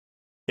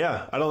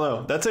don't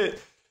know. That's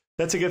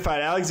a good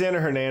fight. Alexander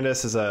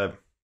Hernandez it's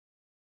kind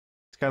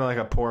of like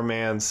a poor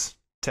man's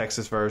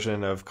Texas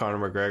version of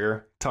Conor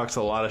McGregor. Talks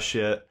a lot of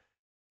shit.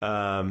 Good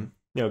on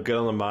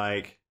the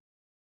mic.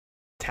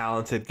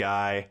 Talented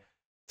guy.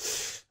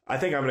 I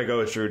think I'm going to go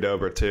with Drew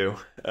Dober too.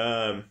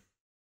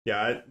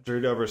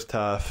 Drew Dober's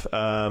tough.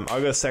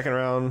 I'll go second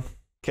round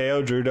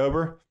KO Drew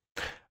Dober.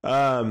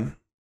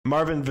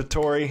 Marvin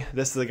Vettori,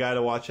 this is the guy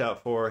to watch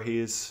out for.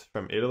 He's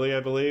from Italy, I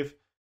believe.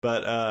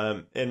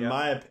 But in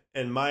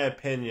my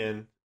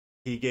opinion,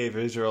 he gave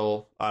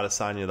Israel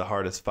Adesanya the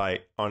hardest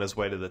fight on his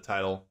way to the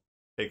title,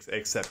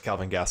 except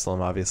Kelvin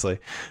Gastelum, obviously.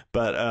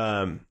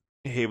 But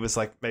he was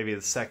like maybe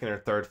the second or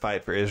third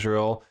fight for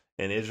Israel,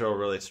 and Israel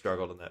really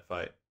struggled in that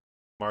fight.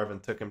 Marvin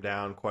took him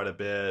down quite a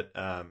bit,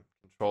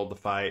 controlled the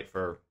fight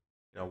for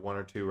 1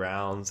 or 2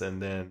 rounds,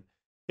 and then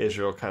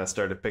Israel kind of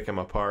started to pick him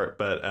apart.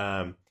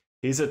 But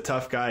he's a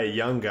tough guy, a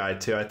young guy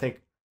too. I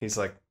think he's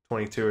like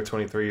 22 or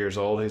 23 years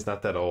old. He's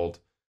not that old.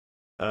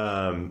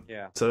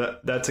 So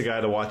that's a guy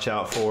to watch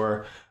out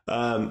for.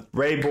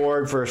 Ray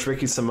Borg versus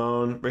Ricky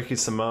Simone. Ricky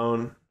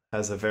Simone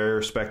has a very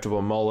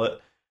respectable mullet.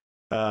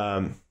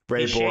 Ray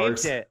Borg's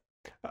shaved it.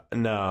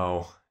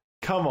 No.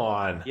 Come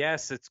on.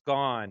 Yes, it's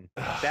gone.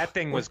 That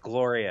thing was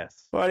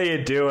glorious. What are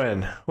you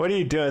doing?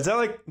 Is that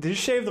like, did you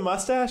shave the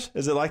mustache?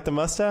 Is it like the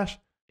mustache?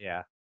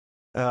 Yeah.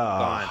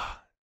 Gone.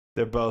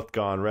 They're both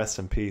gone. Rest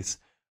in peace.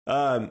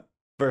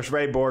 Versus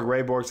Ray Borg.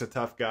 Ray Borg's a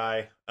tough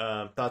guy.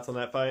 Thoughts on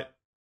that fight?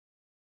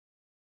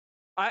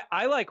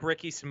 I like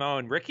Ricky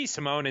Simone. Ricky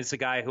Simone is a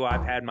guy who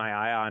I've had my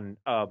eye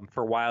on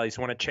for a while. He's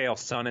one of Chael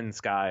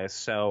Sonnen's guys.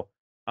 So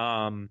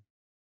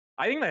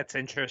I think that's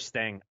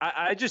interesting.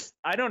 I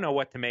don't know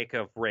what to make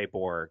of Ray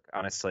Borg,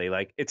 honestly.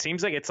 Like, it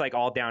seems like it's like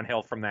all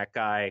downhill from that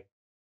guy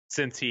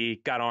since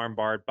he got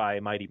armbarred by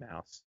Mighty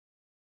Mouse.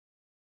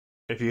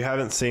 If you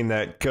haven't seen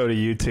that, go to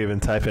YouTube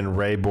and type in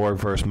Ray Borg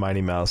versus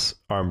Mighty Mouse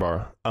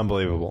armbar.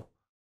 Unbelievable.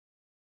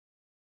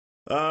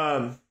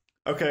 Okay.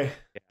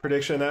 Yeah.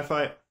 Prediction in that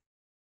fight?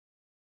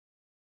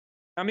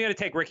 I'm going to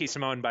take Ricky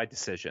Simone by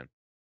decision.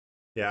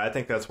 Yeah, I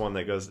think that's one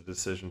that goes to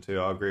decision too.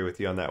 I'll agree with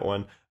you on that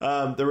one.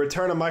 The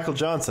return of Michael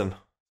Johnson.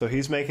 So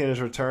he's making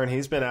his return.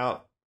 He's been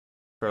out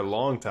for a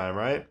long time,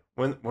 right?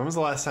 When was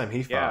the last time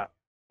he fought? Yeah.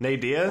 Nate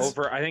Diaz?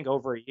 I think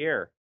over a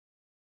year.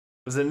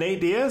 Was it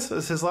Nate Diaz?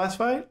 Was his last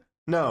fight?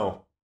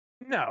 No.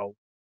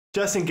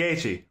 Justin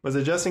Gaethje. Was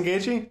it Justin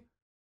Gaethje?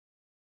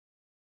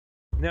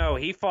 No,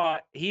 he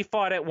fought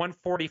at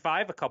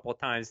 145 a couple of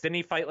times. Didn't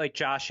he fight like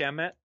Josh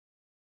Emmett?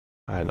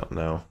 I don't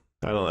know.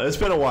 It's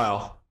been a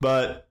while,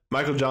 but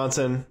Michael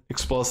Johnson,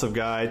 explosive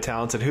guy,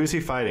 talented. Who's he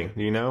fighting?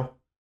 Do you know?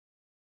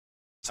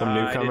 Some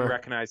newcomer? I didn't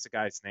recognize the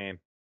guy's name.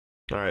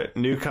 All right.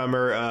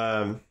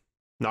 Newcomer,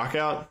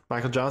 knockout,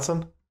 Michael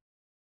Johnson?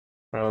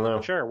 I don't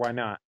know. Sure, why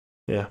not?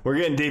 Yeah, we're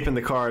getting deep in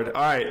the card.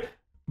 All right.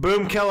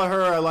 Boom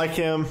Kelleher, I like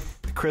him.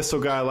 Crystal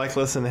guy, I like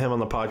listening to him on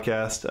the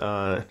podcast.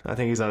 I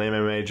think he's on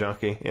MMA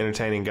Junkie.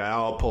 Entertaining guy.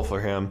 I'll pull for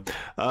him.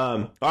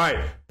 All right.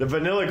 The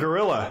Vanilla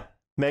Gorilla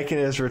making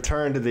his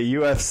return to the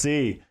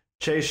UFC.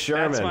 Chase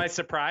Sherman. That's my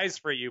surprise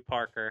for you,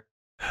 Parker.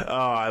 Oh,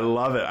 I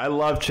love it. I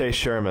love Chase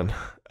Sherman.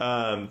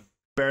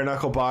 Bare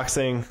knuckle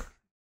boxing,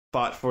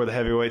 fought for the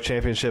heavyweight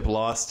championship,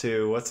 lost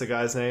to, what's the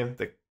guy's name?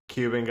 The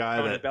Cuban guy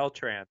Tony that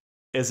Beltran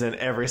is in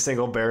every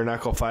single bare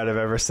knuckle fight I've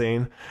ever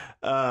seen.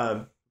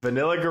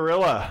 Vanilla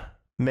Gorilla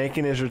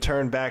making his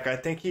return back. I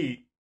think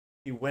he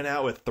went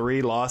out with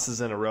 3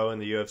 losses in a row in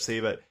the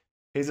UFC, but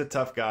he's a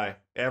tough guy.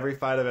 Every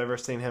fight I've ever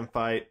seen him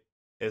fight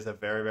is a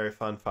very, very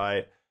fun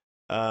fight.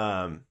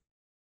 I'm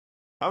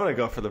going to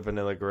go for the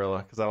Vanilla Gorilla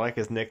because I like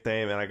his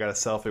nickname and I got a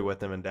selfie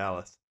with him in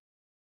Dallas.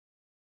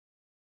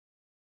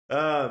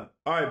 All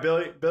right,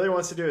 Billy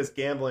wants to do his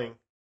gambling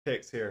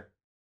picks here.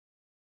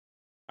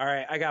 All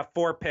right, I got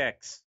 4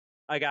 picks.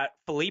 I got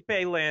Felipe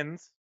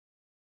Lins.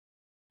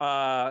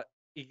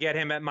 You get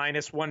him at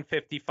minus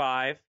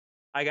 155.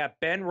 I got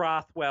Ben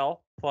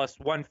Rothwell plus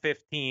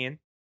 115.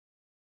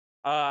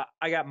 I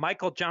got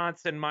Michael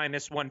Johnson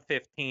minus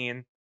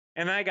 115.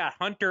 And then I got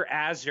Hunter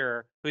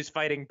Azure, who's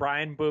fighting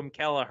Brian Boom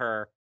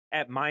Kelleher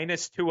at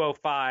minus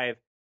 205.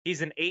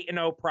 He's an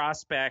 8-0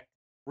 prospect,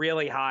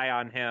 really high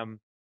on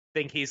him.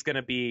 Think he's going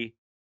to be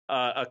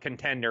a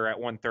contender at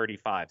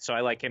 135. So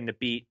I like him to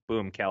beat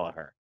Boom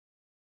Kelleher.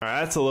 All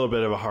right, that's a little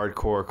bit of a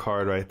hardcore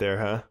card right there,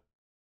 huh?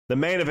 The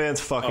main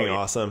event's fucking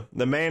awesome.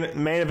 The main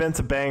event's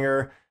a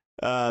banger.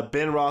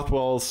 Ben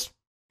Rothwell's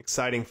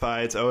exciting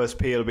fights.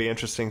 OSP, it'll be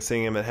interesting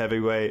seeing him at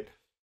heavyweight.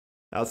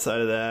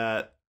 Outside of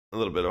that, a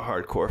little bit of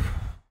hardcore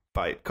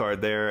fight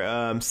card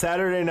there.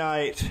 Saturday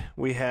night,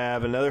 we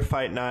have another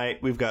fight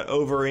night. We've got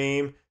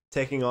Overeem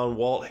taking on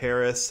Walt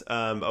Harris.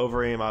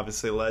 Overeem,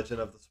 obviously a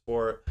legend of the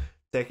sport,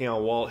 taking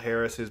on Walt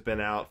Harris, who's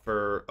been out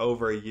for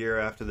over a year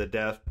after the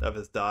death of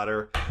his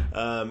daughter.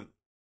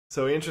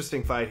 So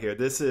interesting fight here.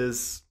 This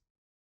is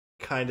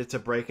kind of to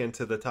break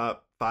into the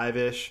top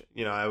 5-ish.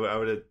 You know, I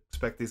would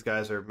expect these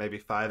guys are maybe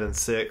 5 and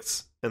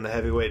 6 in the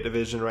heavyweight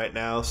division right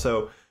now.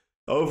 So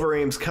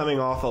Overeem's coming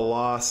off a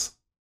loss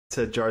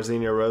to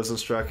Jairzinho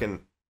Rozenstruik, and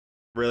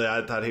really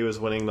I thought he was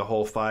winning the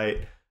whole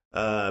fight.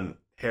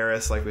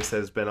 Harris, like we said,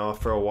 has been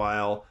off for a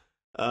while.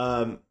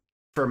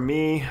 For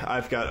me,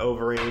 I've got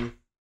Overeem.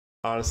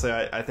 Honestly,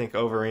 I think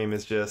Overeem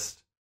is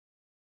just,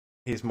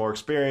 he's more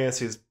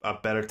experienced. He's a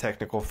better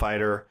technical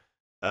fighter.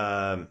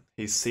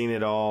 He's seen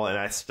it all, and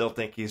I still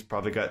think he's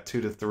probably got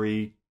 2 to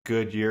 3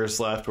 good years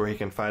left where he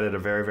can fight at a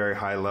very, very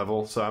high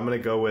level. So I'm going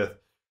to go with,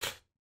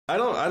 I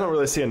don't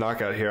really see a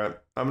knockout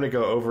here. I'm going to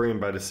go Overeem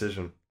by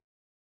decision.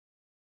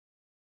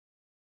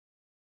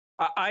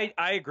 I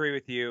agree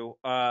with you.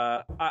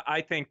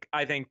 I think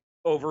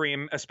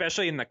Overeem,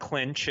 especially in the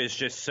clinch, is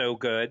just so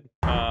good.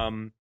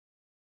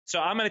 So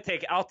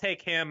I'll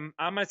take him.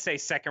 I'm gonna say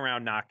second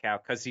round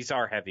knockout because he's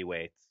our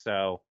heavyweight.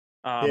 So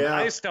yeah,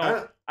 I just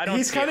don't. I don't.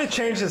 He's kind of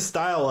changed his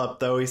style up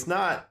though. He's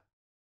not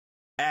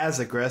as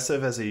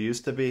aggressive as he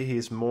used to be.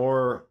 He's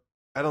more,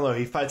 I don't know.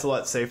 He fights a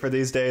lot safer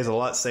these days. A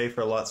lot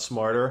safer, a lot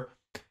smarter,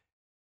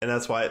 and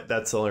that's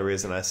the only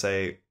reason I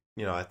say,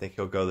 you know, I think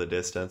he'll go the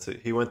distance.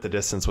 He went the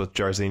distance with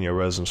Jairzinho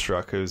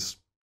Rozenstruik, who's,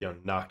 you know,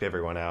 knocked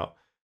everyone out.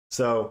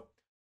 So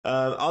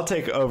I'll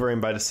take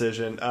Overeem by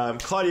decision.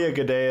 Claudia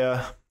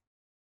Gaetjhe,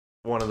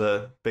 one of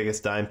the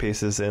biggest dime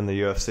pieces in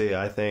the UFC,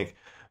 I think,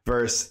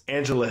 versus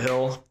Angela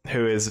Hill,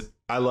 who is,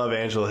 I love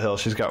Angela Hill.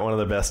 She's got one of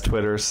the best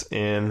Twitters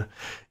in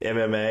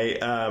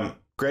MMA.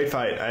 Great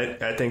fight.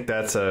 I think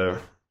that's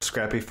a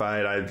scrappy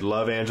fight. I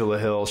love Angela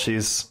Hill.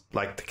 She's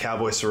like the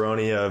Cowboy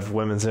Cerrone of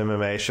women's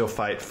MMA. She'll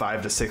fight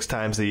 5 to 6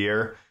 times a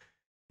year.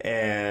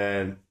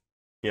 And,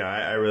 you know,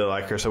 I really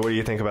like her. So what do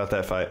you think about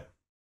that fight?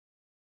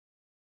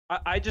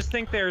 I just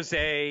think there's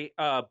a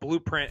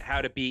blueprint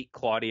how to beat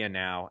Claudia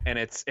now. And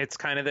it's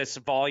kind of this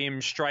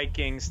volume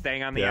striking,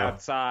 staying on the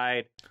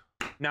outside,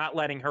 not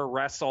letting her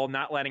wrestle,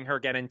 not letting her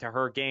get into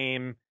her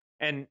game.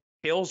 And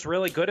Hill's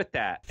really good at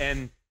that.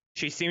 And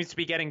she seems to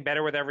be getting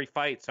better with every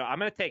fight. So I'm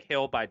going to take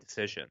Hill by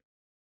decision.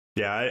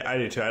 Yeah, I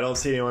do too. I don't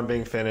see anyone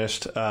being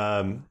finished.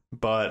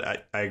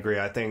 But I agree.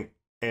 I think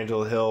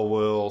Angela Hill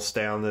will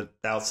stay on the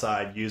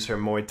outside, use her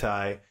Muay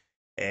Thai,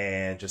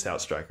 and just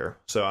outstrike her.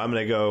 So I'm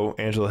going to go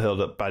Angela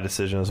Hill by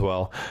decision as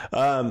well.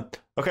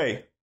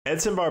 Okay,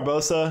 Edson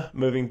Barbosa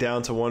moving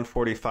down to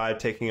 145,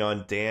 taking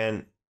on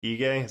Dan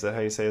Ige. Is that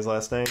how you say his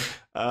last name?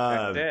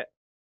 That's it.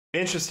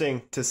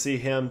 Interesting to see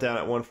him down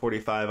at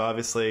 145.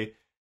 Obviously,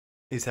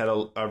 he's had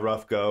a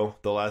rough go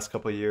the last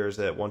couple of years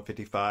at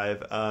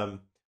 155.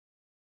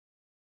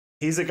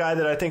 He's a guy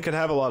that I think could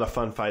have a lot of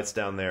fun fights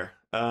down there.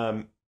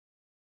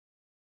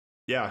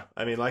 Yeah,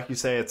 I mean, like you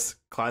say, it's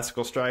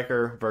classical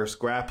striker versus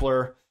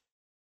grappler.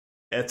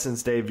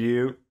 Edson's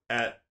debut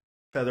at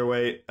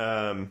featherweight.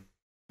 I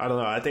I don't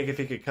know. I think if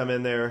he could come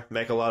in there,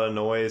 make a lot of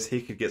noise,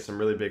 he could get some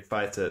really big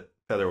fights at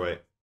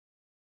featherweight.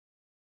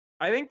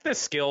 I think the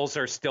skills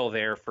are still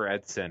there for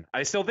Edson.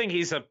 I still think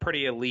he's a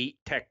pretty elite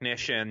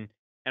technician,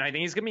 and I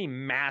think he's going to be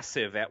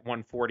massive at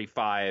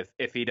 145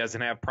 if he doesn't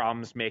have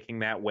problems making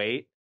that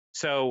weight.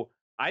 So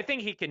I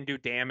think he can do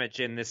damage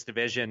in this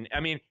division.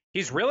 I mean,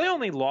 he's really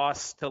only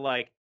lost to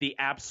like the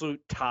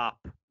absolute top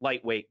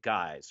lightweight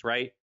guys,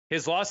 right?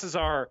 His losses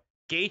are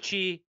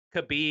Gaetjhe,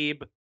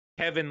 Khabib,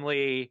 Kevin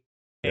Lee,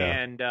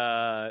 and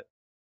oh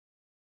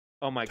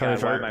my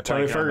Tony God, why am I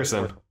Tony blanking on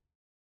Ferguson. the fourth?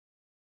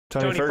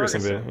 Tony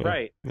Ferguson, yeah.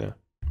 Right. Yeah.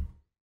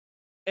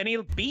 And he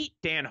beat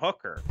Dan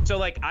Hooker. So,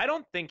 like, I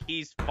don't think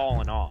he's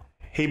fallen off.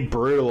 He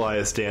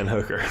brutalized Dan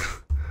Hooker.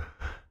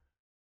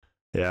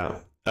 Yeah.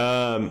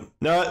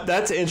 No,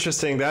 that's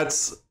interesting.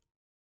 That's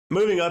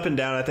moving up and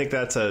down. I think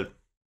that's a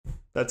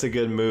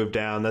good move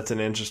down. That's an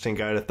interesting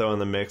guy to throw in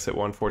the mix at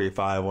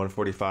 145.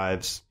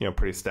 145's,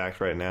 pretty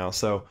stacked right now.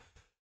 So,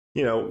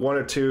 one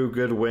or two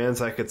good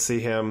wins. I could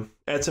see him.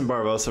 Edson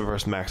Barbosa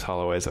versus Max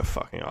Holloway is a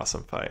fucking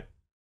awesome fight.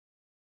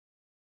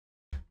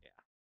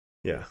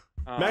 Yeah.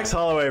 Max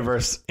Holloway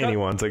versus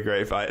anyone's a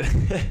great fight.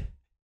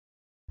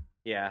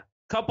 Yeah.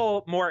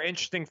 Couple more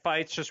interesting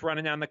fights just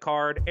running down the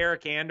card.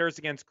 Eric Anders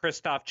against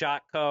Krzysztof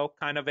Jotko,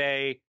 kind of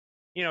a,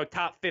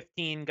 top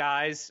 15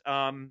 guys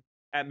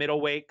at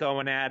middleweight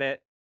going at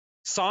it.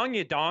 Song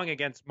Yadong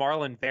against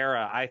Marlon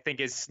Vera, I think,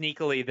 is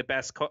sneakily the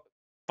best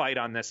fight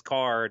on this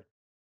card.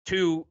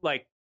 Two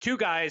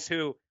guys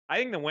who I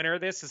think the winner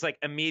of this is like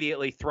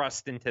immediately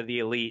thrust into the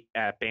elite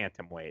at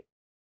bantamweight.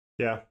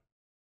 Yeah.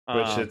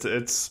 Which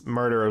it's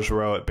murderer's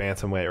row at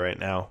bantamweight right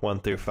now. 1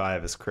 through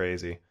 5 is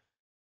crazy.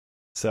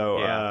 So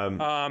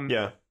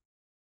yeah.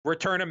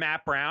 Return of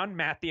Matt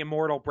the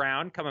Immortal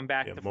Brown, coming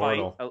back to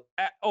fight.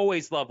 I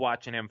always love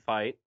watching him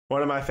fight.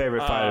 One of my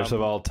favorite fighters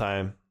of all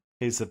time.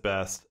 He's the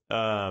best.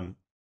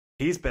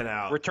 He's been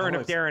out. Return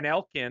of Darren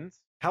Elkins.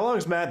 How long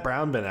has Matt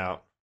Brown been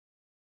out?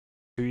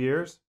 2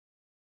 years?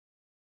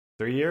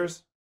 3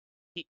 years?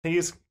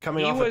 He's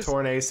coming off a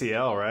torn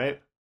ACL,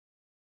 right?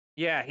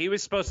 Yeah, he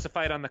was supposed to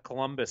fight on the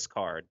Columbus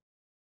card.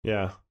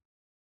 Yeah.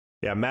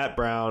 Yeah, Matt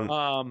Brown.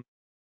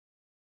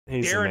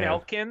 Darren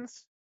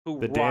Elkins, who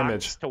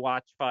rocks to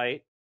watch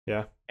fight.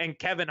 Yeah. And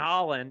Kevin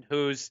Holland,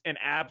 who's an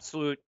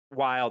absolute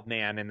wild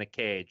man in the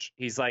cage.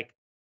 He's like,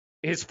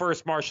 his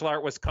first martial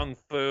art was Kung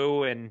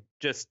Fu and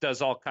just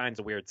does all kinds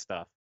of weird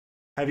stuff.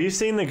 Have you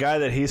seen the guy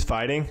that he's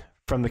fighting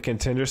from the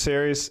Contender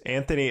Series?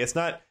 Anthony, he's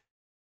got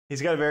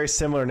a very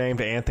similar name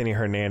to Anthony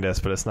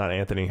Hernandez, but it's not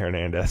Anthony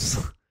Hernandez.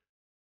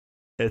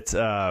 It's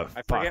I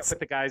forget what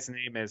the guy's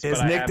name is, but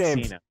I have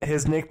seen him.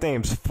 His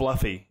nickname's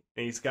Fluffy.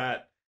 And he's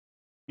got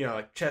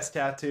like chest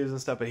tattoos and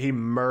stuff, but he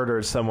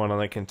murdered someone on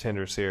the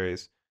Contender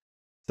Series.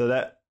 So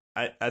that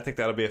I think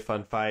that'll be a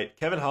fun fight.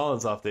 Kevin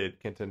Holland's off the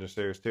Contender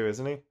Series too,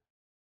 isn't he?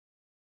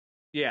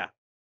 Yeah.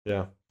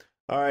 Yeah.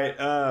 All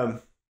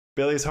right.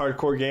 Billy's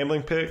hardcore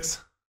gambling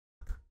picks.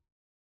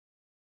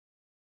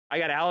 I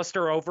got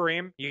Alistair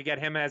Overeem. You get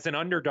him as an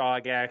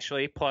underdog,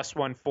 actually, plus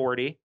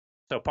 140.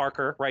 So,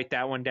 Parker, write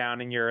that one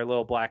down in your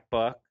little black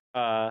book.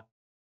 I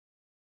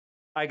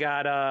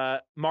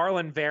got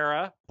Marlon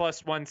Vera,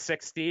 plus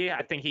 160.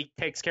 I think he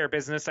takes care of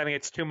business. I think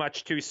it's too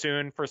much too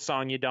soon for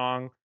Song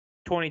Yadong.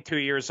 22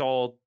 years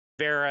old.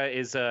 Vera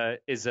is a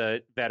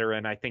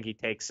veteran. I think he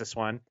takes this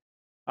one.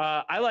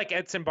 I like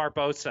Edson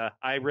Barbosa.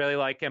 I really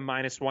like him,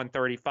 minus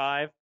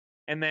 135.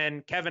 And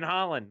then Kevin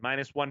Holland,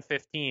 minus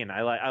 115.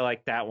 I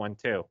like that one,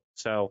 too.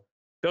 So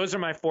those are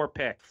my 4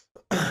 picks.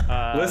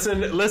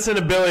 Listen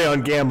to Billy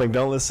on gambling.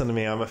 Don't listen to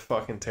me. I'm a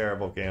fucking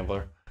terrible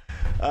gambler.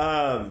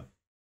 All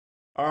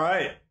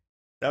right.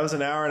 That was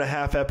an hour and a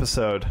half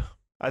episode.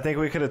 I think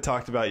we could have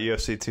talked about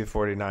UFC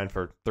 249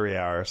 for 3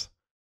 hours.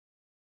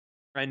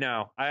 I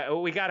know.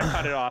 We got to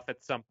cut it off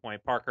at some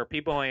point, Parker.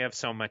 People only have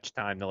so much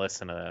time to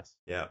listen to this.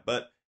 Yeah,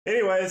 but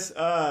anyways,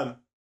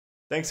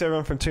 thanks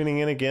everyone for tuning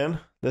in again.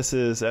 This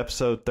is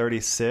episode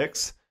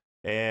 36,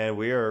 and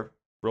we are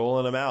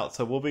rolling them out.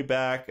 So we'll be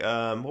back.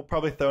 We'll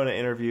probably throw in an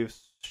interview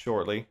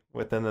shortly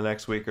within the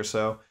next week or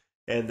so,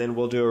 and then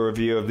we'll do a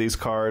review of these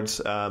cards,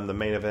 the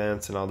main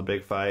events and all the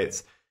big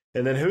fights.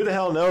 And then who the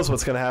hell knows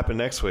what's going to happen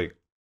next week?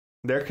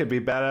 There could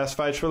be badass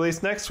fights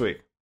released next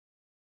week.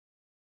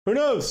 Who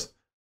knows?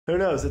 Who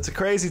knows? It's a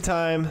crazy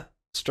time,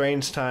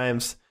 strange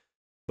times,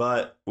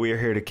 but we are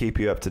here to keep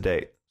you up to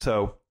date.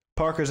 So,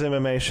 Parker's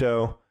MMA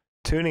show,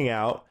 tuning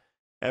out.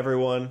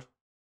 Everyone,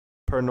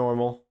 per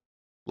normal,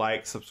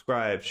 like,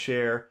 subscribe,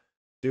 share,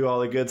 do all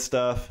the good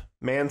stuff.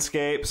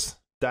 Manscapes,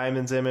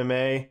 Diamonds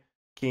MMA,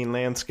 Keen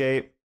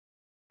Landscape,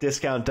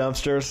 Discount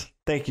Dumpsters.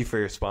 Thank you for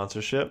your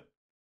sponsorship.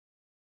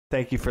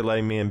 Thank you for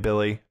letting me and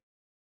Billy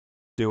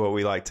do what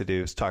we like to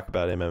do, is talk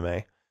about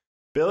MMA.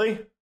 Billy,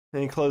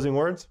 any closing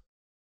words?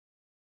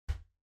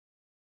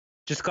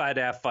 Just glad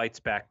to have fights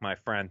back, my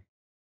friend.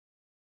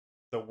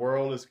 The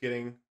world is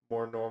getting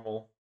more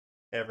normal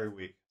every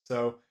week.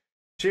 So,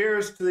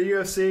 cheers to the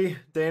UFC,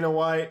 Dana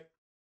White.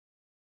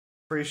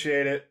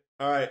 Appreciate it.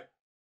 All right.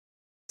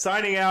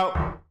 Signing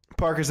out.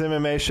 Parker's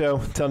MMA show.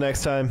 Until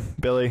next time,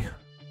 Billy,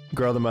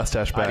 Grow the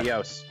mustache back.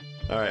 Adios.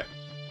 All right.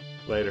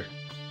 Later.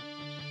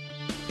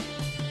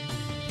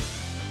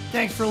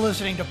 Thanks for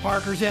listening to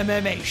Parker's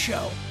MMA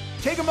Show.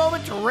 Take a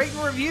moment to rate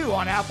and review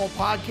on Apple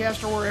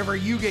Podcasts or wherever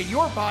you get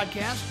your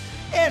podcasts,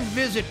 and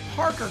visit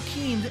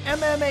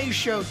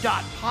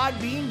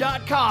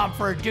ParkerKeansMMAShow.podbean.com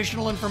for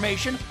additional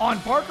information on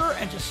Parker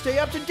and to stay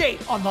up to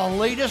date on the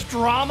latest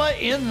drama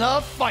in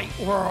the fight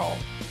world.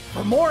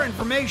 For more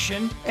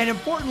information and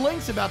important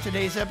links about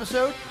today's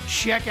episode,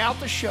 check out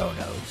the show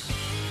notes.